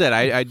 Like I said,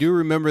 I do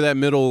remember that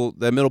middle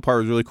part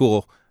was really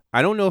cool.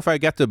 I don't know if I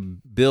got to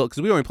build,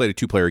 because we only played a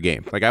 2-player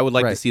game. Like, I would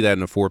like to see that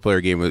in a 4-player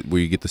game where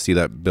you get to see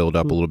that build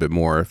up a little bit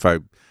more. If I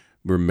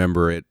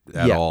remember it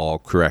at Yeah. all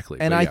correctly.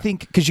 And But I yeah.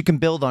 think because you can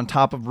build on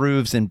top of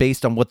roofs and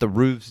based on what the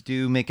roofs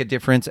do make a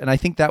difference. And I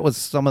think that was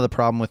some of the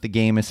problem with the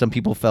game is some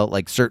people felt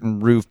like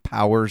certain roof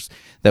powers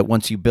that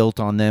once you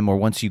built on them or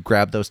once you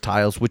grab those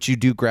tiles, which you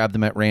do grab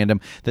them at random,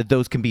 that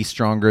those can be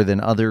stronger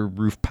than other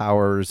roof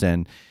powers.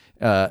 And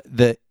I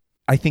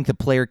think the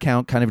player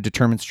count kind of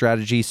determines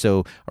strategy.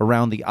 So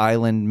around the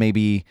island,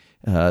 maybe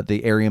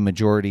the area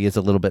majority is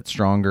a little bit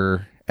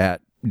stronger at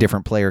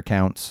different player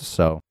counts.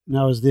 So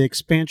Now, is the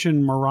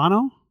expansion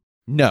Murano?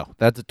 no,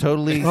 that's a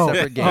totally Oh,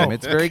 separate game.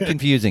 It's very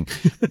confusing,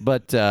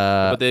 but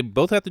But they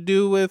both have to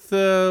do with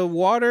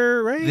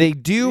water, right? they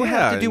do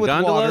have Yeah, to do with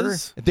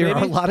gondolas, water. There are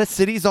a maybe? lot of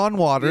cities on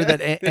water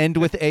that end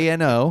with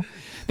ANO.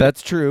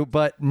 That's true,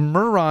 but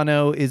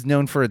Murano is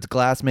known for its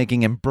glass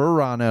making, and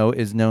Burano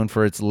is known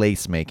for its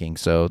lace making.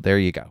 So there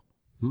you go.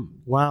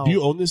 Wow. Do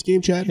you own this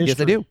game, Chad? Yes,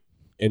 I do.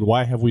 And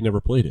why have we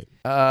never played it?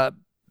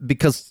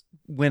 Because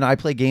when I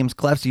play games,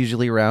 Clef's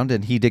usually around,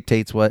 and he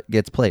dictates what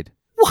gets played.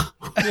 Wow,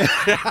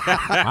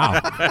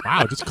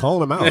 just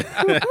calling him out.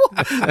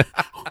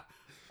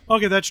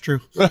 Okay, that's true.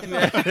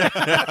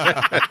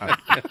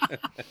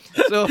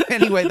 So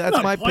anyway,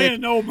 that's my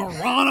pick. no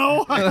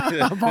Murano.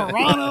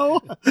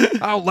 Murano. I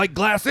don't like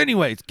glass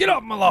anyways. Get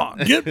off my lawn.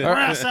 Get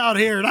brass out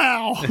here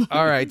now.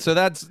 All right, so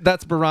that's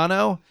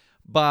Burano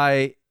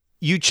by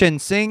Yu Chen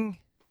Sing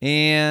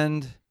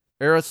and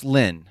Eros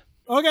Lin.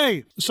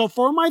 Okay, so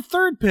for my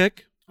third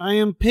pick, I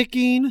am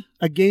picking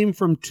a game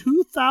from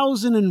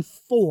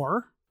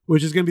 2004,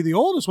 which is going to be the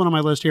oldest one on my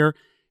list here.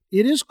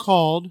 It is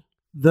called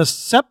The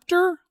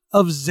Scepter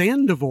of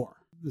Zandavor.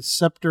 The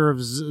Scepter of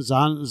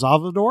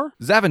Zavador?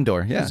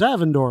 Zavendor, yeah.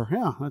 Zavendor,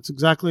 yeah, that's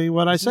exactly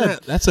what I said.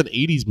 That's an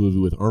 80s movie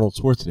with Arnold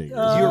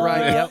Schwarzenegger. You're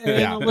right, yep.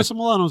 And Yeah. Alyssa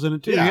Milano's in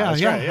it too. Yeah, Yeah, that's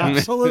yeah, right, yeah.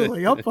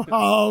 absolutely. Yep.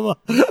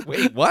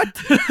 Wait, what?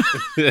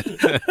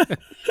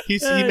 He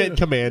meant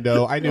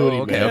Commando. I knew what he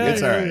okay, meant. okay.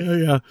 It's all right.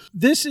 Yeah.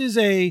 This is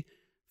a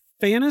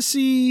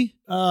fantasy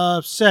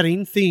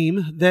setting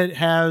theme that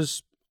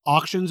has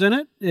auctions in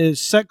it,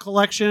 is set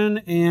collection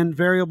and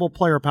variable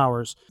player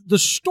powers. The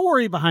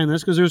story behind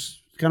this, because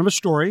there's kind of a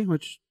story,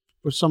 which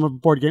with some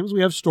of board games,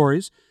 we have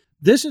stories.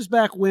 This is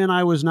back when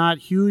I was not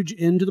huge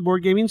into the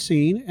board gaming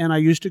scene, and I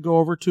used to go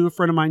over to a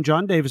friend of mine,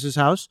 John Davis's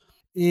house,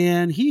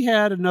 and he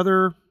had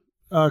another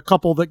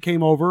couple that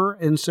came over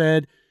and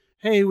said,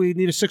 hey, we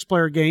need a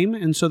 6-player game,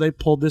 and so they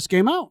pulled this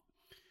game out.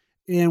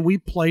 And we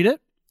played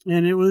it,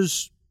 and it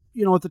was,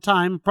 at the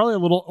time, probably a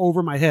little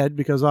over my head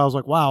because I was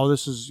like, wow,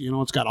 this is,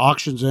 it's got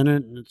auctions in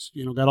it, and it's,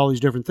 got all these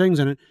different things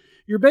in it.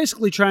 You're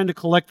basically trying to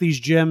collect these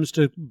gems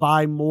to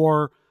buy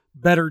more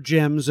better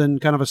gems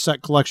and kind of a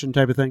set collection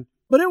type of thing.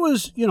 But it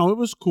was, it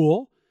was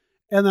cool.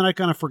 And then I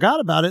kind of forgot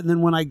about it. And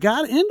then when I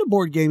got into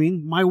board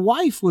gaming, my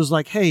wife was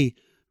like, hey,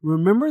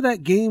 remember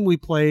that game we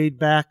played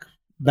back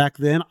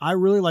then? I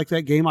really like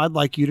that game. I'd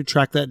like you to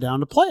track that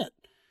down to play it.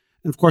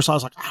 And of course, I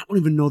was like, I don't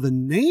even know the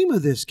name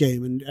of this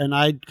game. And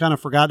I kind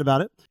of forgot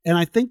about it. And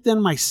I think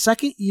then my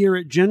second year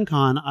at Gen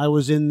Con, I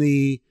was in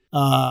the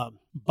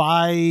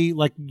buy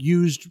like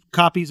used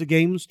copies of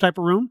games type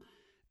of room.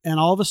 And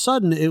all of a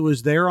sudden, it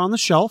was there on the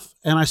shelf.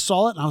 And I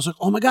saw it and I was like,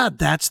 oh my God,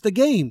 that's the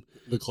game.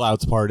 The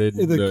clouds parted.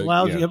 The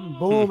clouds, yeah. yep,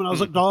 boom. And I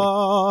was like,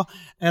 "Duh."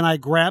 And I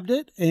grabbed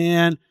it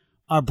and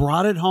I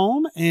brought it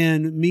home.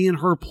 And me and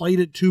her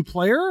played it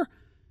 2-player.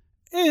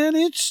 And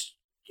it's,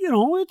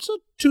 it's a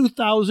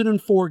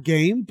 2004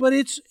 game, but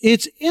it's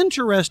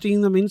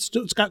interesting. I mean,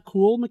 it's got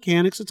cool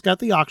mechanics. It's got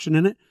the auction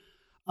in it.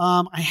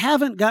 I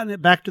haven't gotten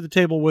it back to the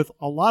table with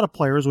a lot of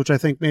players, which I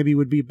think maybe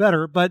would be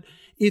better. But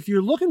if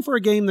you're looking for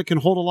a game that can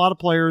hold a lot of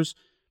players,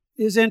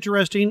 is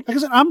interesting. Like I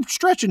said, I'm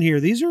stretching here.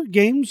 These are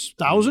games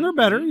 1,000 or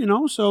better,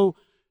 so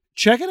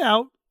check it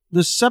out.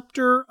 The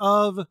Scepter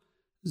of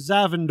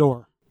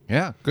Zavendor.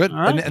 Yeah, good. All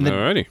right. And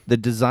Alrighty. the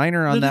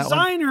designer on The that one.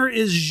 designer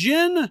is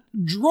Jen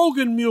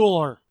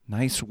Drogenmuller.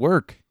 Nice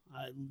work.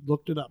 I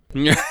looked it up.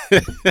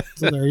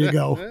 So there you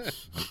go.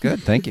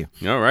 Good, thank you.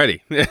 Alrighty.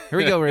 Here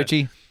we go,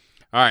 Richie.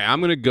 All right, I'm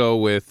going to go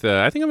with,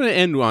 I think I'm going to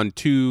end on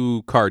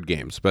 2 card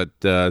games. But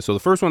so the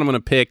first one I'm going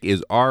to pick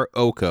is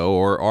R-Oko,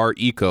 or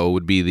R-Eco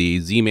would be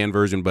the Z-Man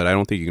version, but I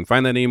don't think you can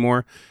find that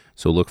anymore.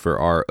 So look for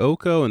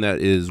R-Oko, and that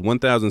is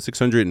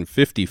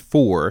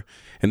 1,654.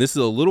 And this is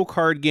a little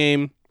card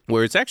game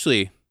where it's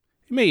actually,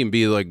 it may even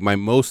be like my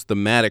most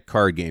thematic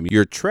card game.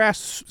 You're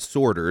trash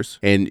sorters,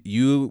 and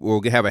you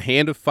will have a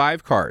hand of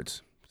 5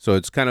 cards. So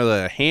it's kind of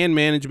a hand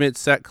management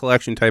set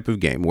collection type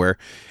of game where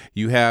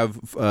you have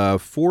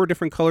 4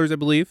 different colors, I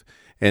believe,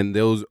 and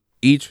those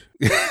each.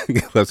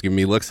 Let's give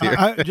me looks here.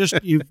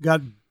 You've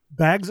got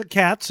bags of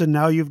cats, and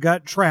now you've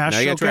got trash. Now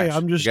you got okay,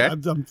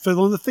 trash. I'm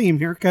filling the theme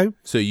here. Okay.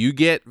 So you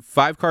get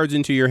 5 cards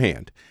into your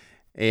hand,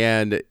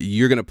 and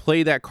you're going to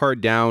play that card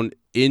down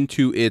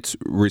into its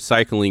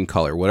recycling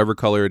color, whatever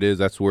color it is.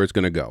 That's where it's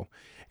going to go,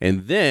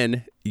 and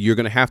then you're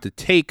going to have to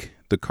take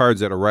the cards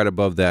that are right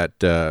above that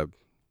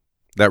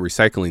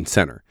recycling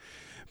center.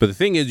 But the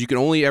thing is, you can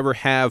only ever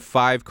have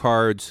 5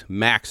 cards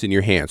max in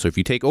your hand. So if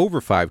you take over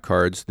 5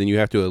 cards, then you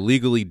have to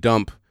illegally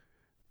dump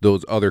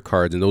those other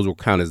cards, and those will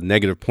count as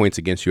negative points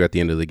against you at the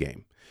end of the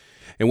game.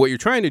 And what you're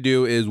trying to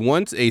do is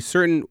once you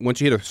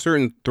hit a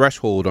certain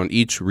threshold on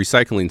each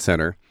recycling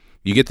center,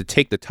 you get to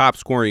take the top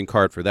scoring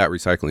card for that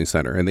recycling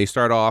center. And they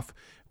start off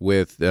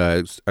with,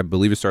 I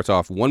believe it starts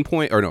off 1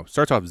 point, or no,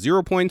 starts off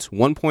 0 points,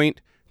 1 point,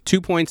 2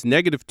 points,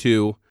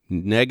 -2,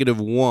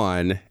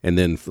 -1, and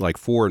then like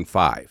 4 and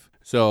 5.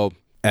 So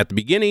at the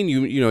beginning,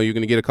 you know you're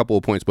going to get a couple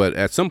of points, but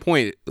at some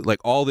point,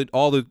 like all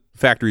the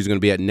factories are going to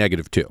be at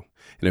 -2,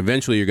 and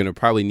eventually you're going to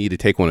probably need to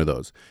take one of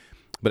those.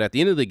 But at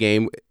the end of the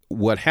game,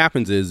 what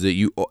happens is that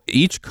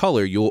each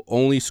color you'll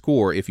only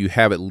score if you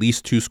have at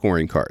least 2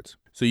 scoring cards.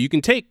 So you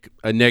can take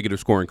a negative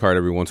scoring card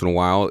every once in a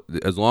while,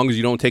 as long as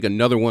you don't take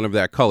another one of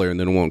that color, and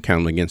then it won't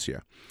count against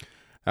you.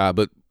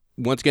 But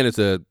once again, it's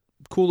a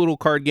cool little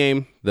card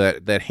game.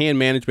 That hand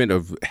management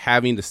of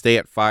having to stay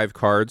at 5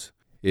 cards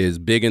is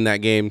big in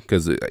that game,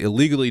 because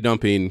illegally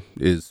dumping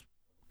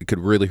it could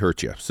really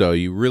hurt you. So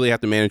you really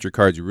have to manage your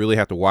cards. You really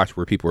have to watch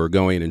where people are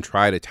going and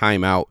try to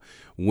time out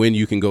when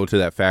you can go to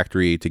that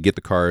factory to get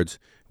the cards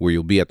where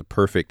you'll be at the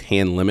perfect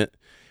hand limit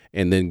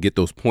and then get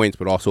those points,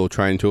 but also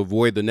trying to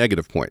avoid the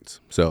negative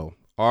points. So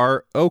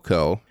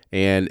ROCO,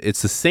 and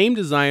it's the same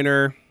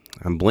designer.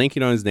 I'm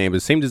blanking on his name, but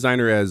the same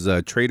designer as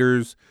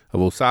Traders of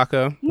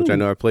Osaka, which I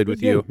know I've played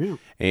with you. Yeah.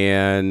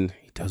 And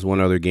he does one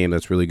other game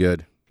that's really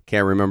good.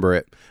 Can't remember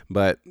it,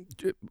 but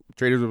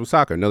Traders of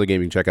Osaka, another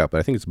game you can check out, but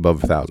I think it's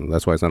above 1,000.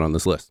 That's why it's not on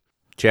this list.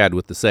 Chad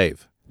with the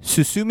save.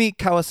 Susumi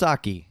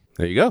Kawasaki.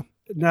 There you go.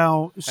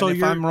 Now, so and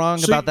if I'm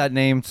wrong about that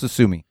name,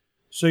 Susumi.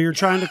 So you're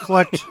trying to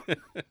collect,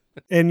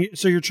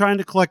 you're trying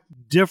to collect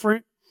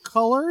different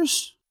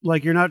colors.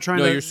 Like you're not trying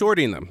to. No, you're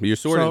sorting them. You're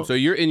sorting them. So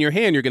you're in your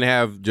hand. You're going to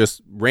have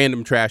just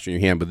random trash in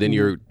your hand, but then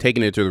you're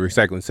taking it to the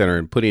recycling center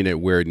and putting it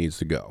where it needs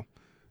to go.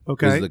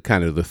 Okay. Is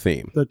kind of the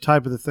theme. The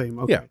type of the theme.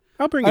 Okay. Yeah.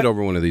 I'll bring it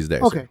over one of these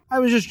days. Okay. I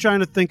was just trying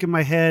to think in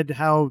my head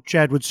how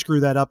Chad would screw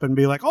that up and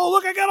be like, oh,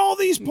 look, I got all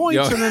these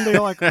points. And then be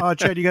like, oh,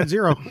 Chad, you got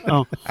 0.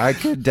 Oh. I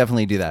could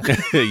definitely do that.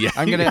 Yeah.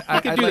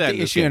 I'd like to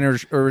issue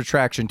a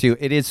retraction, too.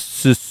 It is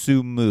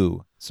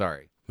Susumu.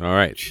 Sorry. All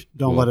right.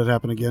 Don't let it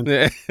happen again.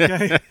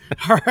 Okay.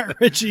 All right,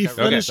 Richie,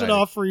 finish it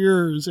off for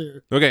yours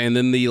here. Okay. And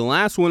then the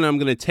last one I'm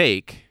going to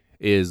take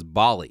is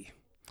Bali,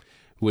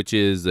 which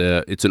is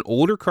it's an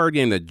older card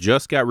game that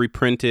just got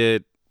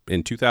reprinted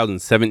in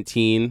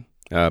 2017.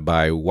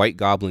 By White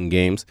Goblin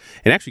Games,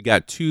 and actually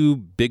got 2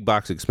 big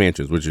box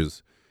expansions, which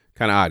is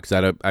kind of odd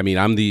because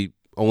I'm the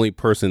only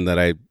person that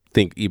I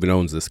think even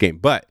owns this game,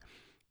 but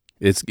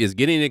it's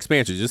getting an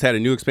expansion. It just had a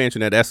new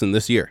expansion at Essen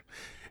this year.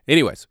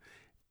 Anyways,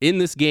 in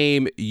this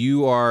game,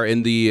 you are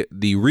in the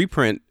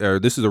reprint, or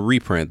this is a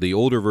reprint. The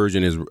older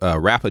version is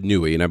Rapa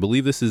Nui, and I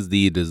believe this is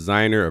the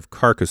designer of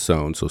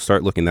Carcassonne. So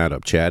start looking that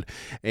up, Chad,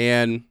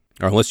 or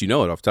unless you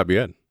know it off the top of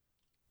your head,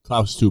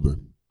 Klaus Tuber.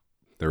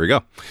 There we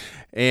go.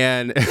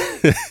 And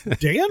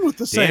Dan with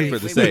the save. Dan for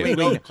the save.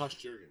 Wait.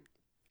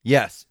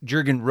 Yes,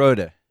 Jürgen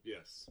Rode.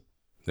 Yes.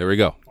 There we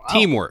go. Wow.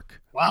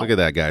 Teamwork. Wow. Look at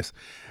that, guys.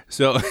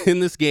 So in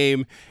this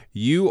game,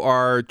 you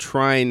are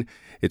trying,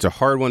 it's a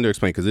hard one to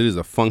explain because it is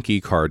a funky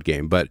card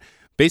game, but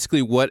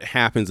basically what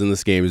happens in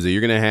this game is that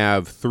you're going to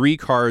have 3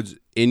 cards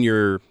in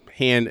your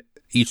hand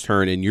each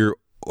turn, and you're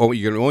going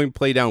to only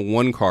play down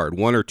 1 card,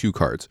 1 or 2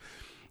 cards.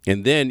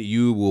 And then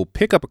you will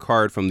pick up a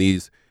card from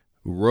these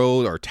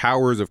row or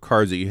towers of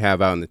cards that you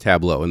have out in the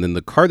tableau, and then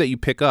the card that you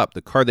pick up,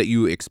 the card that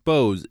you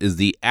expose, is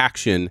the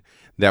action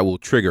that will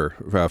trigger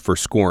for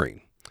scoring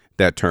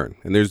that turn.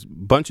 And there's a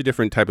bunch of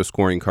different type of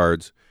scoring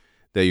cards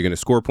that you're going to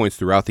score points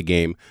throughout the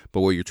game,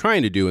 but what you're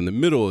trying to do in the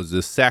middle is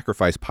this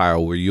sacrifice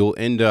pile where you'll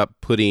end up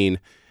putting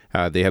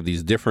they have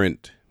these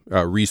different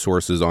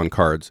resources on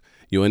cards.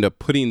 You'll end up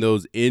putting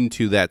those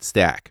into that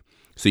stack,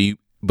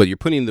 but you're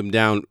putting them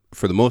down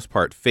for the most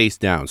part face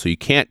down, so you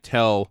can't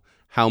tell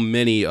how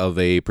many of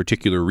a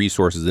particular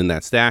resource is in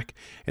that stack.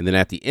 And then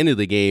at the end of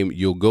the game,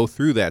 you'll go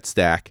through that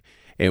stack,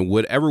 and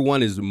whatever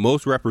one is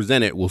most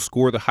represented will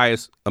score the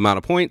highest amount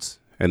of points,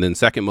 and then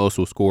second most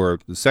will score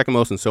the second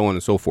most, and so on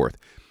and so forth.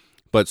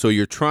 But so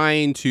you're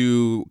trying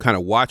to kind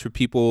of watch what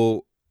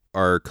people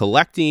are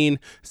collecting,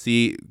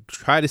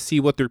 try to see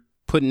what they're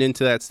putting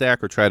into that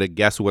stack, or try to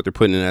guess what they're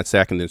putting in that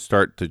stack, and then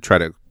start to try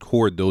to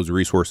hoard those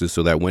resources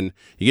so that when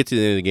you get to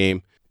the end of the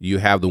game, you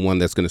have the one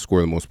that's going to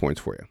score the most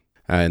points for you.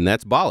 And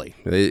that's Bali.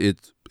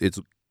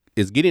 It's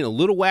getting a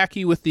little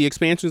wacky with the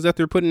expansions that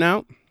they're putting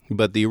out,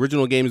 but the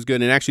original game is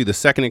good. And actually, the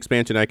second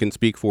expansion I can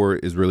speak for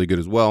is really good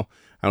as well.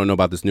 I don't know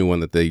about this new one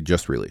that they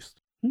just released.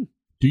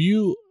 Do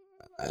you?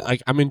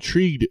 I'm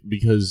intrigued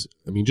because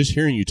just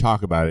hearing you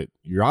talk about it,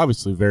 you're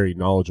obviously very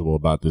knowledgeable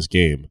about this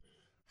game.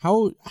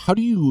 How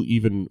do you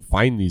even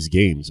find these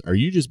games? Are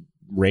you just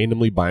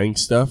randomly buying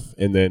stuff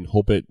and then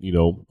hope it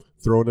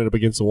throwing it up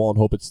against the wall and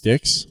hope it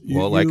sticks?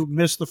 You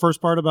missed the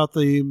first part about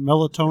the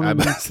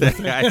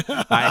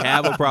melatonin. I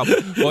have a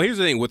problem. Well, here's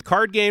the thing. With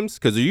card games,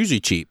 because they're usually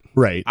cheap,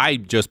 right? I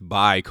just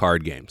buy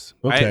card games.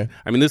 Okay.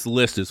 This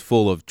list is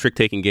full of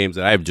trick-taking games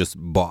that I've just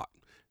bought,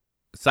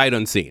 sight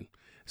unseen.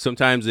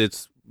 Sometimes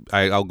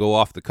I'll go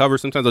off the cover.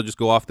 Sometimes I'll just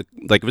go off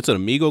if it's an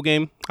Amigo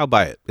game, I'll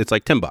buy it. It's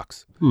like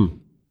 $10.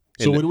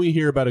 So when we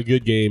hear about a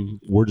good game,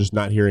 we're just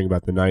not hearing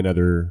about the 9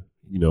 other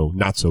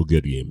not so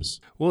good games.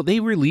 Well, they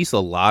release a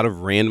lot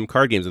of random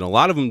card games, and a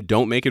lot of them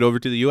don't make it over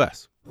to the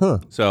U.S. Huh.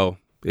 So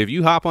if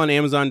you hop on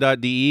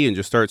Amazon.de and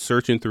just start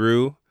searching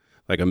through,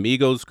 like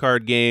Amigos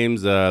card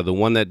games, the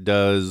one that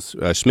does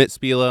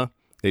Schmidt-Spiele,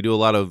 they do a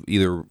lot of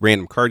either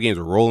random card games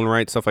or roll and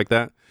write, stuff like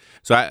that.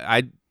 So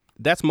I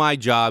that's my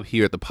job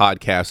here at the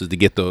podcast, is to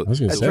get the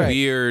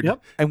weird.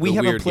 Yep. And we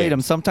haven't played them.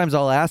 Sometimes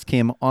I'll ask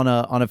him on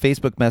a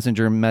Facebook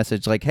Messenger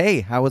message like,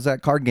 "Hey, how was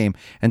that card game?"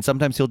 And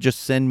sometimes he'll just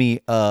send me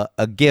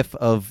a GIF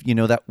of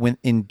that when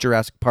in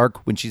Jurassic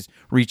Park when she's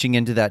reaching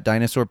into that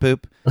dinosaur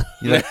poop.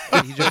 He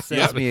just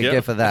sends me a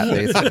GIF of that.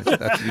 Basically,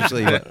 that's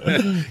usually what.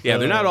 Yeah,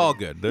 they're not all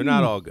good. They're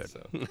not all good.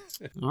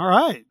 All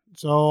right.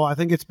 So I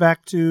think it's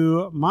back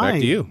to my Back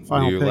to you.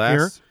 final Your pick last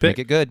here. pick. Make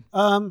it good.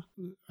 I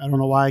don't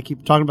know why I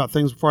keep talking about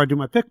things before I do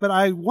my pick, but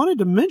I wanted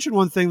to mention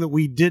one thing that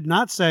we did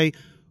not say.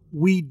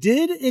 We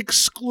did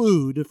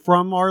exclude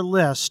from our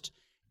list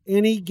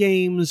any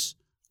games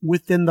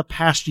within the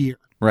past year.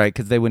 Right,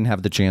 because they wouldn't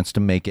have the chance to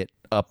make it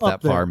up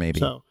that there. far,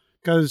 maybe. So,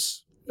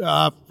 because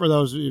for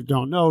those who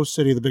don't know,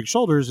 City of the Big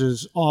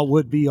Shoulders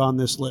would be on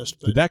this list.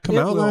 But Did that come it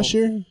out will- last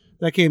year?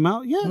 That came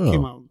out? Yeah, it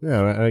came out.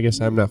 Yeah, I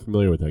guess I'm not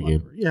familiar with that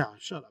game. Yeah,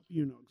 shut up.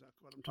 You know exactly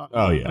what I'm talking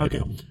Oh, about. yeah, I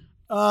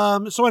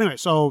Okay. do. So anyway,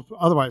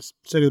 otherwise,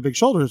 City of the Big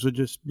Shoulders would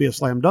just be a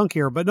slam dunk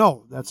here. But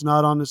no, that's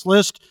not on this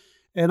list.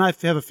 And I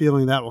have a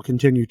feeling that will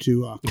continue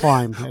to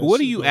climb. What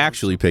are you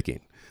actually picking?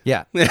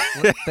 Yeah.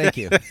 Thank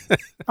you.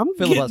 I'm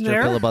getting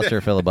there.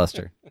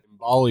 Filibuster.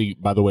 Bali,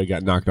 by the way,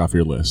 got knocked off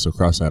your list, so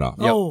cross that off.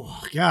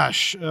 Oh,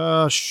 gosh.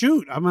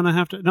 Shoot. I'm going to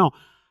have to. No,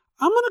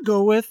 I'm going to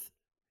go with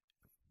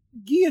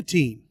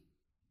Guillotine.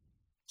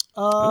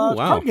 Oh,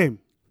 wow. Card game.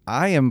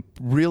 I am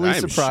really I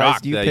am surprised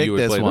shocked you that picked you would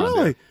this play one. this.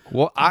 Really?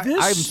 Well, I'm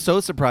This- so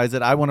surprised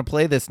that I want to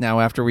play this now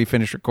after we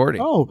finish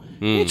recording. Oh,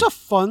 it's a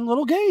fun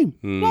little game.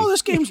 No,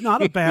 this game's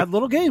not a bad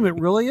little game. It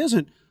really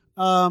isn't.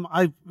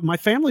 My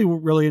family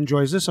really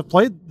enjoys this.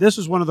 This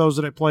is one of those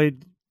that I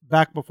played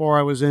back before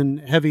I was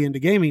heavy into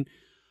gaming.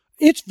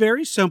 It's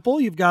very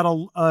simple. You've got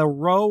a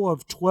row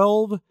of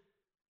 12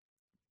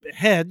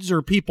 heads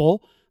or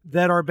people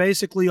that are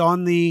basically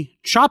on the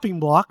chopping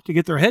block to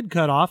get their head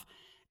cut off,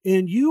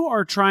 and you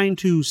are trying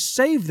to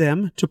save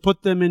them to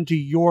put them into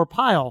your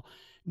pile.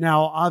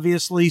 Now,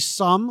 obviously,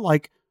 some,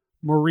 like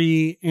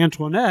Marie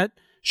Antoinette,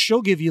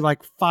 she'll give you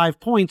like 5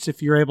 points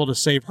if you're able to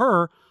save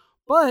her.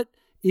 But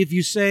if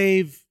you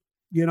save,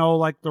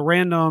 like the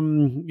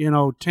random,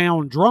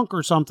 town drunk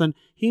or something,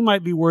 he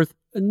might be worth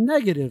a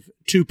negative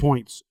 2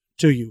 points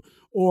to you.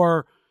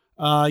 Or,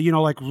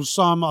 like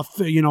some,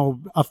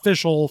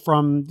 official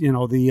from,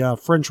 the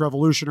French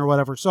Revolution or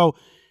whatever. So,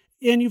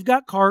 and you've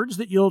got cards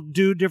that you'll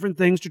do different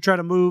things to try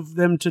to move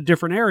them to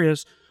different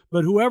areas.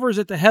 But whoever's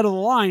at the head of the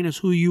line is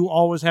who you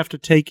always have to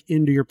take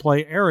into your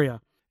play area.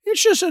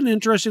 It's just an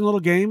interesting little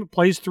game. It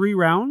plays 3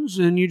 rounds,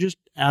 and you just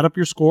add up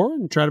your score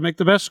and try to make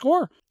the best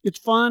score. It's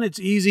fun. It's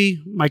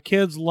easy. My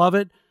kids love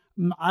it.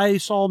 I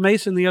saw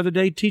Mason the other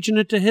day teaching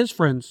it to his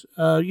friends.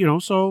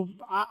 So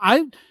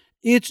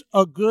it's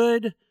a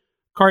good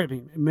card. I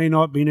mean, it may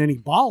not be any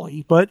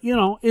Bali, but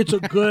it's a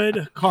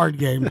good card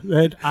game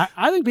that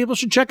I think people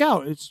should check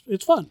out.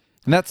 It's fun.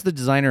 And that's the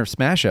designer of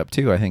Smash Up,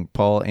 too, I think,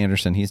 Paul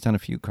Anderson. He's done a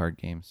few card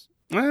games.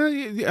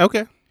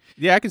 Okay.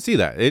 Yeah, I can see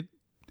that.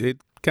 It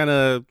kind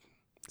of,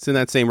 it's in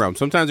that same realm.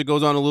 Sometimes it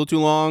goes on a little too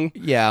long.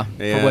 Yeah,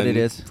 for what it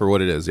is. For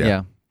what it is,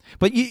 yeah.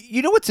 But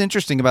you know what's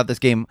interesting about this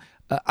game?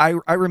 I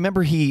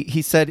remember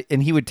he said,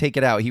 and he would take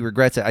it out. He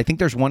regrets it. I think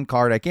there's one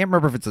card. I can't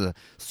remember if it's a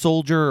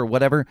soldier or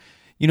whatever.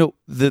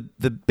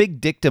 The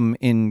big dictum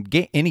in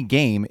any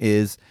game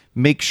is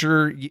make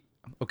sure.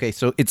 Okay,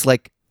 so it's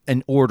like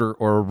an order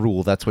or a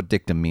rule. That's what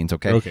dictum means.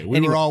 Okay. Okay.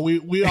 We all were.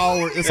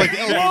 It's like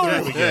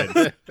elevator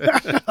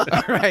again.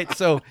 All right.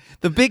 So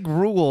the big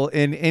rule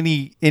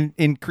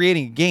in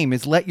creating a game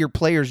is let your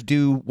players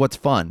do what's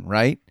fun.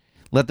 Right.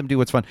 Let them do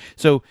what's fun.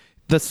 So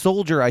the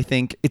soldier, I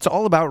think it's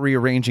all about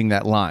rearranging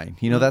that line.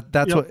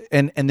 That's what.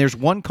 And there's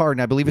one card,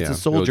 and I believe it's a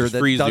soldier that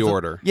freeze the doesn't-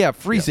 order. Yeah,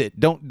 freeze it.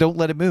 Don't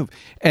let it move.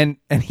 And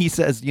he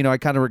says, I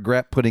kind of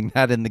regret putting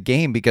that in the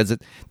game because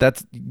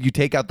you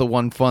take out the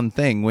one fun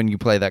thing when you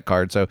play that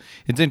card. So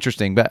it's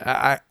interesting. But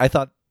I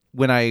thought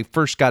when I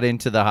first got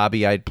into the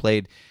hobby, I'd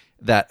played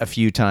that a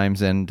few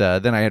times, and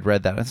then I had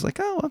read that. I was like,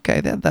 oh,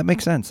 okay, that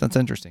makes sense. That's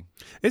interesting.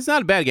 It's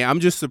not a bad game.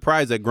 I'm just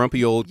surprised that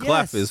grumpy old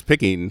Clef is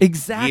picking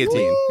Exactly.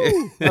 Guillotine.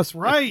 Ooh, that's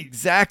right.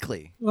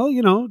 Exactly.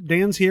 Well,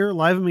 Dan's here,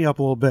 liven me up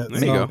a little bit. There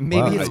you go.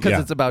 Maybe it's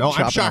because it's about chopping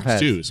I'm off shocked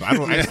heads. too. So I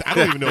don't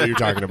even know what you're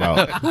talking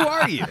about. Who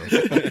are you?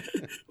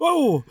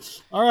 Whoa.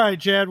 All right,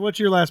 Chad, what's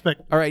your last pick?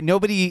 All right,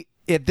 nobody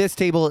at this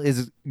table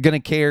is going to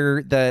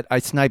care that I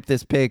sniped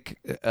this pick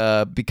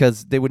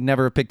because they would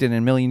never have picked it in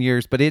a million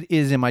years, but it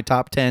is in my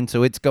top 10,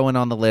 so it's going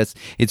on the list.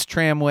 It's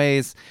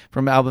Tramways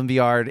from Alvin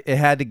Viard. It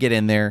had to get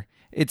in there.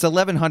 It's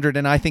 1,100,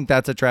 and I think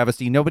that's a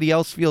travesty. Nobody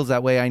else feels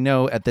that way, I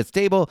know, at this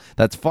table.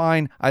 That's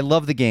fine. I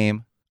love the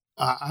game.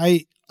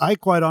 I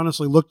quite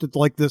honestly looked at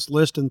this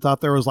list and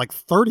thought there was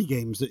 30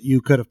 games that you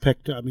could have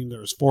picked. I mean,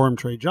 there was Forum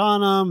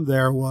Trajanum.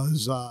 There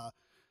was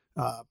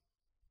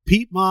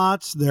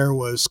Piedmont's, there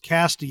was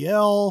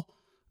Castiel.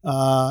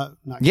 Not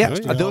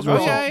Castiel,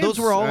 those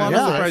were all on I'm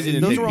the surprised you list.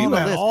 didn't Those take were all You on the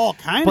had list. all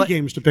kinds of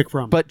games to pick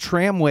from. But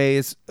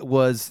Tramways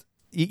was,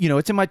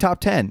 it's in my top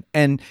 10,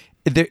 and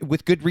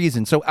with good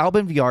reason. So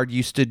Alban Viard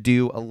used to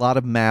do a lot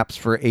of maps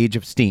for Age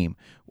of Steam,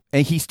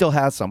 and he still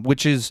has some,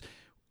 which is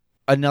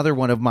another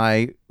one of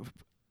my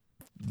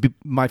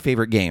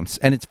favorite games,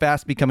 and it's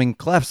fast becoming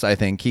Clef's. I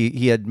think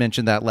he had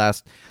mentioned that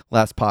last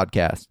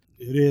podcast.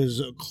 It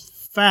is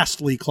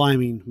fastly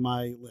climbing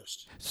my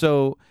list.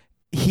 So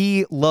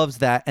he loves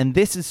that, and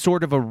this is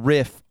sort of a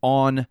riff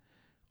on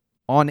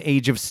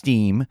Age of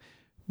Steam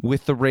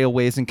with the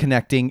railways and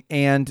connecting,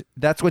 and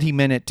that's what he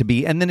meant it to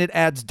be. And then it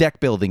adds deck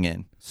building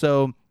in.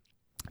 So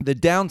the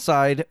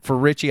downside for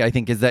Richie, I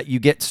think, is that you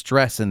get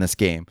stress in this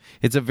game.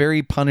 It's a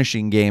very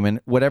punishing game, and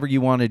whatever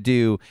you want to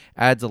do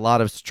adds a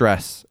lot of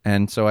stress.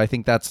 And so I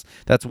think that's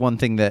one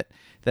thing that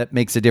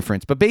makes a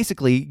difference. But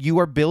basically, you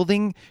are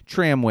building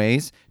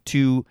tramways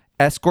to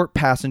escort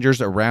passengers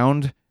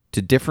around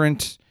to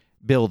different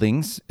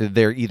buildings.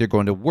 They're either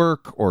going to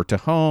work or to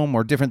home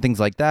or different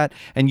things like that.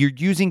 And you're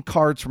using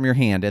cards from your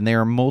hand, and they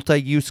are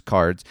multi-use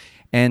cards.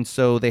 And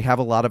so they have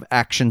a lot of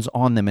actions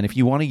on them. And if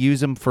you want to use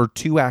them for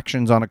 2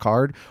 actions on a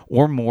card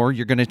or more,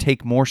 you're going to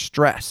take more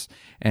stress.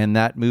 And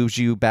that moves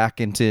you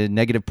back into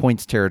negative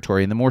points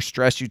territory. And the more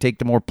stress you take,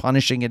 the more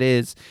punishing it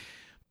is.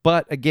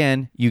 But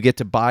again, you get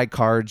to buy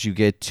cards. You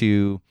get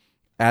to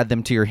add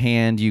them to your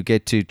hand. You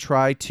get to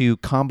try to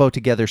combo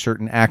together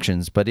certain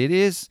actions. But it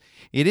is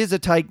a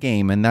tight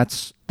game, and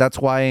that's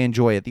why I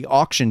enjoy it. The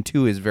auction,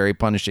 too, is very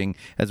punishing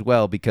as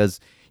well, because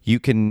you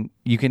can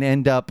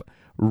end up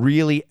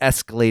really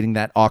escalating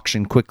that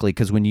auction quickly,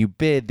 because when you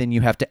bid, then you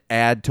have to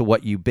add to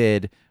what you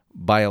bid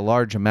by a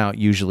large amount,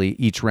 usually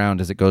each round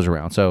as it goes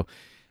around. So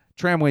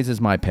Tramways is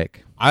my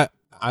pick. I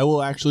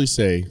will actually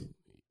say,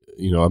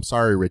 I'm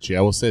sorry, Richie,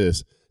 I will say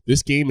this.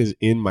 This game is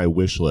in my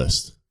wish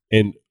list.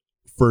 And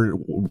for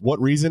what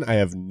reason, I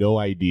have no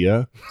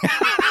idea.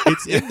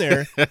 It's in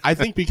there, I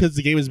think, because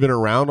the game has been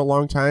around a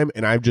long time,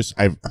 and I've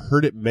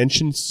heard it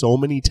mentioned so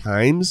many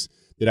times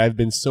that I've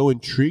been so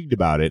intrigued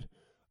about it.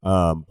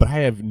 But I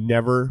have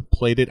never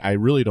played it. I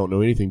really don't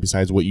know anything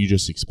besides what you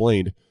just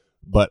explained.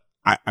 But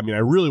I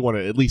really want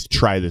to at least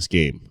try this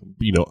game.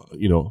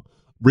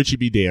 Richie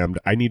be damned.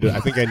 I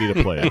think I need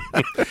to play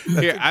it.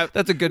 Here,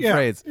 That's a good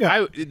phrase.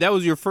 Yeah. That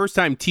was your first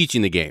time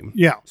teaching the game.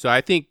 Yeah. So I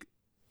think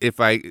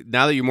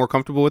now that you're more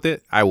comfortable with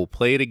it, I will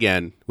play it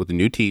again with a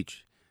new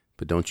teach.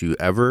 But don't you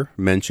ever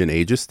mention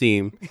Age of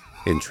Steam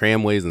and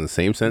Tramways in the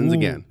same sentence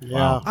again. Yeah.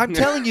 Wow. I'm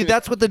telling you,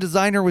 that's what the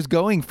designer was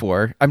going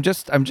for. I'm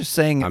just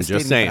saying. I'm just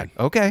stating saying. fact.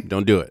 Okay.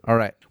 Don't do it. All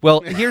right. Well,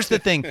 here's the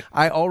thing.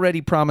 I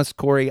already promised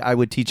Corey I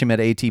would teach him at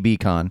ATB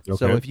Con.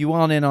 So Okay. if you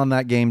want in on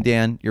that game,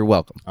 Dan, you're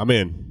welcome. I'm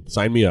in.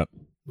 Sign me up.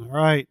 All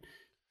right.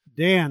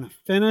 Dan,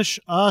 finish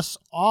us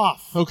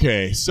off.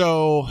 Okay,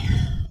 so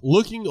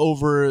looking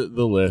over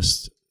the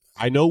list,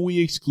 I know we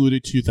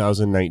excluded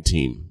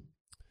 2019,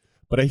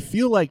 but I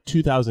feel like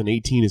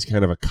 2018 is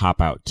kind of a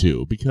cop-out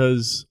too,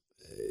 because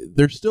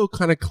they're still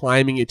kind of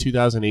climbing at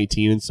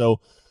 2018, and so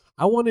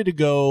I wanted to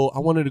go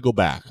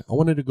back. I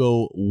wanted to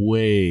go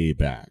way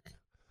back.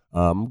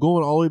 I'm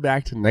going all the way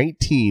back to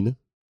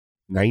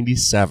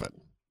 1997.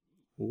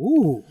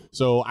 Ooh.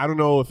 So I don't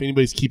know if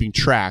anybody's keeping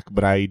track,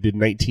 but I did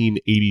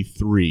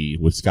 1983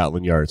 with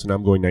Scotland Yard, so now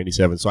I'm going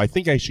 97. So I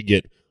think I should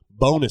get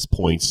bonus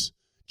points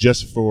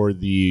just for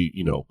the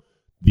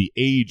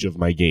age of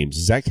my games.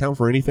 Does that count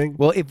for anything?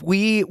 Well, if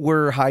we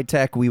were high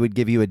tech, we would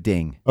give you a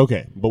ding.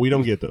 Okay, but we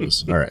don't get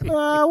those. All right.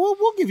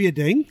 We'll give you a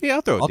ding. Yeah,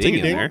 I'll throw a I'll ding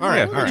take a in ding. there. All right,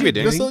 Yeah, all I'll right. give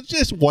you a ding.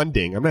 Just one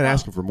ding. I'm not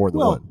asking for more than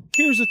Well, one.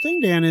 here's the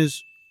thing, Dan,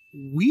 is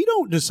we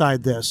don't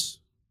decide this.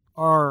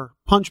 Our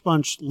Punch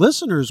Bunch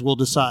listeners will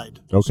decide.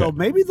 Okay. So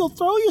maybe they'll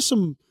throw you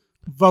some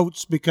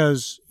votes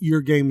because your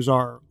games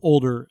are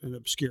older and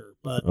obscure.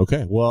 But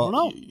Okay, well, I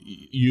don't know.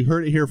 you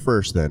heard it here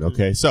first then.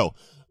 Okay, so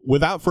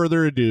without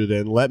further ado,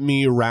 then, let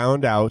me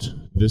round out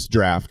this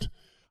draft.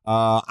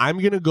 I'm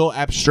going to go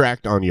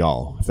abstract on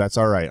y'all, if that's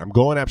all right. I'm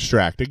going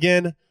abstract.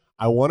 Again,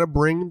 I want to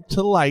bring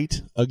to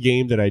light a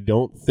game that I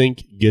don't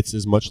think gets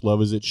as much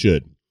love as it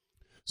should.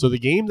 So the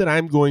game that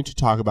I'm going to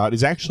talk about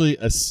is actually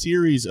a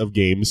series of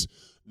games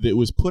that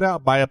was put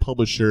out by a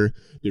publisher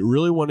that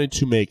really wanted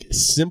to make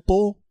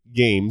simple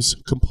games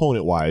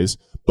component-wise,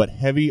 but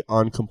heavy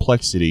on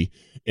complexity,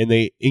 and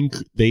they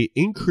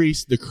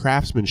increased the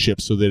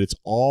craftsmanship so that it's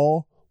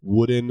all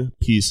wooden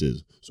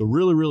pieces. So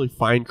really, really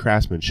fine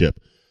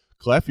craftsmanship.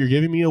 Clef, you're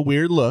giving me a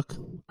weird look.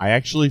 I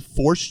actually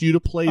forced you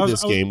to play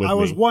this game with me. I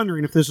was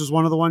wondering if this is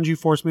one of the ones you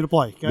forced me to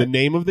play. Okay? The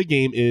name of the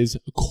game is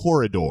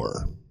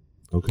Corridor.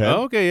 Okay.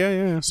 Oh,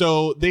 okay, yeah.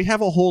 So they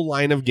have a whole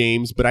line of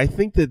games, but I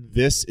think that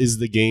this is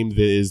the game that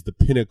is the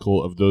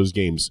pinnacle of those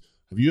games.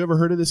 Have you ever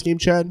heard of this game,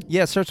 Chad?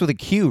 Yeah, it starts with a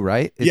Q,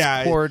 right?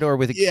 It's Corridor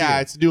with a Q. Yeah,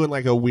 it's doing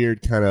like a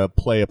weird kind of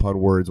play upon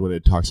words when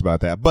it talks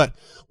about that. But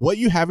what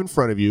you have in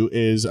front of you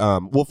is,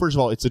 well, first of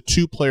all, it's a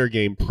 2-player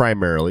game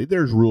primarily.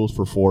 There's rules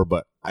for 4,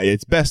 but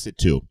it's best at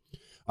 2.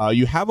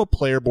 You have a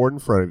player board in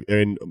front of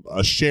and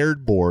a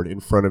shared board in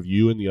front of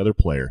you and the other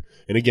player.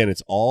 And again,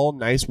 it's all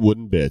nice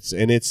wooden bits.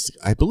 And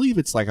I believe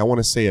it's like, I want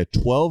to say a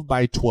 12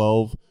 by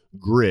 12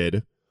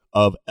 grid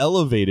of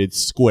elevated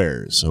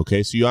squares.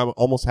 Okay, so you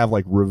almost have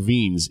like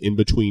ravines in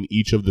between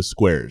each of the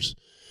squares.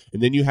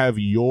 And then you have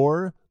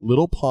your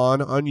little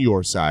pawn on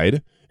your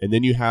side, and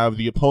then you have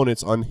the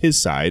opponent's on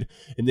his side,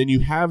 and then you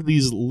have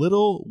these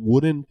little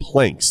wooden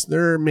planks.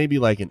 They're maybe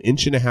like 1.5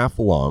 inches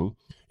long,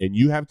 and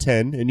you have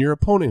 10, and your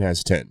opponent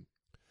has 10.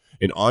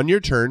 And on your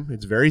turn,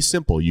 it's very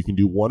simple. You can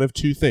do one of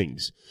two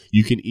things.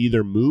 You can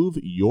either move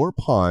your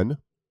pawn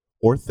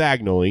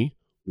orthogonally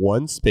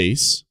 1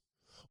 space,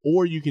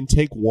 or you can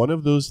take one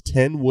of those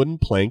 10 wooden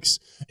planks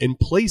and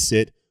place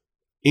it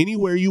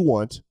anywhere you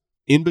want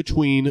in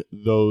between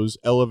those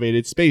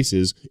elevated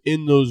spaces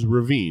in those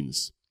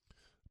ravines,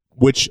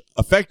 which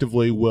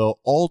effectively will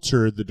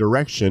alter the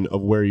direction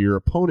of where your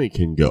opponent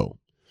can go.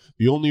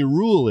 The only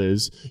rule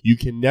is you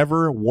can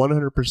never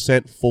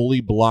 100%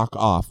 fully block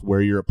off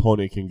where your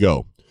opponent can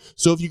go.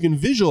 So if you can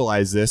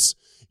visualize this,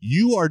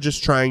 you are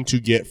just trying to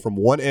get from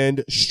one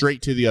end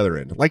straight to the other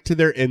end, like to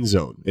their end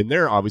zone. And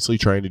they're obviously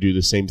trying to do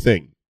the same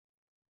thing.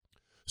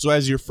 So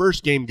as your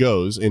first game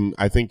goes, and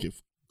I think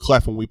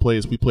Clef, when we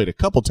played a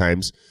couple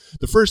times,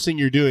 the first thing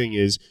you're doing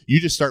is you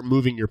just start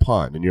moving your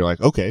pawn, and you're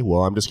like, okay,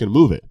 well, I'm just going to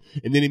move it.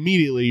 And then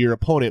immediately your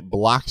opponent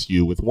blocks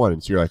you with one.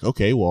 And so you're like,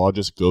 okay, well, I'll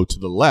just go to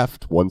the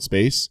left 1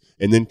 space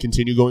and then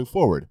continue going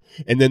forward.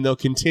 And then they'll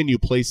continue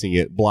placing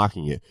it,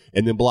 blocking it,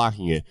 and then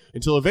blocking it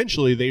until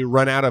eventually they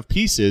run out of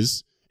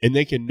pieces and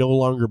they can no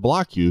longer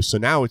block you. So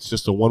now it's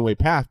just a one-way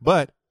path.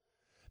 But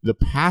the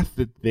path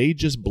that they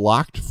just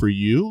blocked for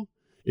you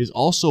is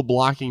also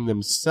blocking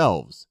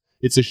themselves.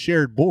 It's a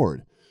shared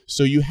board.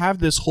 So you have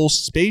this whole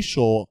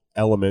spatial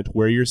element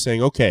where you're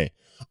saying, okay,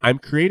 I'm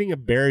creating a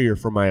barrier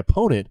for my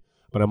opponent,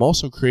 but I'm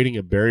also creating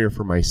a barrier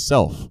for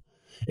myself.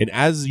 And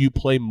as you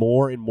play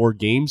more and more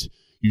games,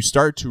 you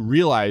start to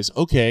realize,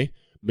 okay,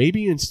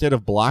 maybe instead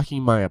of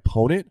blocking my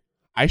opponent,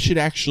 I should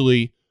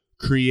actually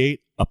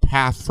create a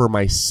path for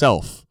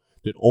myself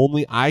that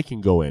only I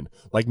can go in,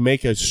 like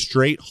make a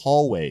straight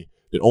hallway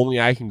that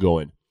only I can go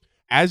in.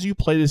 As you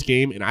play this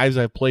game, and as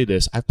I've played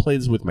this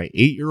with my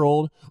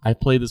 8-year-old,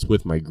 I've played this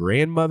with my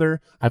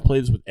grandmother, I've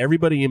played this with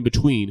everybody in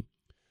between.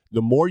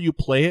 The more you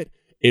play it,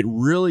 it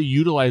really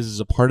utilizes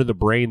a part of the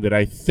brain that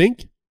I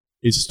think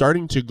is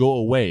starting to go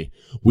away.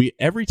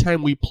 Every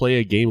time we play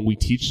a game and we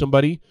teach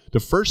somebody, the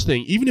first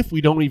thing, even if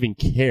we don't even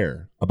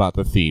care about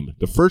the theme,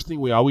 the first thing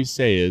we always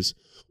say is,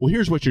 well,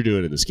 here's what you're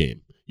doing in this game.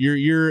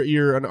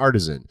 You're an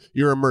artisan,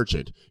 you're a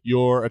merchant,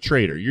 you're a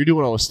trader, you're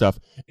doing all this stuff,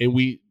 and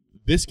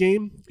this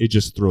game, it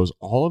just throws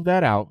all of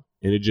that out,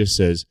 and it just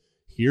says,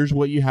 here's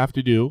what you have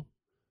to do.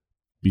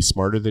 Be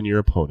smarter than your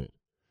opponent.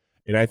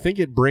 And I think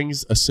it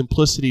brings a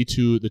simplicity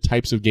to the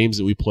types of games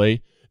that we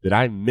play that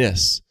I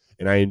miss,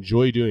 and I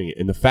enjoy doing it.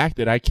 And the fact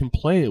that I can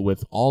play it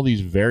with all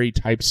these varied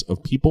types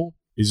of people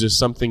is just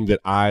something that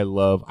I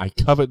love. I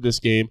covet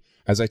this game.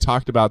 As I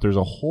talked about, there's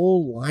a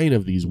whole line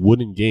of these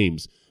wooden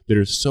games that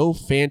are so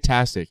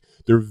fantastic.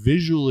 They're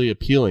visually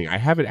appealing. I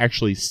have it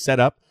actually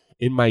set up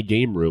in my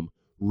game room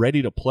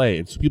ready to play,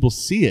 and so people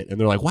see it and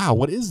they're like, wow,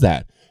 what is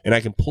that? And I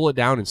can pull it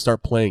down and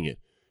start playing it.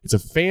 It's a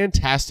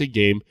fantastic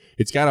game.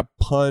 It's got a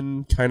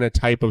pun kind of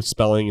type of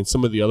spelling, and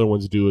some of the other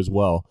ones do as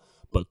well.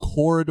 But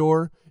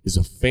Corridor is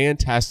a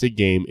fantastic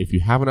game. If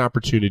you have an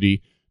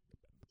opportunity,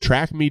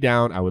 track me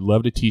down. I would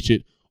love to teach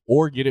it,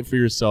 or get it for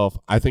yourself.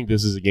 I think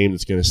this is a game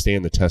that's going to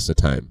stand the test of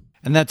time.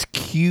 And that's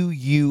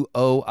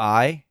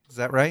QUOI, is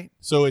that right?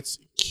 So it's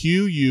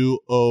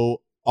QUOR,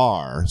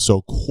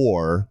 so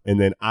core, and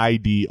then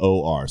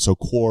IDOR, so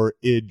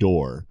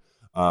Corridor.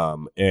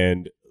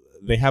 And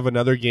they have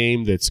another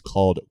game that's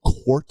called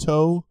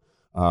Quarto,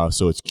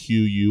 so it's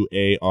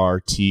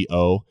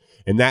QUARTO,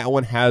 and that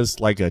one has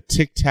like a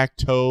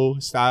tic-tac-toe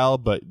style,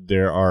 but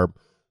there are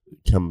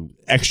some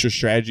extra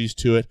strategies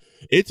to it.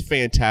 It's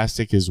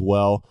fantastic as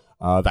well.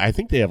 I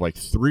think they have like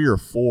 3 or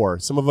 4.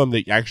 Some of them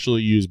they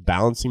actually use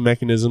balancing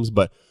mechanisms,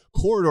 but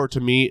Corridor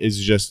to me is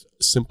just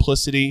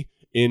simplicity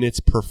in its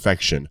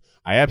perfection.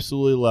 I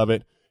absolutely love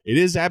it. It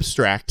is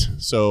abstract,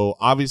 so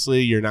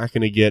obviously you're not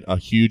going to get a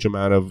huge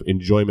amount of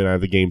enjoyment out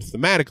of the game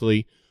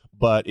thematically,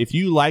 but if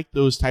you like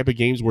those type of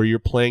games where you're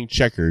playing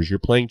checkers, you're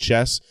playing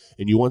chess,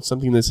 and you want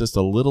something that's just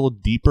a little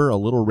deeper, a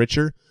little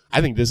richer,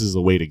 I think this is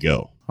the way to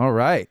go. All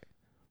right.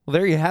 Well,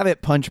 there you have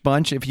it, Punch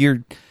Bunch. If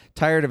you're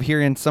tired of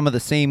hearing some of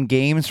the same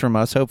games from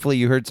us, hopefully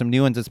you heard some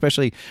new ones,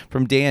 especially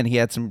from Dan. He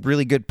had some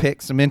really good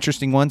picks, some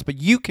interesting ones, but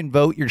you can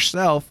vote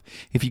yourself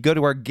if you go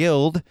to our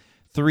guild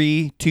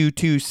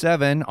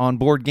 3227 on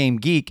Board Game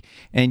Geek,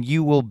 and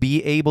you will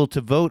be able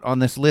to vote on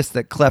this list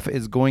that Clef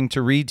is going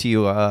to read to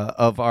you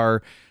of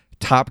our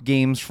top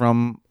games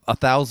from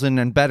 1,000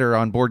 and better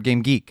on Board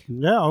Game Geek.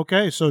 Yeah,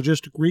 okay. So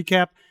just to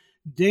recap,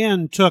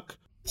 Dan took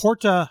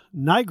Porta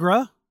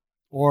Nigra,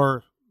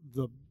 or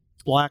the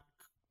Black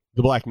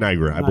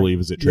Nigra, I believe,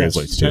 as it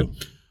translates to.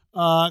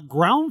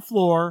 Ground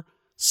Floor,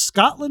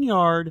 Scotland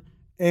Yard,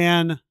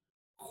 and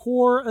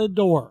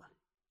Corridor.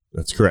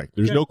 That's correct.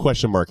 There's no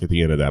question mark at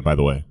the end of that, by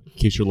the way, in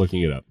case you're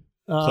looking it up.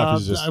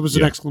 That was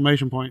an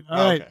exclamation point. All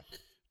right. Okay.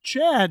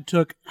 Chad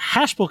took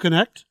Haspel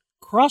Connect,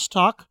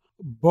 Crosstalk,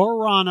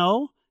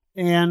 Borano,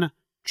 and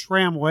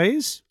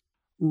Tramways.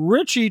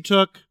 Richie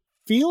took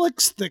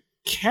Felix the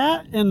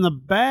Cat in the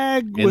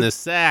Bag. In the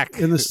sack.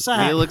 In the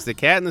sack. Felix the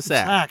Cat in the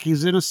sack.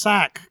 He's in a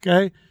sack,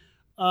 okay?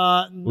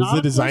 Was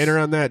the designer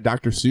on that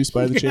Dr. Seuss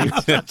by the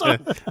chance?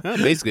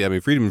 Basically, I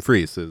mean, Freedom and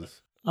Free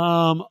says.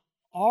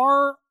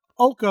 R.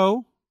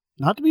 Oko,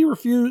 not to be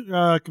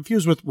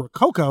confused with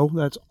Rococo.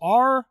 That's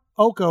R.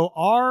 Oko,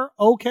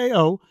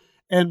 R-O-K-O,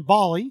 and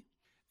Bali.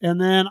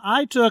 And then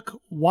I took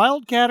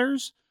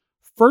Wildcatters,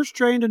 First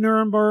Train to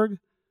Nuremberg,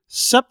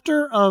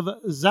 Scepter of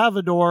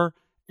Zavador,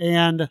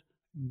 and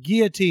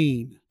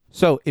Guillotine.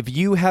 So if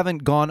you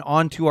haven't gone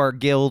onto our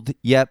guild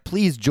yet,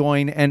 please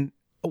join. And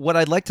what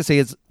I'd like to say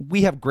is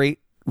we have great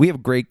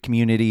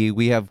community.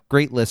 We have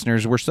great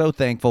listeners. We're so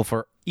thankful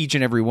for each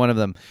and every one of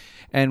them.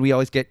 And we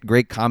always get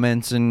great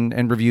comments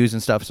and reviews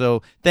and stuff.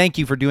 So thank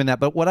you for doing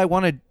that. But what I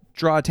want to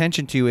draw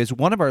attention to is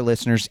one of our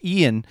listeners,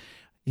 Ian,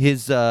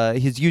 his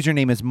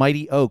username is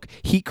Mighty Oak.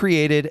 He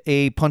created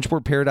a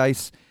Punchboard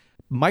Paradise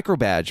micro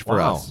badge for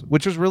us,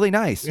 which was really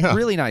nice. Yeah.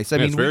 Really nice. I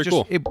mean,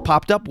 cool. It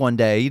popped up one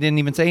day. He didn't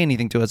even say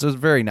anything to us. It was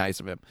very nice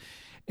of him.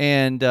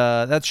 And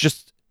that's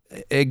just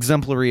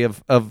exemplary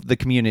of the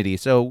community.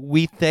 So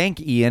we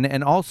thank Ian.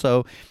 And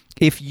also,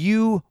 if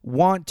you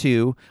want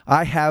to,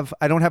 I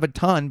don't have a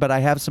ton, but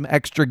I have some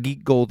extra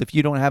Geek Gold. If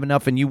you don't have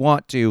enough and you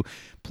want to,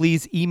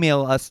 please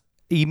email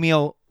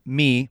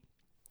me,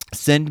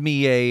 send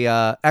me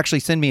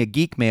a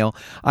geek mail.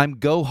 I'm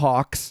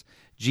GoHawks,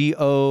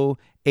 GOHAWKS,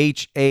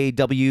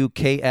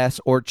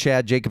 or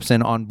Chad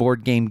Jacobson on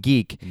Board Game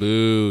Geek.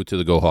 Boo to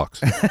the Go Hawks.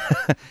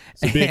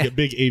 It's a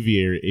big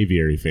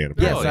aviary fan.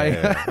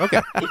 Yes,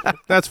 Okay,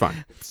 that's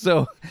fine.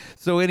 So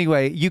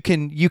anyway, you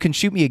can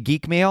shoot me a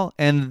geek mail,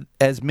 and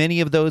as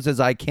many of those as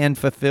I can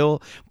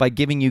fulfill by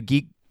giving you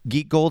Geek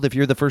Gold. If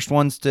you're the first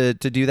ones to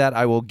do that,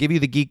 I will give you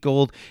the Geek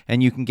Gold,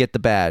 and you can get the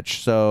badge.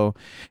 So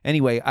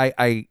anyway,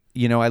 I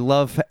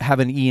love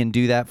having Ian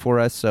do that for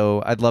us.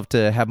 So I'd love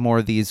to have more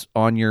of these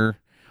on your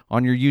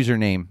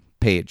username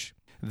page.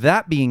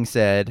 That being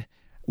said,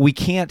 we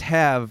can't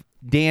have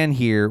Dan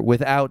here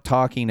without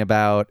talking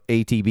about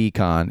ATB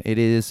Con. It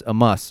is a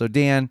must. So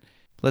Dan,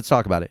 let's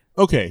talk about it.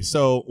 Okay,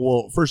 so,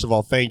 well, first of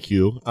all, thank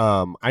you.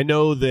 I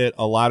know that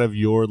a lot of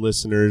your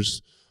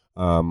listeners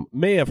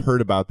may have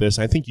heard about this.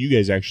 I think you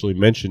guys actually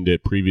mentioned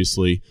it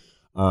previously.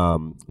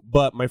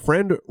 But my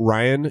friend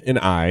Ryan and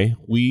I,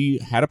 we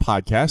had a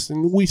podcast,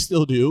 and we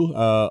still do,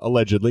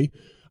 allegedly.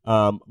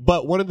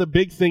 But one of the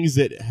big things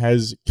that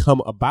has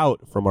come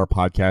about from our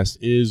podcast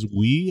is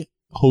we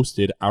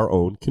hosted our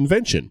own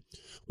convention.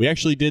 We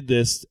actually did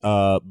this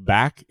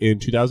back in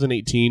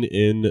 2018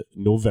 in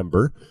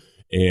November,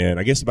 and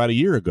I guess about a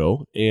year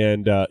ago,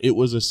 and it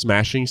was a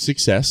smashing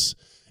success,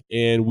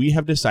 and we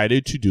have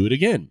decided to do it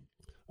again.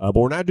 But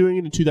we're not doing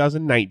it in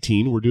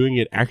 2019. We're doing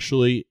it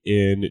actually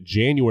in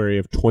January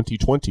of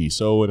 2020.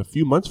 So in a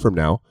few months from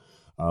now,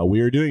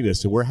 we are doing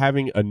this, and we're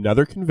having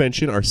another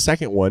convention, our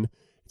second one.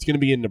 It's going to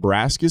be in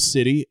Nebraska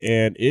City,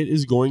 and it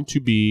is going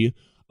to be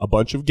a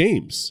bunch of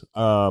games.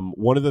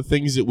 One of the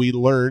things that we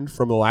learned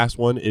from the last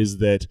one is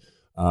that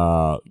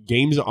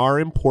games are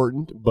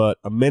important, but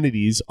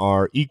amenities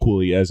are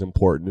equally as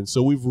important. And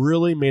so we've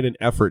really made an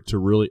effort to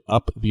really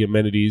up the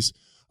amenities.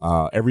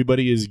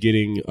 Everybody is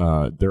getting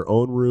their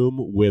own room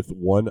with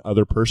one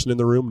other person in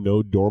the room,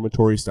 no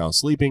dormitory style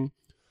sleeping,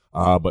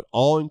 but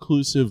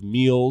all-inclusive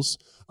meals.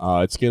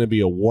 It's going to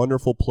be a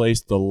wonderful place.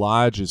 The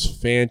lodge is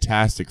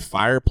fantastic.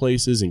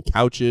 Fireplaces and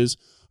couches.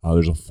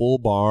 There's a full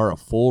bar, a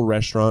full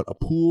restaurant, a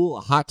pool,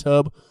 a hot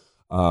tub,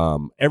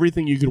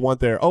 everything you could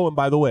want there. Oh, and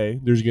by the way,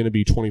 there's going to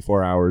be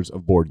 24 hours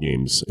of board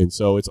games. And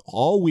so it's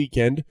all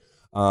weekend.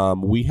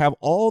 We have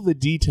all the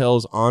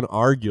details on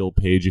our guild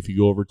page. If you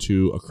go over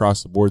to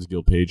Across the Boards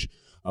guild page,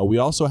 we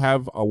also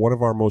have one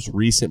of our most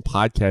recent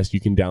podcasts you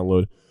can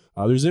download.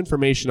 There's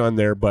information on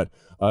there, but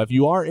if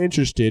you are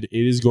interested,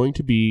 it is going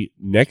to be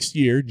next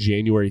year,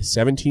 January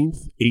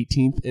 17th,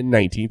 18th, and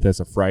 19th. That's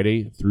a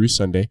Friday through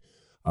Sunday.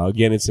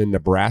 Again, it's in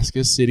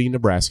Nebraska City,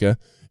 Nebraska,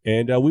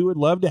 and we would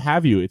love to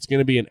have you. It's going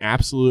to be an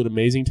absolute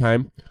amazing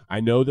time.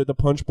 I know that the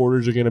Punch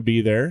Boarders are going to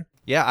be there.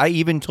 Yeah, I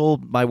even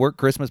told my work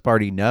Christmas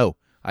party, no,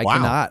 I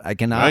cannot.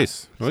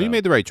 Nice. Well, you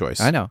made the right choice.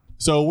 I know.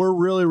 So we're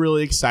really,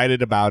 really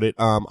excited about it.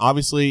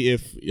 Obviously,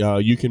 if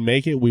you can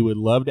make it, we would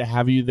love to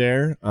have you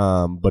there.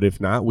 But if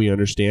not, we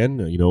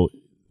understand.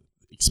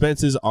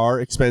 Expenses are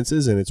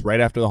expenses, and it's right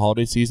after the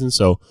holiday season,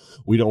 so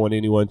we don't want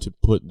anyone to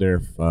put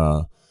their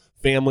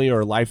family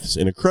or lives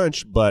in a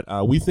crunch. But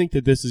we think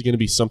that this is going to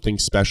be something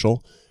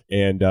special,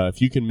 and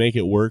if you can make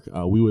it work,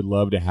 we would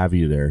love to have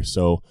you there.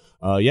 So,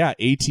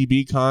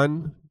 ATB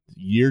Con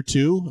Year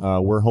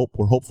 2. We're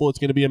hopeful it's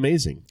going to be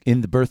amazing.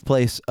 In the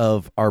birthplace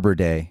of Arbor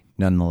Day,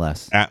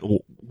 nonetheless.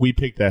 We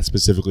picked that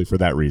specifically for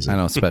that reason. I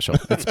know, special.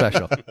 It's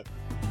special.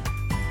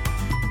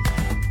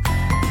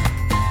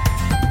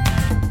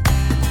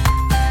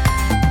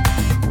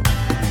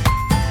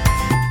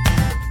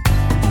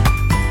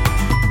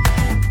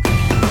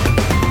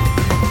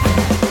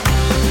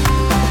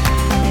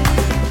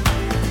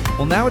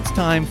 now it's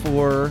time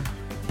for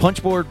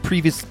Punchboard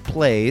Previous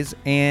Plays,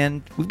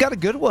 and we've got a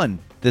good one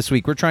this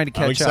week. We're trying to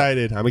catch up.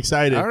 I'm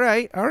excited. All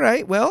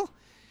right. Well,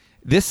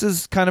 this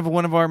is kind of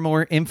one of our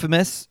more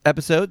infamous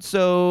episodes.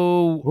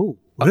 So,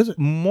 what is it?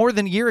 More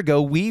than a year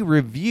ago, we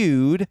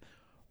reviewed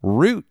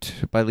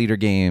Root by Leader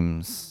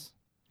Games.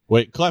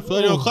 Wait, Clef,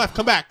 Clef,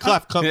 come back.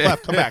 Clef, come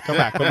back.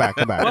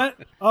 What?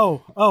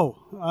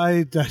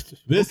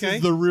 This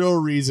is the real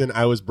reason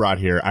I was brought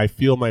here. I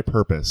feel my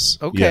purpose.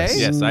 Okay.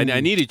 Yes, I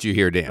needed you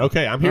here, Dan.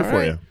 Okay, I'm here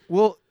for you.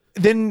 Well,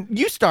 then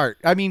you start.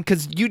 I mean,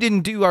 because you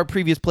didn't do our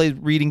previous play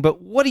reading,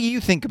 but what do you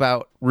think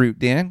about Root,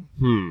 Dan?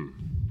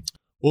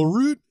 Well,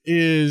 Root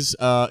is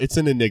it's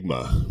an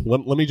enigma.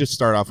 Let me just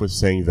start off with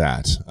saying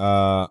that.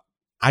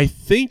 I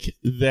think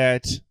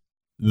that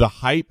the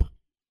hype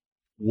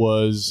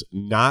was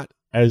not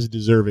as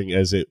deserving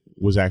as it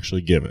was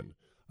actually given.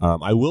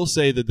 I will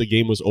say that the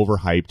game was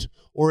overhyped,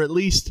 or at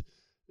least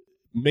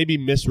maybe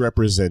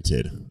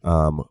misrepresented.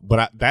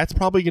 But that's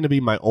probably going to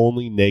be my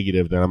only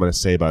negative that I'm going to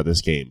say about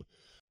this game.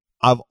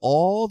 Of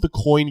all the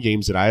coin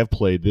games that I have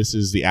played, this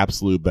is the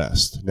absolute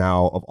best.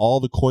 Now, of all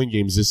the coin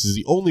games, this is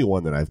the only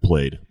one that I've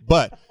played.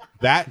 But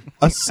that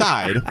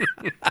aside,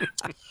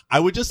 I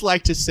would just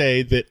like to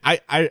say that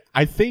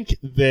I think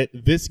that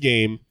this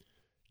game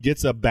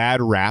gets a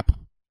bad rap.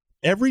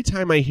 Every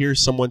time I hear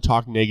someone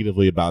talk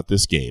negatively about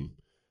this game,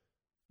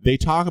 they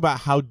talk about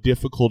how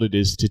difficult it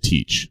is to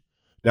teach.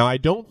 Now, I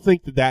don't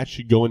think that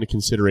should go into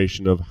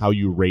consideration of how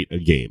you rate a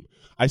game.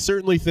 I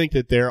certainly think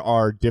that there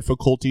are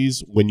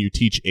difficulties when you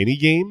teach any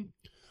game,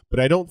 but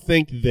I don't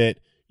think that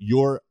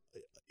your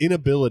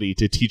inability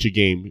to teach a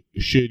game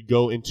should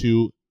go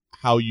into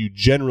how you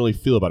generally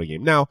feel about a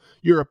game. Now,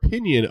 your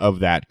opinion of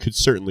that could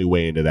certainly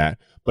weigh into that,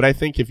 but I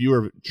think if you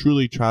are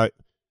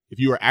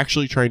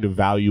actually trying to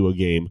value a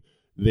game,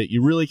 that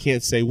you really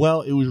can't say,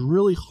 well, it was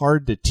really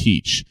hard to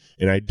teach,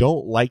 and I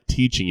don't like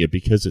teaching it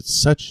because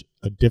it's such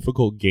a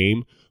difficult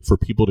game for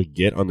people to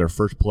get on their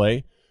first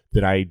play,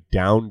 that I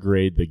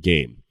downgrade the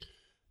game.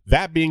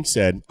 That being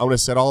said, I want to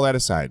set all that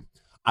aside.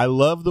 I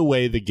love the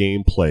way the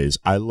game plays.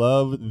 I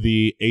love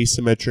the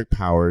asymmetric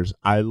powers.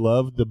 I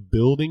love the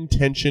building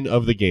tension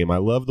of the game. I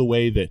love the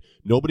way that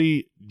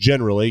nobody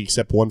generally,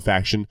 except one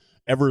faction,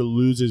 ever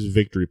loses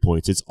victory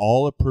points. It's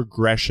all a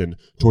progression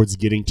towards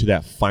getting to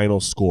that final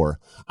score.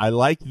 I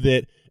like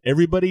that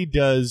everybody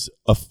does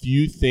a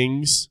few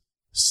things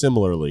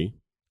similarly,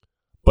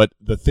 but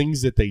the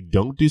things that they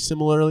don't do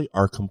similarly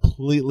are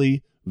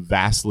completely,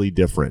 vastly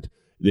different.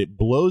 It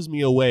blows me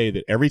away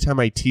that every time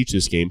I teach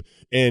this game,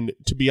 and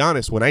to be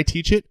honest, when I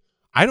teach it,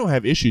 I don't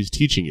have issues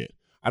teaching it.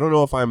 I don't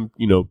know if I'm,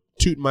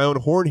 tooting my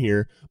own horn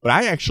here, but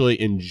I actually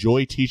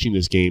enjoy teaching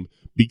this game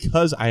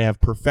because I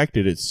have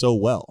perfected it so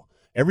well.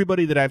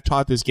 Everybody that I've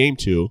taught this game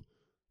to,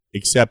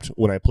 except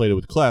when I played it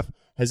with Clef,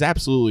 has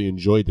absolutely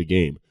enjoyed the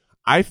game.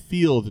 I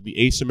feel that the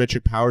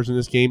asymmetric powers in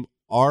this game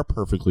are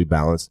perfectly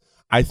balanced.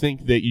 I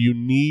think that you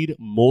need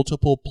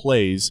multiple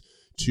plays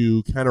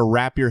to kind of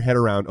wrap your head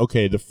around,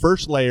 okay, the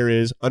first layer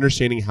is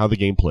understanding how the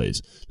game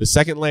plays. The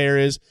second layer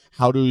is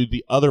how do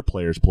the other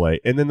players play?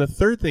 And then the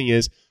third thing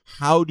is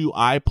how do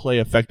I play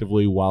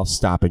effectively while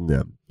stopping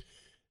them?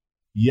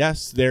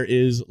 Yes, there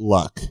is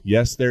luck.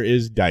 Yes, there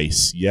is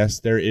dice. Yes,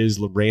 there is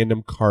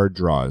random card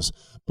draws.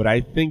 But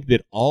I think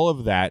that all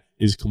of that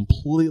is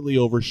completely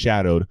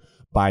overshadowed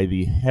by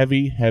the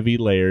heavy, heavy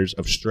layers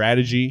of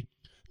strategy,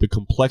 the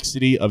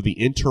complexity of the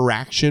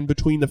interaction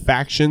between the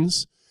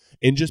factions,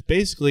 and just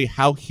basically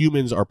how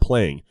humans are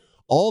playing.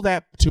 All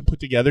that to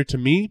put together, to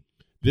me,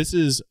 this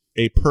is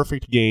a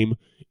perfect game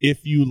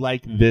if you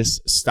like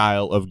this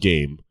style of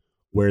game,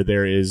 where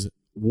there is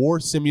war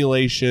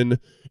simulation,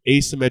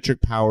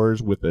 asymmetric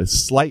powers with a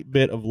slight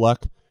bit of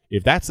luck.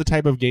 If that's the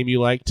type of game you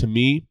like, to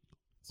me,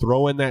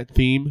 throw in that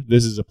theme.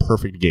 This is a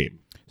perfect game.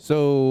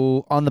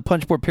 So on the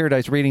Punchboard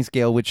Paradise rating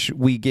scale, which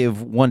we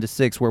give 1 to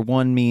 6, where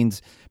 1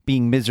 means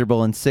being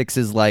miserable and 6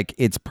 is like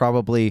it's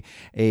probably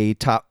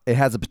it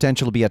has the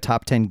potential to be a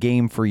top 10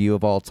 game for you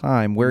of all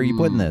time. Where are you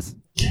putting this?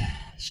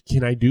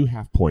 Can I do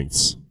half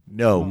points?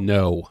 No.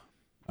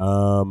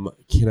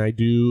 Can I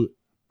do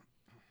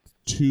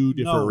 2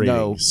 different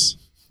ratings?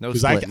 No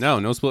split.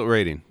 No split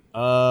rating.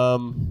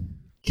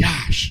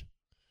 Gosh.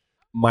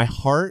 My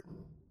heart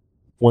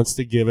wants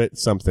to give it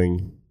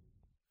something,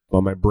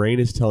 but my brain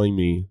is telling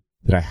me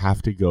that I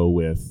have to go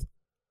with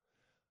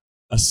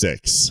a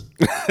 6.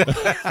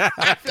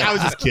 I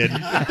was just kidding.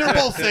 They're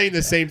both saying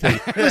the same thing.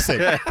 Listen,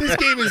 this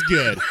game is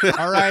good.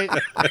 All right.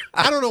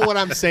 I don't know what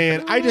I'm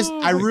saying.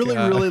 I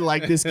really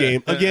like this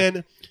game.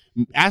 Again,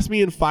 ask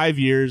me in 5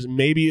 years,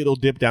 maybe it'll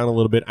dip down a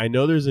little bit. I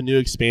know there's a new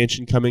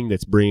expansion coming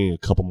that's bringing a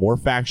couple more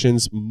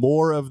factions,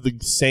 more of the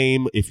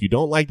same. If you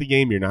don't like the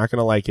game, you're not going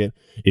to like it.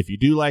 If you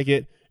do like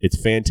it,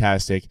 it's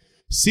fantastic.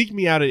 Seek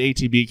me out at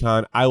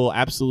ATBCon. I will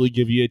absolutely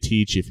give you a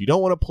teach. If you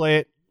don't want to play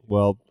it,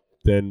 well,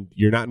 then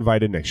you're not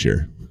invited next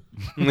year.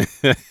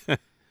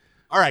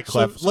 All right,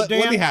 Clef. So Dan,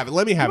 let me have it.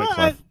 Let me have it,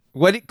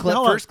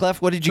 Clef.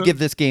 Clef, what did you give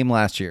this game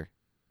last year?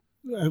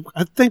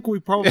 I think we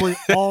probably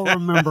all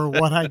remember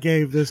what I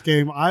gave this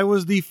game. I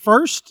was the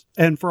first,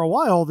 and for a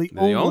while, the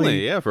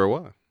only. Yeah, for a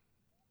while.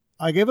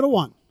 I gave it a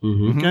 1.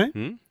 Mhm. Okay.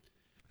 Hmm?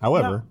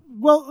 However,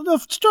 Well, no,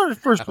 start at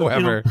first.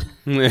 However,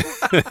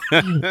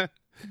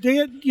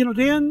 Dan,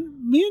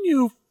 me and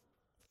you,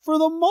 for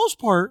the most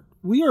part,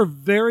 we are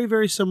very,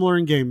 very similar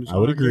in games. I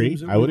would on agree.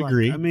 games that I we would like.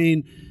 agree. I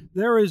mean,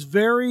 there is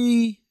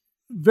very,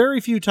 very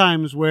few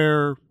times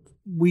where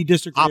we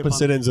disagree.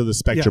 opposite upon ends of the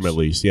spectrum, Yes. at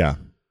least. Yeah.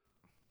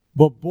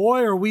 But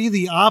boy, are we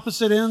the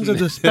opposite ends of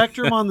the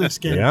spectrum on this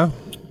game. Yeah.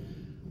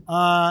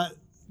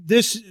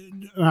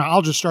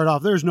 I'll just start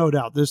off. There's no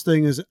doubt this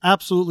thing is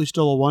absolutely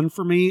still a 1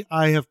 for me.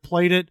 I have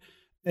played it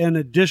an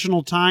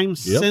additional time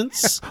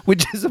since.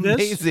 which is This-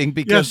 amazing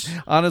because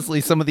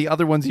honestly, some of the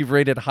other ones you've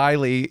rated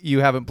highly, you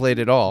haven't played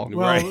at all.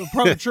 Well,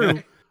 probably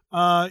true.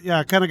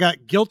 I kind of got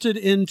guilted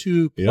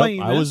into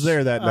playing. I was this.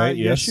 there that night.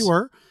 Yes, you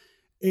were.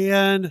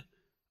 And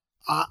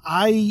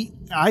I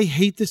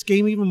hate this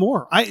game even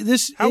more.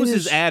 How was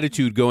his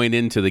attitude going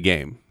into the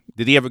game?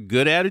 Did he have a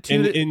good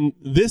attitude? And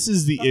this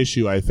is the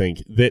issue, I think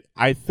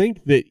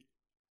that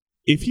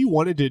if he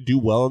wanted to do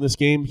well in this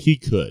game, he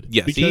could.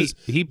 Yes, because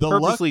he the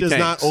luck purposely does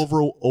tanks. not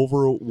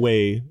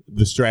overweigh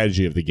the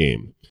strategy of the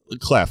game.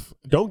 Clef,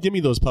 don't give me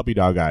those puppy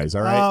dog eyes,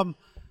 all right?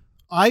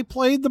 I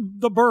played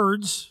the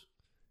birds,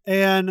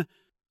 and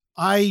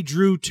I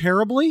drew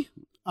terribly.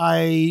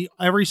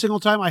 Every single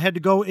time I had to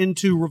go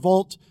into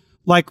revolt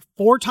like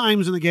 4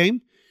 times in the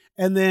game,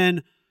 and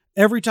then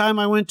every time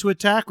I went to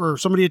attack or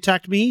somebody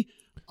attacked me,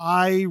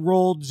 I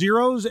rolled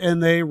zeros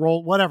and they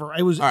rolled whatever.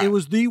 It was All right. it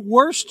was the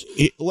worst.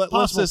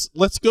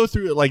 Let's go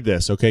through it like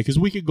this, okay? Because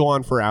we could go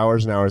on for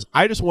hours and hours.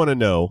 I just want to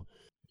know: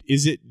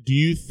 do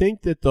you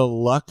think that the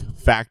luck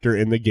factor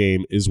in the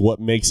game is what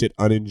makes it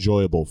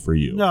unenjoyable for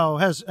you? No,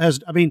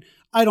 I mean,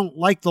 I don't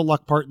like the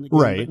luck part in the game,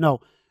 Right. but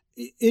no,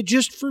 it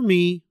just, for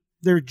me,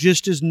 there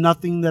just is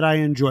nothing that I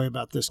enjoy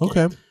about this game.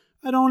 Okay.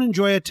 I don't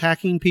enjoy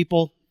attacking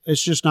people.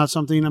 It's just not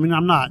something. I mean,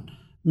 I'm not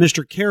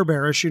Mr. Care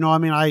Bearish, I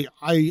mean,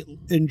 I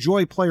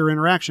enjoy player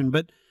interaction,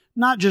 but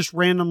not just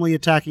randomly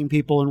attacking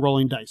people and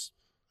rolling dice.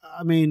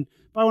 I mean,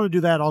 if I want to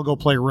do that, I'll go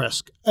play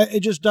Risk.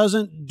 It just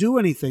doesn't do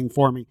anything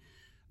for me.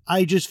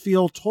 I just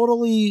feel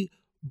totally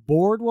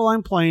bored while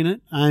I'm playing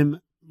it.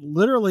 I'm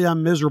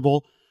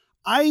miserable.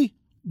 I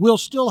will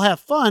still have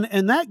fun,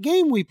 and that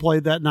game we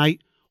played that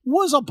night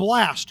was a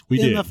blast. We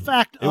did. The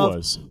fact It of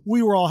was.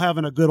 we were all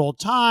having a good old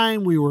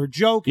time. We were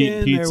joking.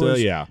 Eating pizza, There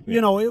was, yeah.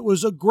 it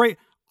was a great.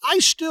 I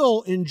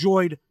still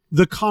enjoyed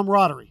the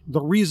camaraderie,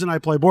 the reason I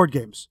play board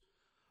games.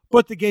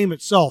 But the game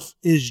itself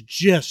is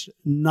just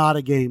not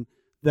a game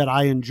that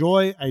I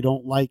enjoy. I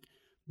don't like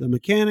the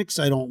mechanics.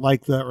 I don't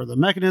like the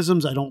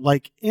mechanisms. I don't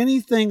like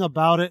anything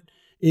about it.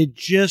 It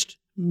just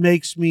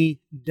makes me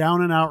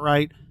down and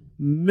outright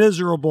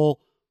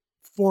miserable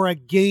for a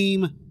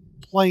game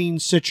playing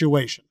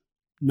situation.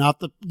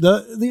 Not the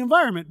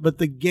environment, but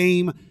the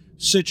game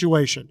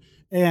situation.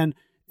 And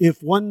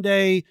if one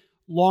day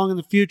long in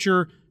the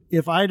future,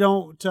 if I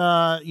don't,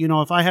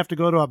 if I have to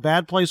go to a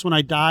bad place when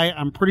I die,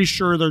 I'm pretty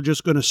sure they're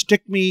just going to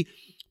stick me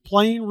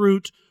playing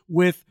Root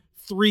with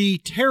 3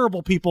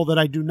 terrible people that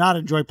I do not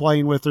enjoy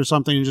playing with or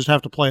something, and just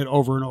have to play it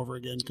over and over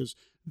again, because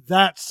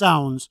that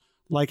sounds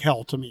like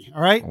hell to me.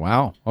 All right?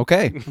 Wow.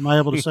 Okay. Am I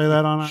able to say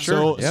that on a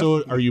Sure.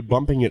 So are you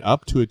bumping it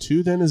up to a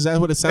 2 then? Is that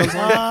what it sounds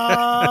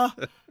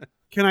like?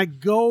 Can I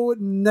go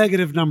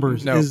negative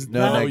numbers? No, Is no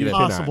that negative.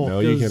 possible? No,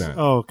 you 'Cause- cannot.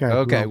 Oh, okay.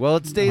 Okay. Well,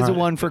 it stays a All right.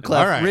 1 for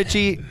Clef. All right.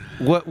 Richie,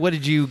 what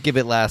did you give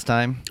it last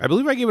time? I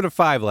believe I gave it a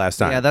 5 last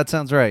time. Yeah, that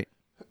sounds right.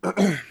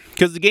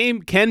 Because the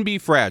game can be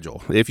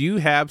fragile. If you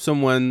have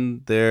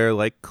someone there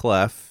like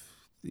Clef,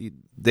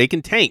 they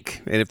can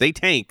tank. And if they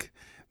tank,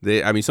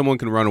 someone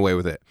can run away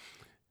with it.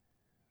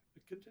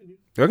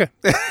 Okay.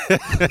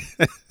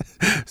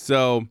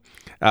 So,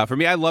 for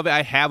me, I love it.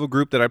 I have a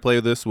group that I play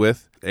this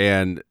with,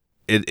 and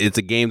it's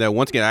a game that,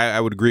 once again, I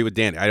would agree with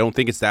Danny. I don't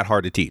think it's that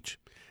hard to teach.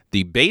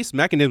 The base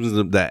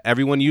mechanisms that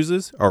everyone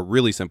uses are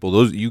really simple.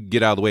 Those you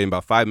get out of the way in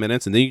about 5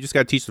 minutes, and then you just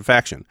got to teach the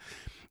faction.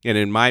 And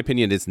in my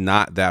opinion, it's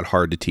not that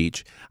hard to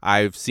teach.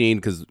 I've seen,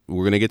 because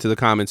we're going to get to the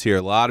comments here,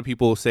 a lot of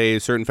people say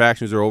certain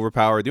factions are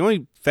overpowered. The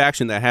only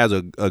faction that has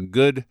a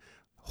good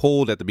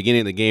hold at the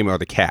beginning of the game are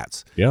the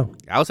cats. Yeah.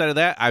 Outside of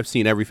that, I've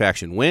seen every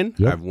faction win.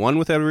 Yep. I've won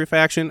with every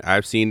faction.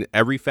 I've seen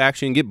every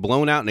faction get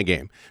blown out in a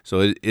game.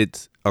 So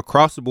it's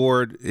across the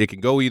board. It can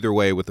go either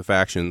way with the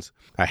factions.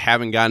 I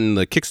haven't gotten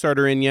the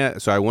Kickstarter in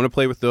yet, so I want to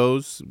play with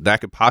those.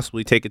 That could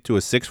possibly take it to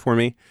a 6 for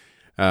me.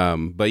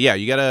 But yeah,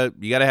 you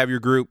gotta have your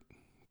group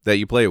that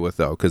you play with,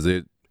 though, because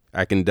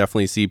I can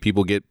definitely see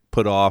people get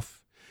put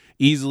off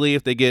easily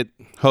if they get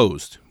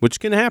hosed, which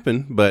can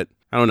happen, but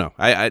I don't know.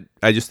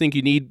 I just think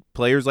you need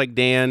players like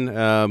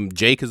Dan.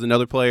 Jake is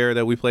another player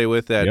that we play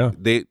with that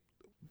they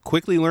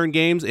quickly learn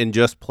games and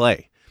just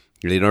play.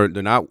 They're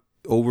not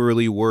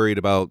overly worried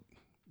about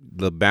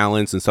the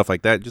balance and stuff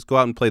like that. Just go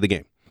out and play the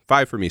game.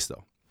 5 for me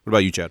still. What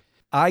about you, Chad?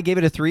 I gave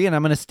it a 3, and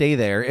I'm going to stay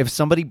there. If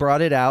somebody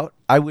brought it out,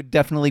 I would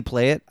definitely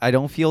play it. I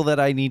don't feel that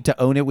I need to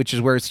own it, which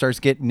is where it starts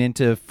getting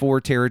into 4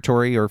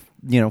 territory or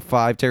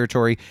 5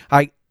 territory.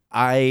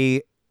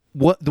 The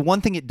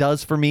one thing it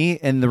does for me,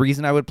 and the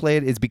reason I would play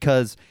it, is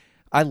because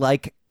I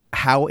like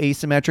how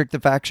asymmetric the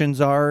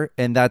factions are,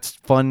 and that's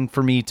fun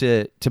for me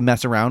to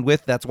mess around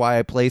with. That's why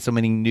I play so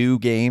many new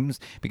games,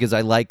 because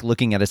I like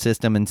looking at a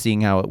system and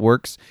seeing how it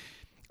works.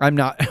 I'm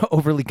not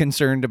overly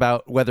concerned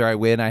about whether I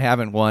win. I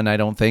haven't won, I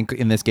don't think,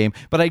 in this game.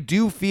 But I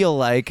do feel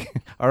like,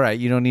 all right,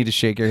 you don't need to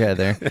shake your head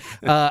there.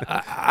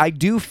 I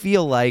do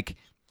feel like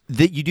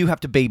that you do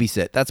have to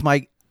babysit. That's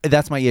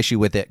my issue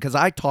with it, because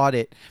I taught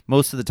it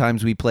most of the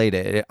times we played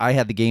it. I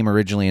had the game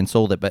originally and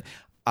sold it, but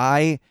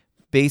I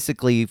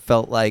basically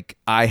felt like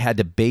I had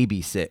to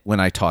babysit when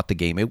I taught the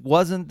game. It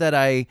wasn't that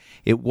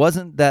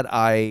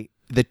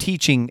the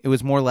teaching, it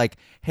was more like,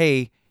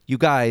 hey, you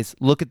guys,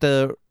 look at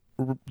the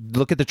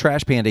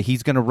trash panda.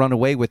 He's going to run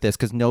away with this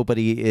because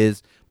nobody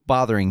is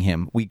bothering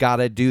him. We got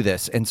to do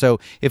this. And so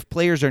if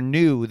players are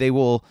new, they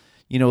will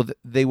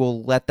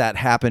let that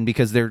happen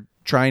because they're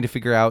trying to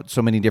figure out so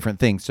many different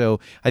things. So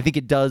I think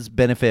it does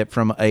benefit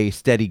from a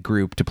steady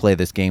group to play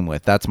this game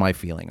with. That's my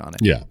feeling on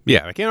it.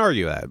 Yeah, I can't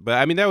argue that. But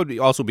I mean, that would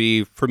also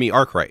be, for me,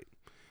 Arkwright.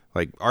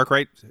 Like,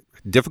 Arkwright,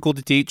 difficult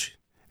to teach.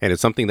 And it's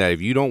something that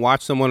if you don't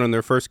watch someone on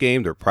their first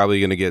game, they're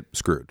probably going to get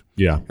screwed.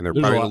 Yeah. And they're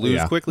probably going to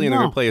lose quickly, and they're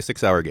going to play a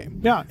 6-hour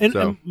game. Yeah,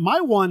 and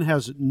my one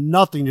has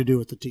nothing to do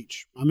with the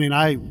teach. I mean,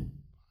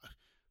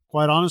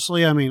 quite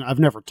honestly, I've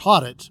never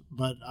taught it,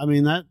 but I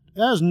mean, that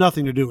has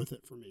nothing to do with it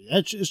for me.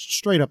 It's just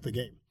straight up the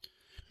game.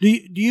 Do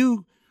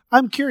you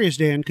I'm curious,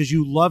 Dan, because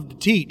you love to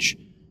teach.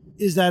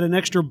 Is that an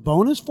extra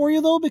bonus for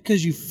you, though,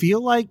 because you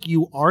feel like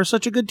you are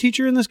such a good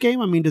teacher in this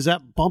game? I mean, does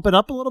that bump it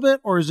up a little bit,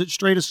 or is it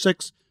straight as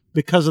 6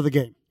 because of the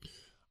game?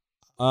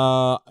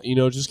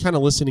 Just kind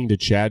of listening to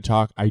Chad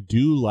talk, I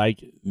do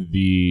like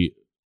the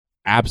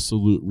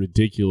absolute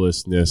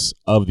ridiculousness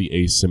of the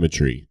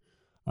asymmetry.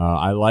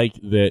 I like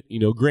that,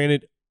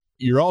 granted,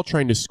 you're all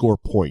trying to score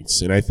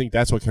points, and I think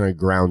that's what kind of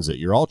grounds it.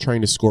 You're all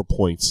trying to score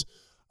points,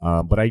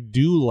 but I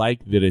do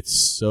like that it's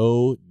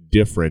so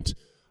different,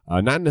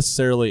 not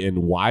necessarily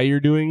in why you're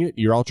doing it.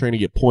 You're all trying to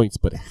get points,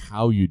 but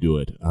how you do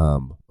it.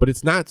 But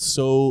it's not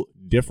so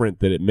different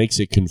that it makes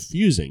it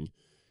confusing.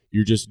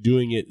 You're just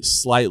doing it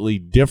slightly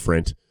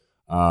different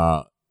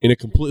in a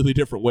completely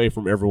different way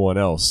from everyone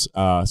else.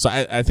 So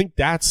I think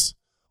that's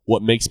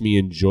what makes me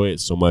enjoy it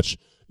so much.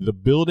 The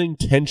building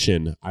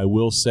tension, I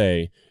will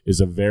say,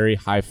 is a very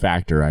high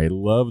factor. I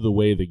love the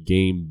way the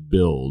game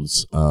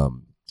builds.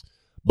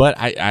 But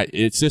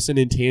it's just an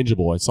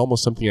intangible. It's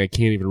almost something I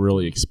can't even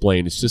really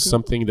explain. It's just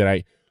something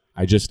that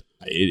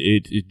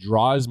it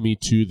draws me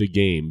to the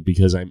game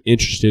because I'm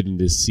interested in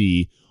to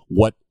see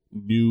what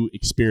new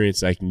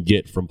experience I can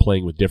get from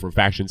playing with different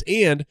factions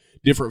and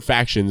different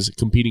factions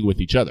competing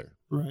with each other.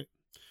 Right.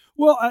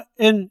 Well,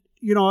 I'm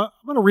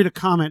going to read a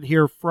comment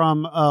here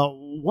from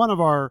one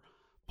of our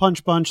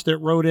Punch Bunch that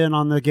wrote in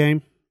on the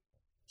game.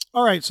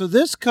 All right, so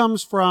this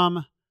comes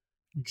from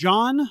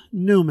John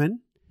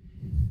Newman,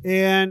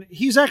 and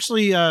he's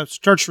actually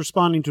starts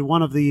responding to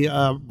one of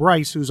the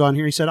Bryce who's on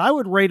here. He said, I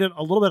would rate it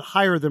a little bit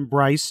higher than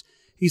Bryce.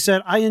 He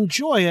said, I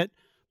enjoy it,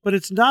 but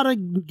it's not a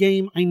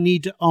game I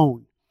need to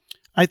own.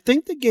 I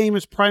think the game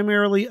is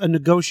primarily a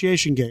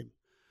negotiation game.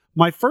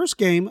 My first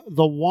game,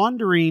 The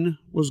Wandering,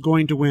 was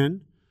going to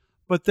win,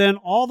 but then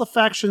all the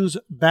factions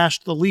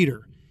bashed the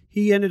leader.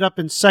 He ended up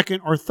in second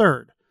or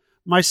third.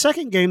 My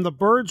second game, The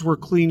Birds, were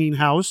cleaning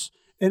house,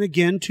 and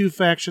again, 2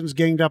 factions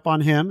ganged up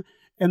on him,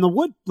 and the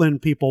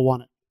Woodland people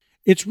won it.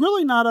 It's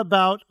really not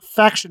about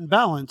faction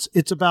balance,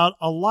 it's about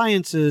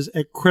alliances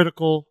at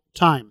critical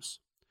times.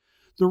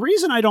 The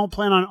reason I don't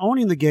plan on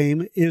owning the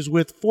game is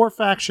with 4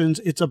 factions,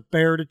 it's a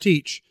bear to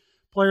teach.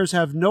 Players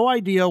have no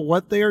idea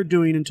what they are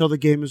doing until the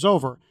game is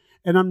over,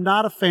 and I'm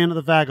not a fan of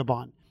the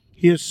Vagabond.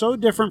 He is so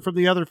different from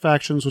the other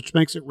factions, which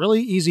makes it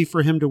really easy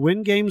for him to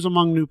win games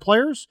among new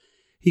players.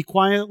 He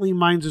quietly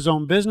minds his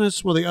own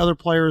business while the other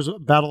players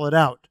battle it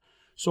out.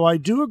 So I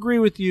do agree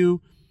with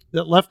you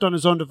that left on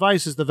his own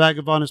devices, the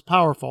Vagabond is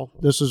powerful.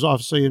 This is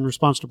obviously in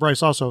response to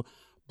Bryce also,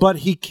 but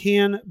he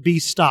can be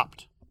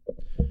stopped.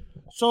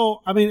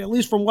 So, at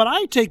least from what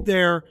I take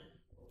there,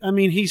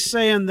 he's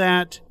saying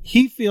that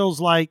he feels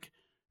like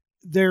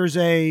there's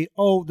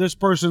this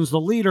person's the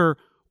leader,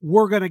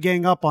 we're going to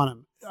gang up on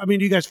him. Do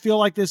you guys feel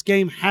like this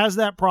game has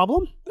that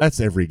problem? That's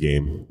every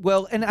game.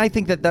 Well, and I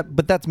think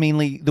but that's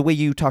mainly the way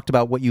you talked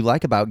about what you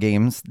like about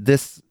games.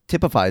 This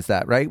typifies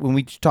that, right? When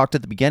we talked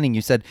at the beginning,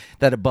 you said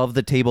that above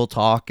the table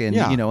talk, and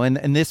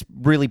and this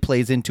really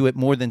plays into it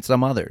more than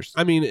some others.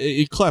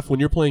 Clef, when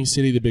you're playing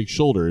City of the Big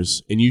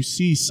Shoulders and you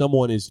see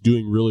someone is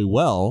doing really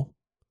well,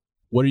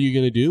 what are you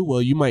going to do?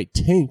 Well, you might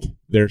tank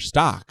their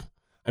stock.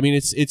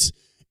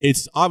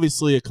 It's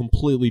obviously a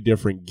completely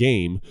different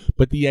game,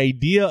 but the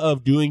idea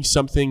of doing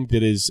something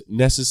that is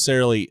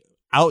necessarily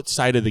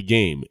outside of the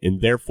game and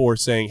therefore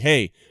saying,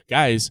 hey,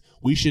 guys,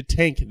 we should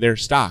tank their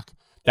stock,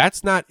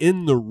 that's not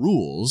in the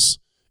rules.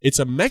 It's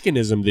a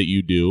mechanism that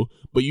you do,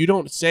 but you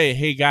don't say,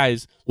 hey,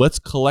 guys, let's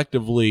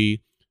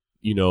collectively,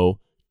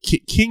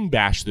 king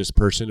bash this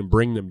person and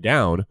bring them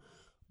down.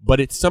 But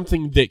it's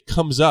something that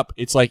comes up.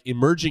 It's like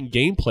emerging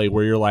gameplay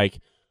where you're like,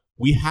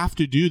 we have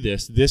to do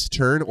this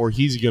turn or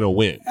he's going to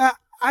win.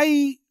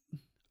 I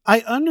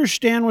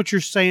understand what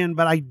you're saying,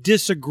 but I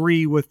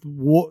disagree with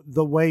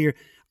the way you're...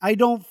 I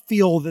don't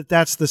feel that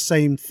that's the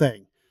same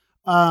thing.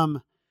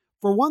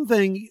 For one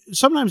thing,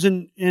 sometimes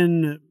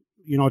in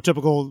a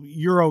typical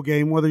Euro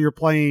game, whether you're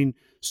playing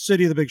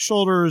City of the Big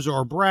Shoulders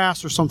or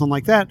Brass or something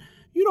like that,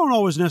 you don't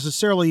always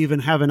necessarily even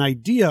have an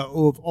idea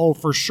of,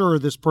 for sure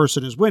this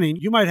person is winning.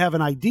 You might have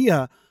an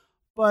idea,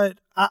 but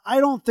I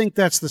don't think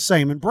that's the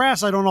same. In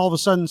Brass, I don't all of a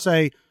sudden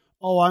say,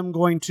 I'm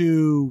going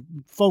to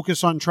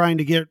focus on trying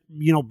to get,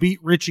 beat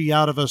Richie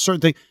out of a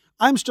certain thing.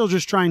 I'm still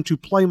just trying to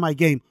play my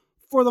game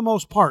for the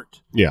most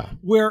part. Yeah.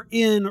 Where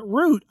in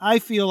Root, I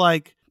feel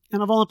like,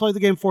 and I've only played the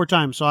game 4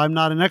 times, so I'm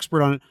not an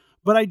expert on it,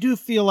 but I do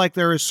feel like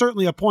there is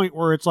certainly a point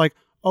where it's like,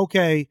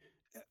 okay,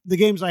 the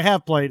games I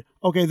have played,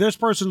 okay, this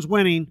person's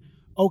winning,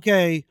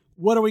 okay,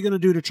 what are we going to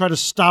do to try to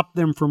stop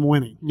them from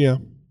winning? Yeah.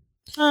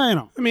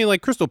 I mean,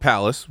 like Crystal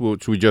Palace,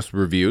 which we just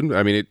reviewed.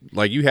 I mean,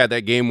 like you had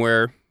that game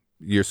where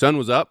your son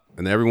was up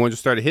and everyone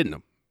just started hitting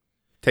him,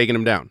 taking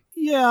him down.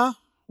 Yeah.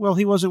 Well,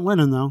 he wasn't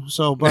winning though.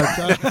 So, but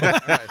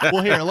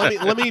well, here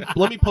let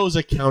me pose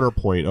a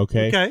counterpoint.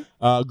 Okay.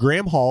 Okay.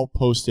 Graham Hall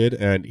posted,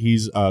 and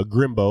he's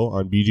Grimbo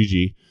on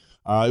BGG.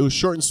 It was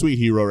short and sweet.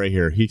 He wrote right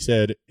here. He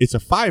said, "It's a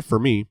 5 for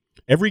me.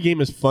 Every game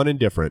is fun and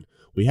different.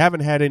 We haven't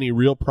had any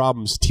real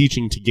problems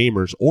teaching to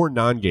gamers or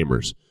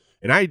non-gamers."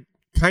 And I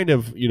kind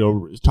of,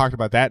 talked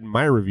about that in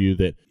my review,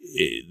 that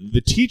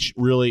the teach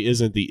really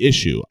isn't the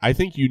issue. I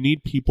think you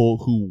need people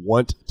who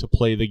want to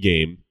play the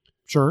game.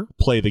 Sure.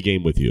 Play the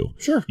game with you.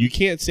 Sure. You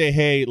can't say,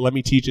 hey, let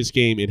me teach this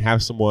game and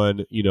have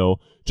someone,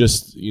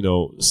 just,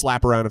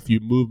 slap around a few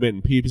movement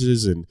and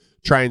pieces and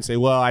try and say,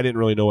 well, I didn't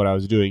really know what I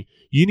was doing.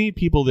 You need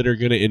people that are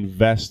going to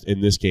invest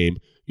in this game.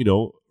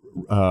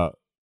 It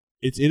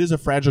is a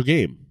fragile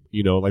game.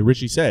 Like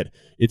Richie said,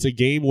 it's a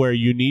game where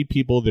you need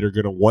people that are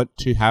going to want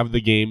to have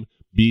the game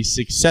be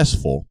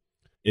successful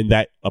in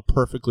that a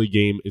perfectly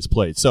game is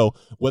played. So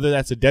whether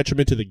that's a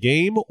detriment to the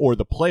game or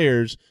the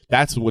players,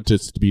 that's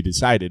what's to be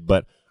decided.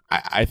 But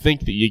I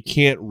think that you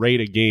can't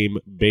rate a game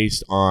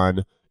based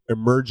on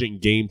emerging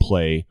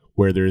gameplay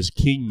where there's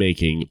king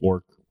making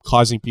or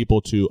causing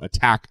people to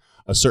attack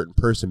a certain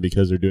person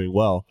because they're doing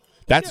well.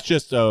 That's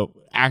just an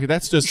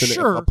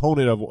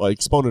exponent of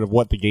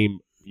what the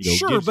game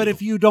sure, but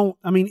if you don't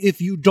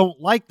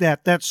like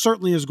that, that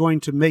certainly is going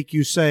to make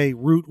you say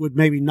Root would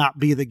maybe not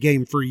be the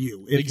game for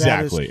you.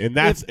 Exactly.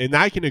 And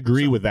I can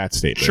agree with that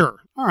statement. Sure.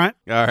 All right,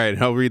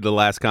 I'll read the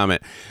last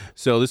comment.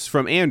 So this is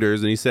from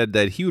Anders, and he said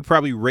that he would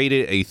probably rate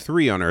it a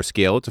 3 on our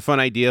scale. It's a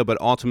fun idea,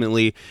 but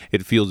ultimately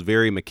it feels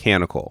very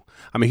mechanical.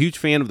 I'm a huge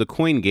fan of the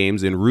coin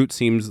games, and Root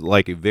seems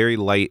like a very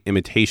light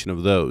imitation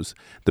of those.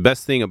 The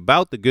best thing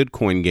about the good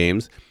coin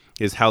games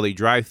is how they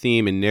drive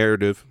theme and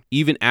narrative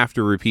even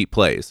after repeat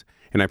plays.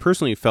 And I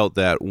personally felt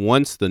that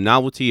once the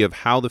novelty of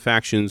how the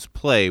factions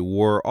play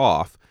wore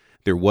off,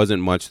 there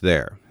wasn't much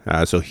there.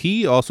 So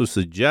he also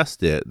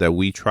suggested that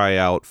we try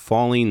out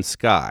Falling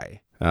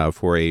Sky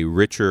for a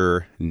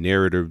richer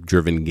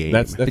narrative-driven game.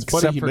 That's funny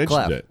Except he for mentioned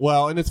Clef. it.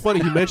 Well, and it's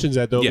funny he mentions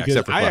that, though, Yeah, because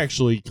except for I Clef.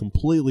 actually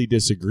completely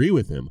disagree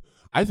with him.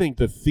 I think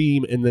the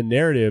theme and the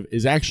narrative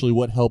is actually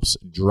what helps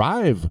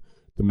drive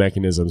the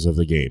mechanisms of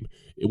the game.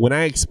 When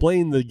I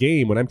explain the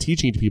game, when I'm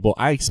teaching to people,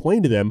 I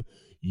explain to them,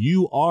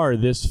 you are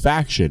this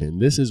faction, and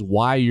this is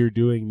why you're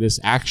doing this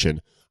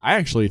action. I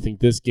actually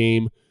think this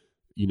game,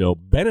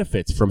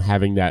 benefits from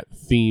having that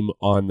theme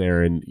on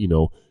there and,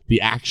 the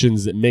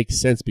actions that make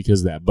sense because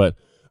of that. But,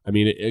 I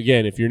mean,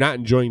 again, if you're not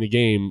enjoying the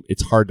game,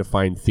 it's hard to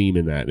find theme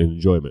in that and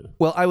enjoyment.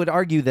 Well, I would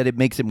argue that it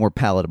makes it more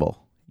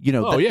palatable.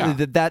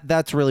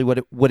 That's really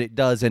what it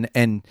does.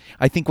 And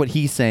I think what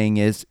he's saying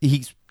is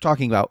he's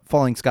talking about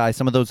Falling Sky.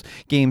 Some of those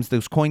games,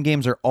 those coin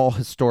games are all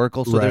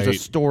historical. So there's a Right.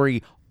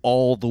 story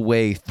all the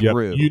way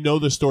through. Yep. You know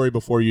the story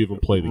before you even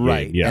play the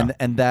Right. game. Yeah.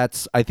 And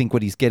that's, I think,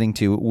 what he's getting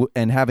to.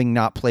 And having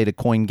not played a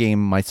coin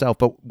game myself,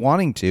 but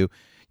wanting to,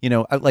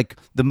 like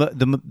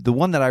the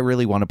one that I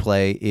really want to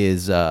play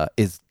is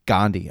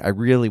Gandhi. I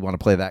really want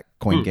to play that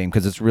coin game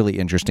because it's really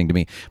interesting to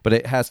me. But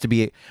it has to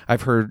be,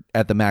 I've heard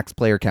at the max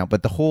player count,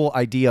 but the whole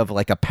idea of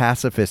like a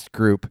pacifist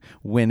group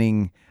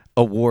winning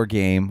a war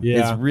game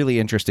is really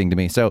interesting to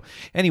me. So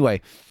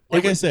anyway,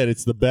 like I said,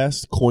 it's the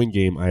best coin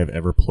game I have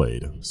ever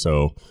played.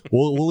 So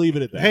we'll leave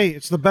it at that. Hey,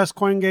 it's the best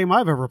coin game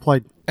I've ever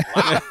played.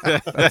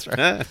 that's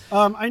right.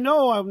 I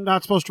know I'm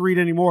not supposed to read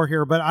any more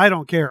here, but I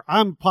don't care.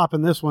 I'm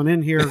popping this one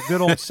in here.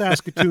 Good old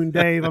Saskatoon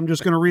Dave. I'm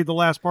just going to read the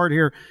last part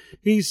here.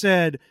 He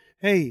said,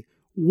 hey,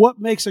 what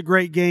makes a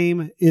great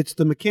game? It's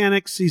the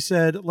mechanics. He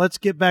said, let's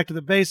get back to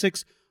the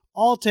basics.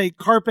 I'll take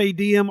Carpe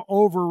Diem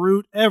over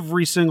Root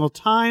every single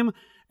time,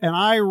 and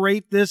I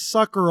rate this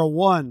sucker a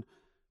 1.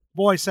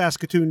 Boy,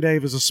 Saskatoon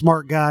Dave is a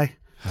smart guy.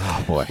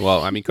 Oh, boy.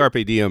 Well, I mean,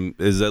 Carpe Diem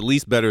is at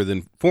least better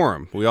than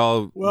Forum. We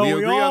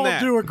agree on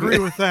that. do agree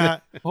with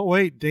that. Oh,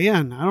 wait,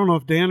 Dan. I don't know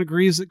if Dan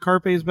agrees that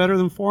Carpe is better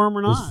than Forum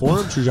or Was not.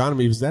 Forum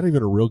Trigonomy, is that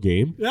even a real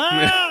game?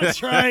 Ah,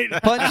 that's right.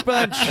 Punch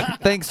Bunch,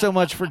 thanks so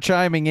much for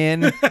chiming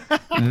in.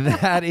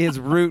 That is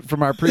Root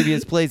from our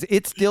previous plays.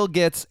 It still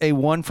gets a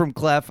 1 from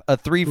Clef, a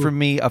 3 from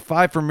me, a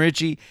 5 from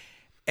Richie,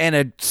 and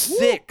a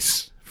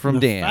 6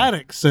 from Dan.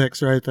 Emphatic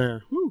 6 right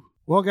there. Woo.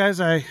 Well,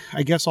 guys, I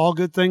guess all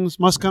good things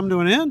must come to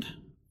an end.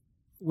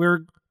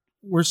 We're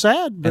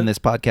sad. But, And this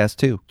podcast,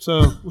 too.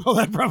 so, well,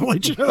 that probably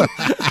true.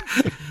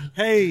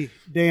 Hey,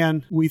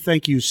 Dan, we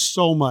thank you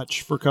so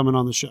much for coming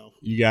on the show.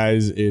 You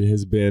guys, it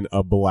has been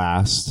a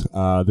blast.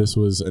 This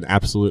was an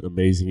absolute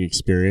amazing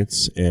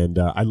experience, and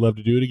I'd love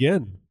to do it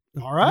again.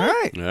 All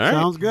right. All right.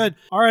 Sounds good.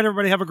 All right,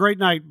 everybody, have a great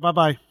night.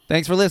 Bye-bye.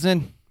 Thanks for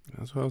listening.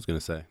 That's what I was going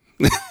to say.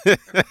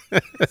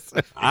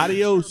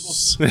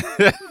 Adios.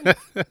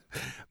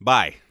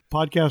 Bye.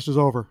 Podcast is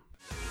over.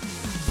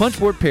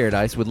 Punchboard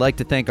Paradise would like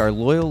to thank our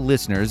loyal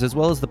listeners as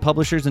well as the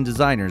publishers and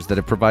designers that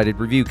have provided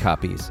review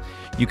copies.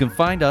 You can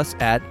find us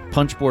at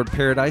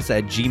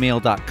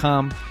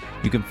punchboardparadise@gmail.com.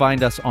 You can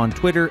find us on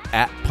Twitter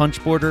at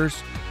Punchboarders.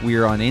 We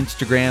are on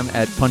Instagram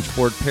at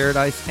Punchboard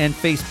Paradise and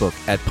Facebook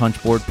at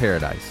Punchboard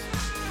Paradise.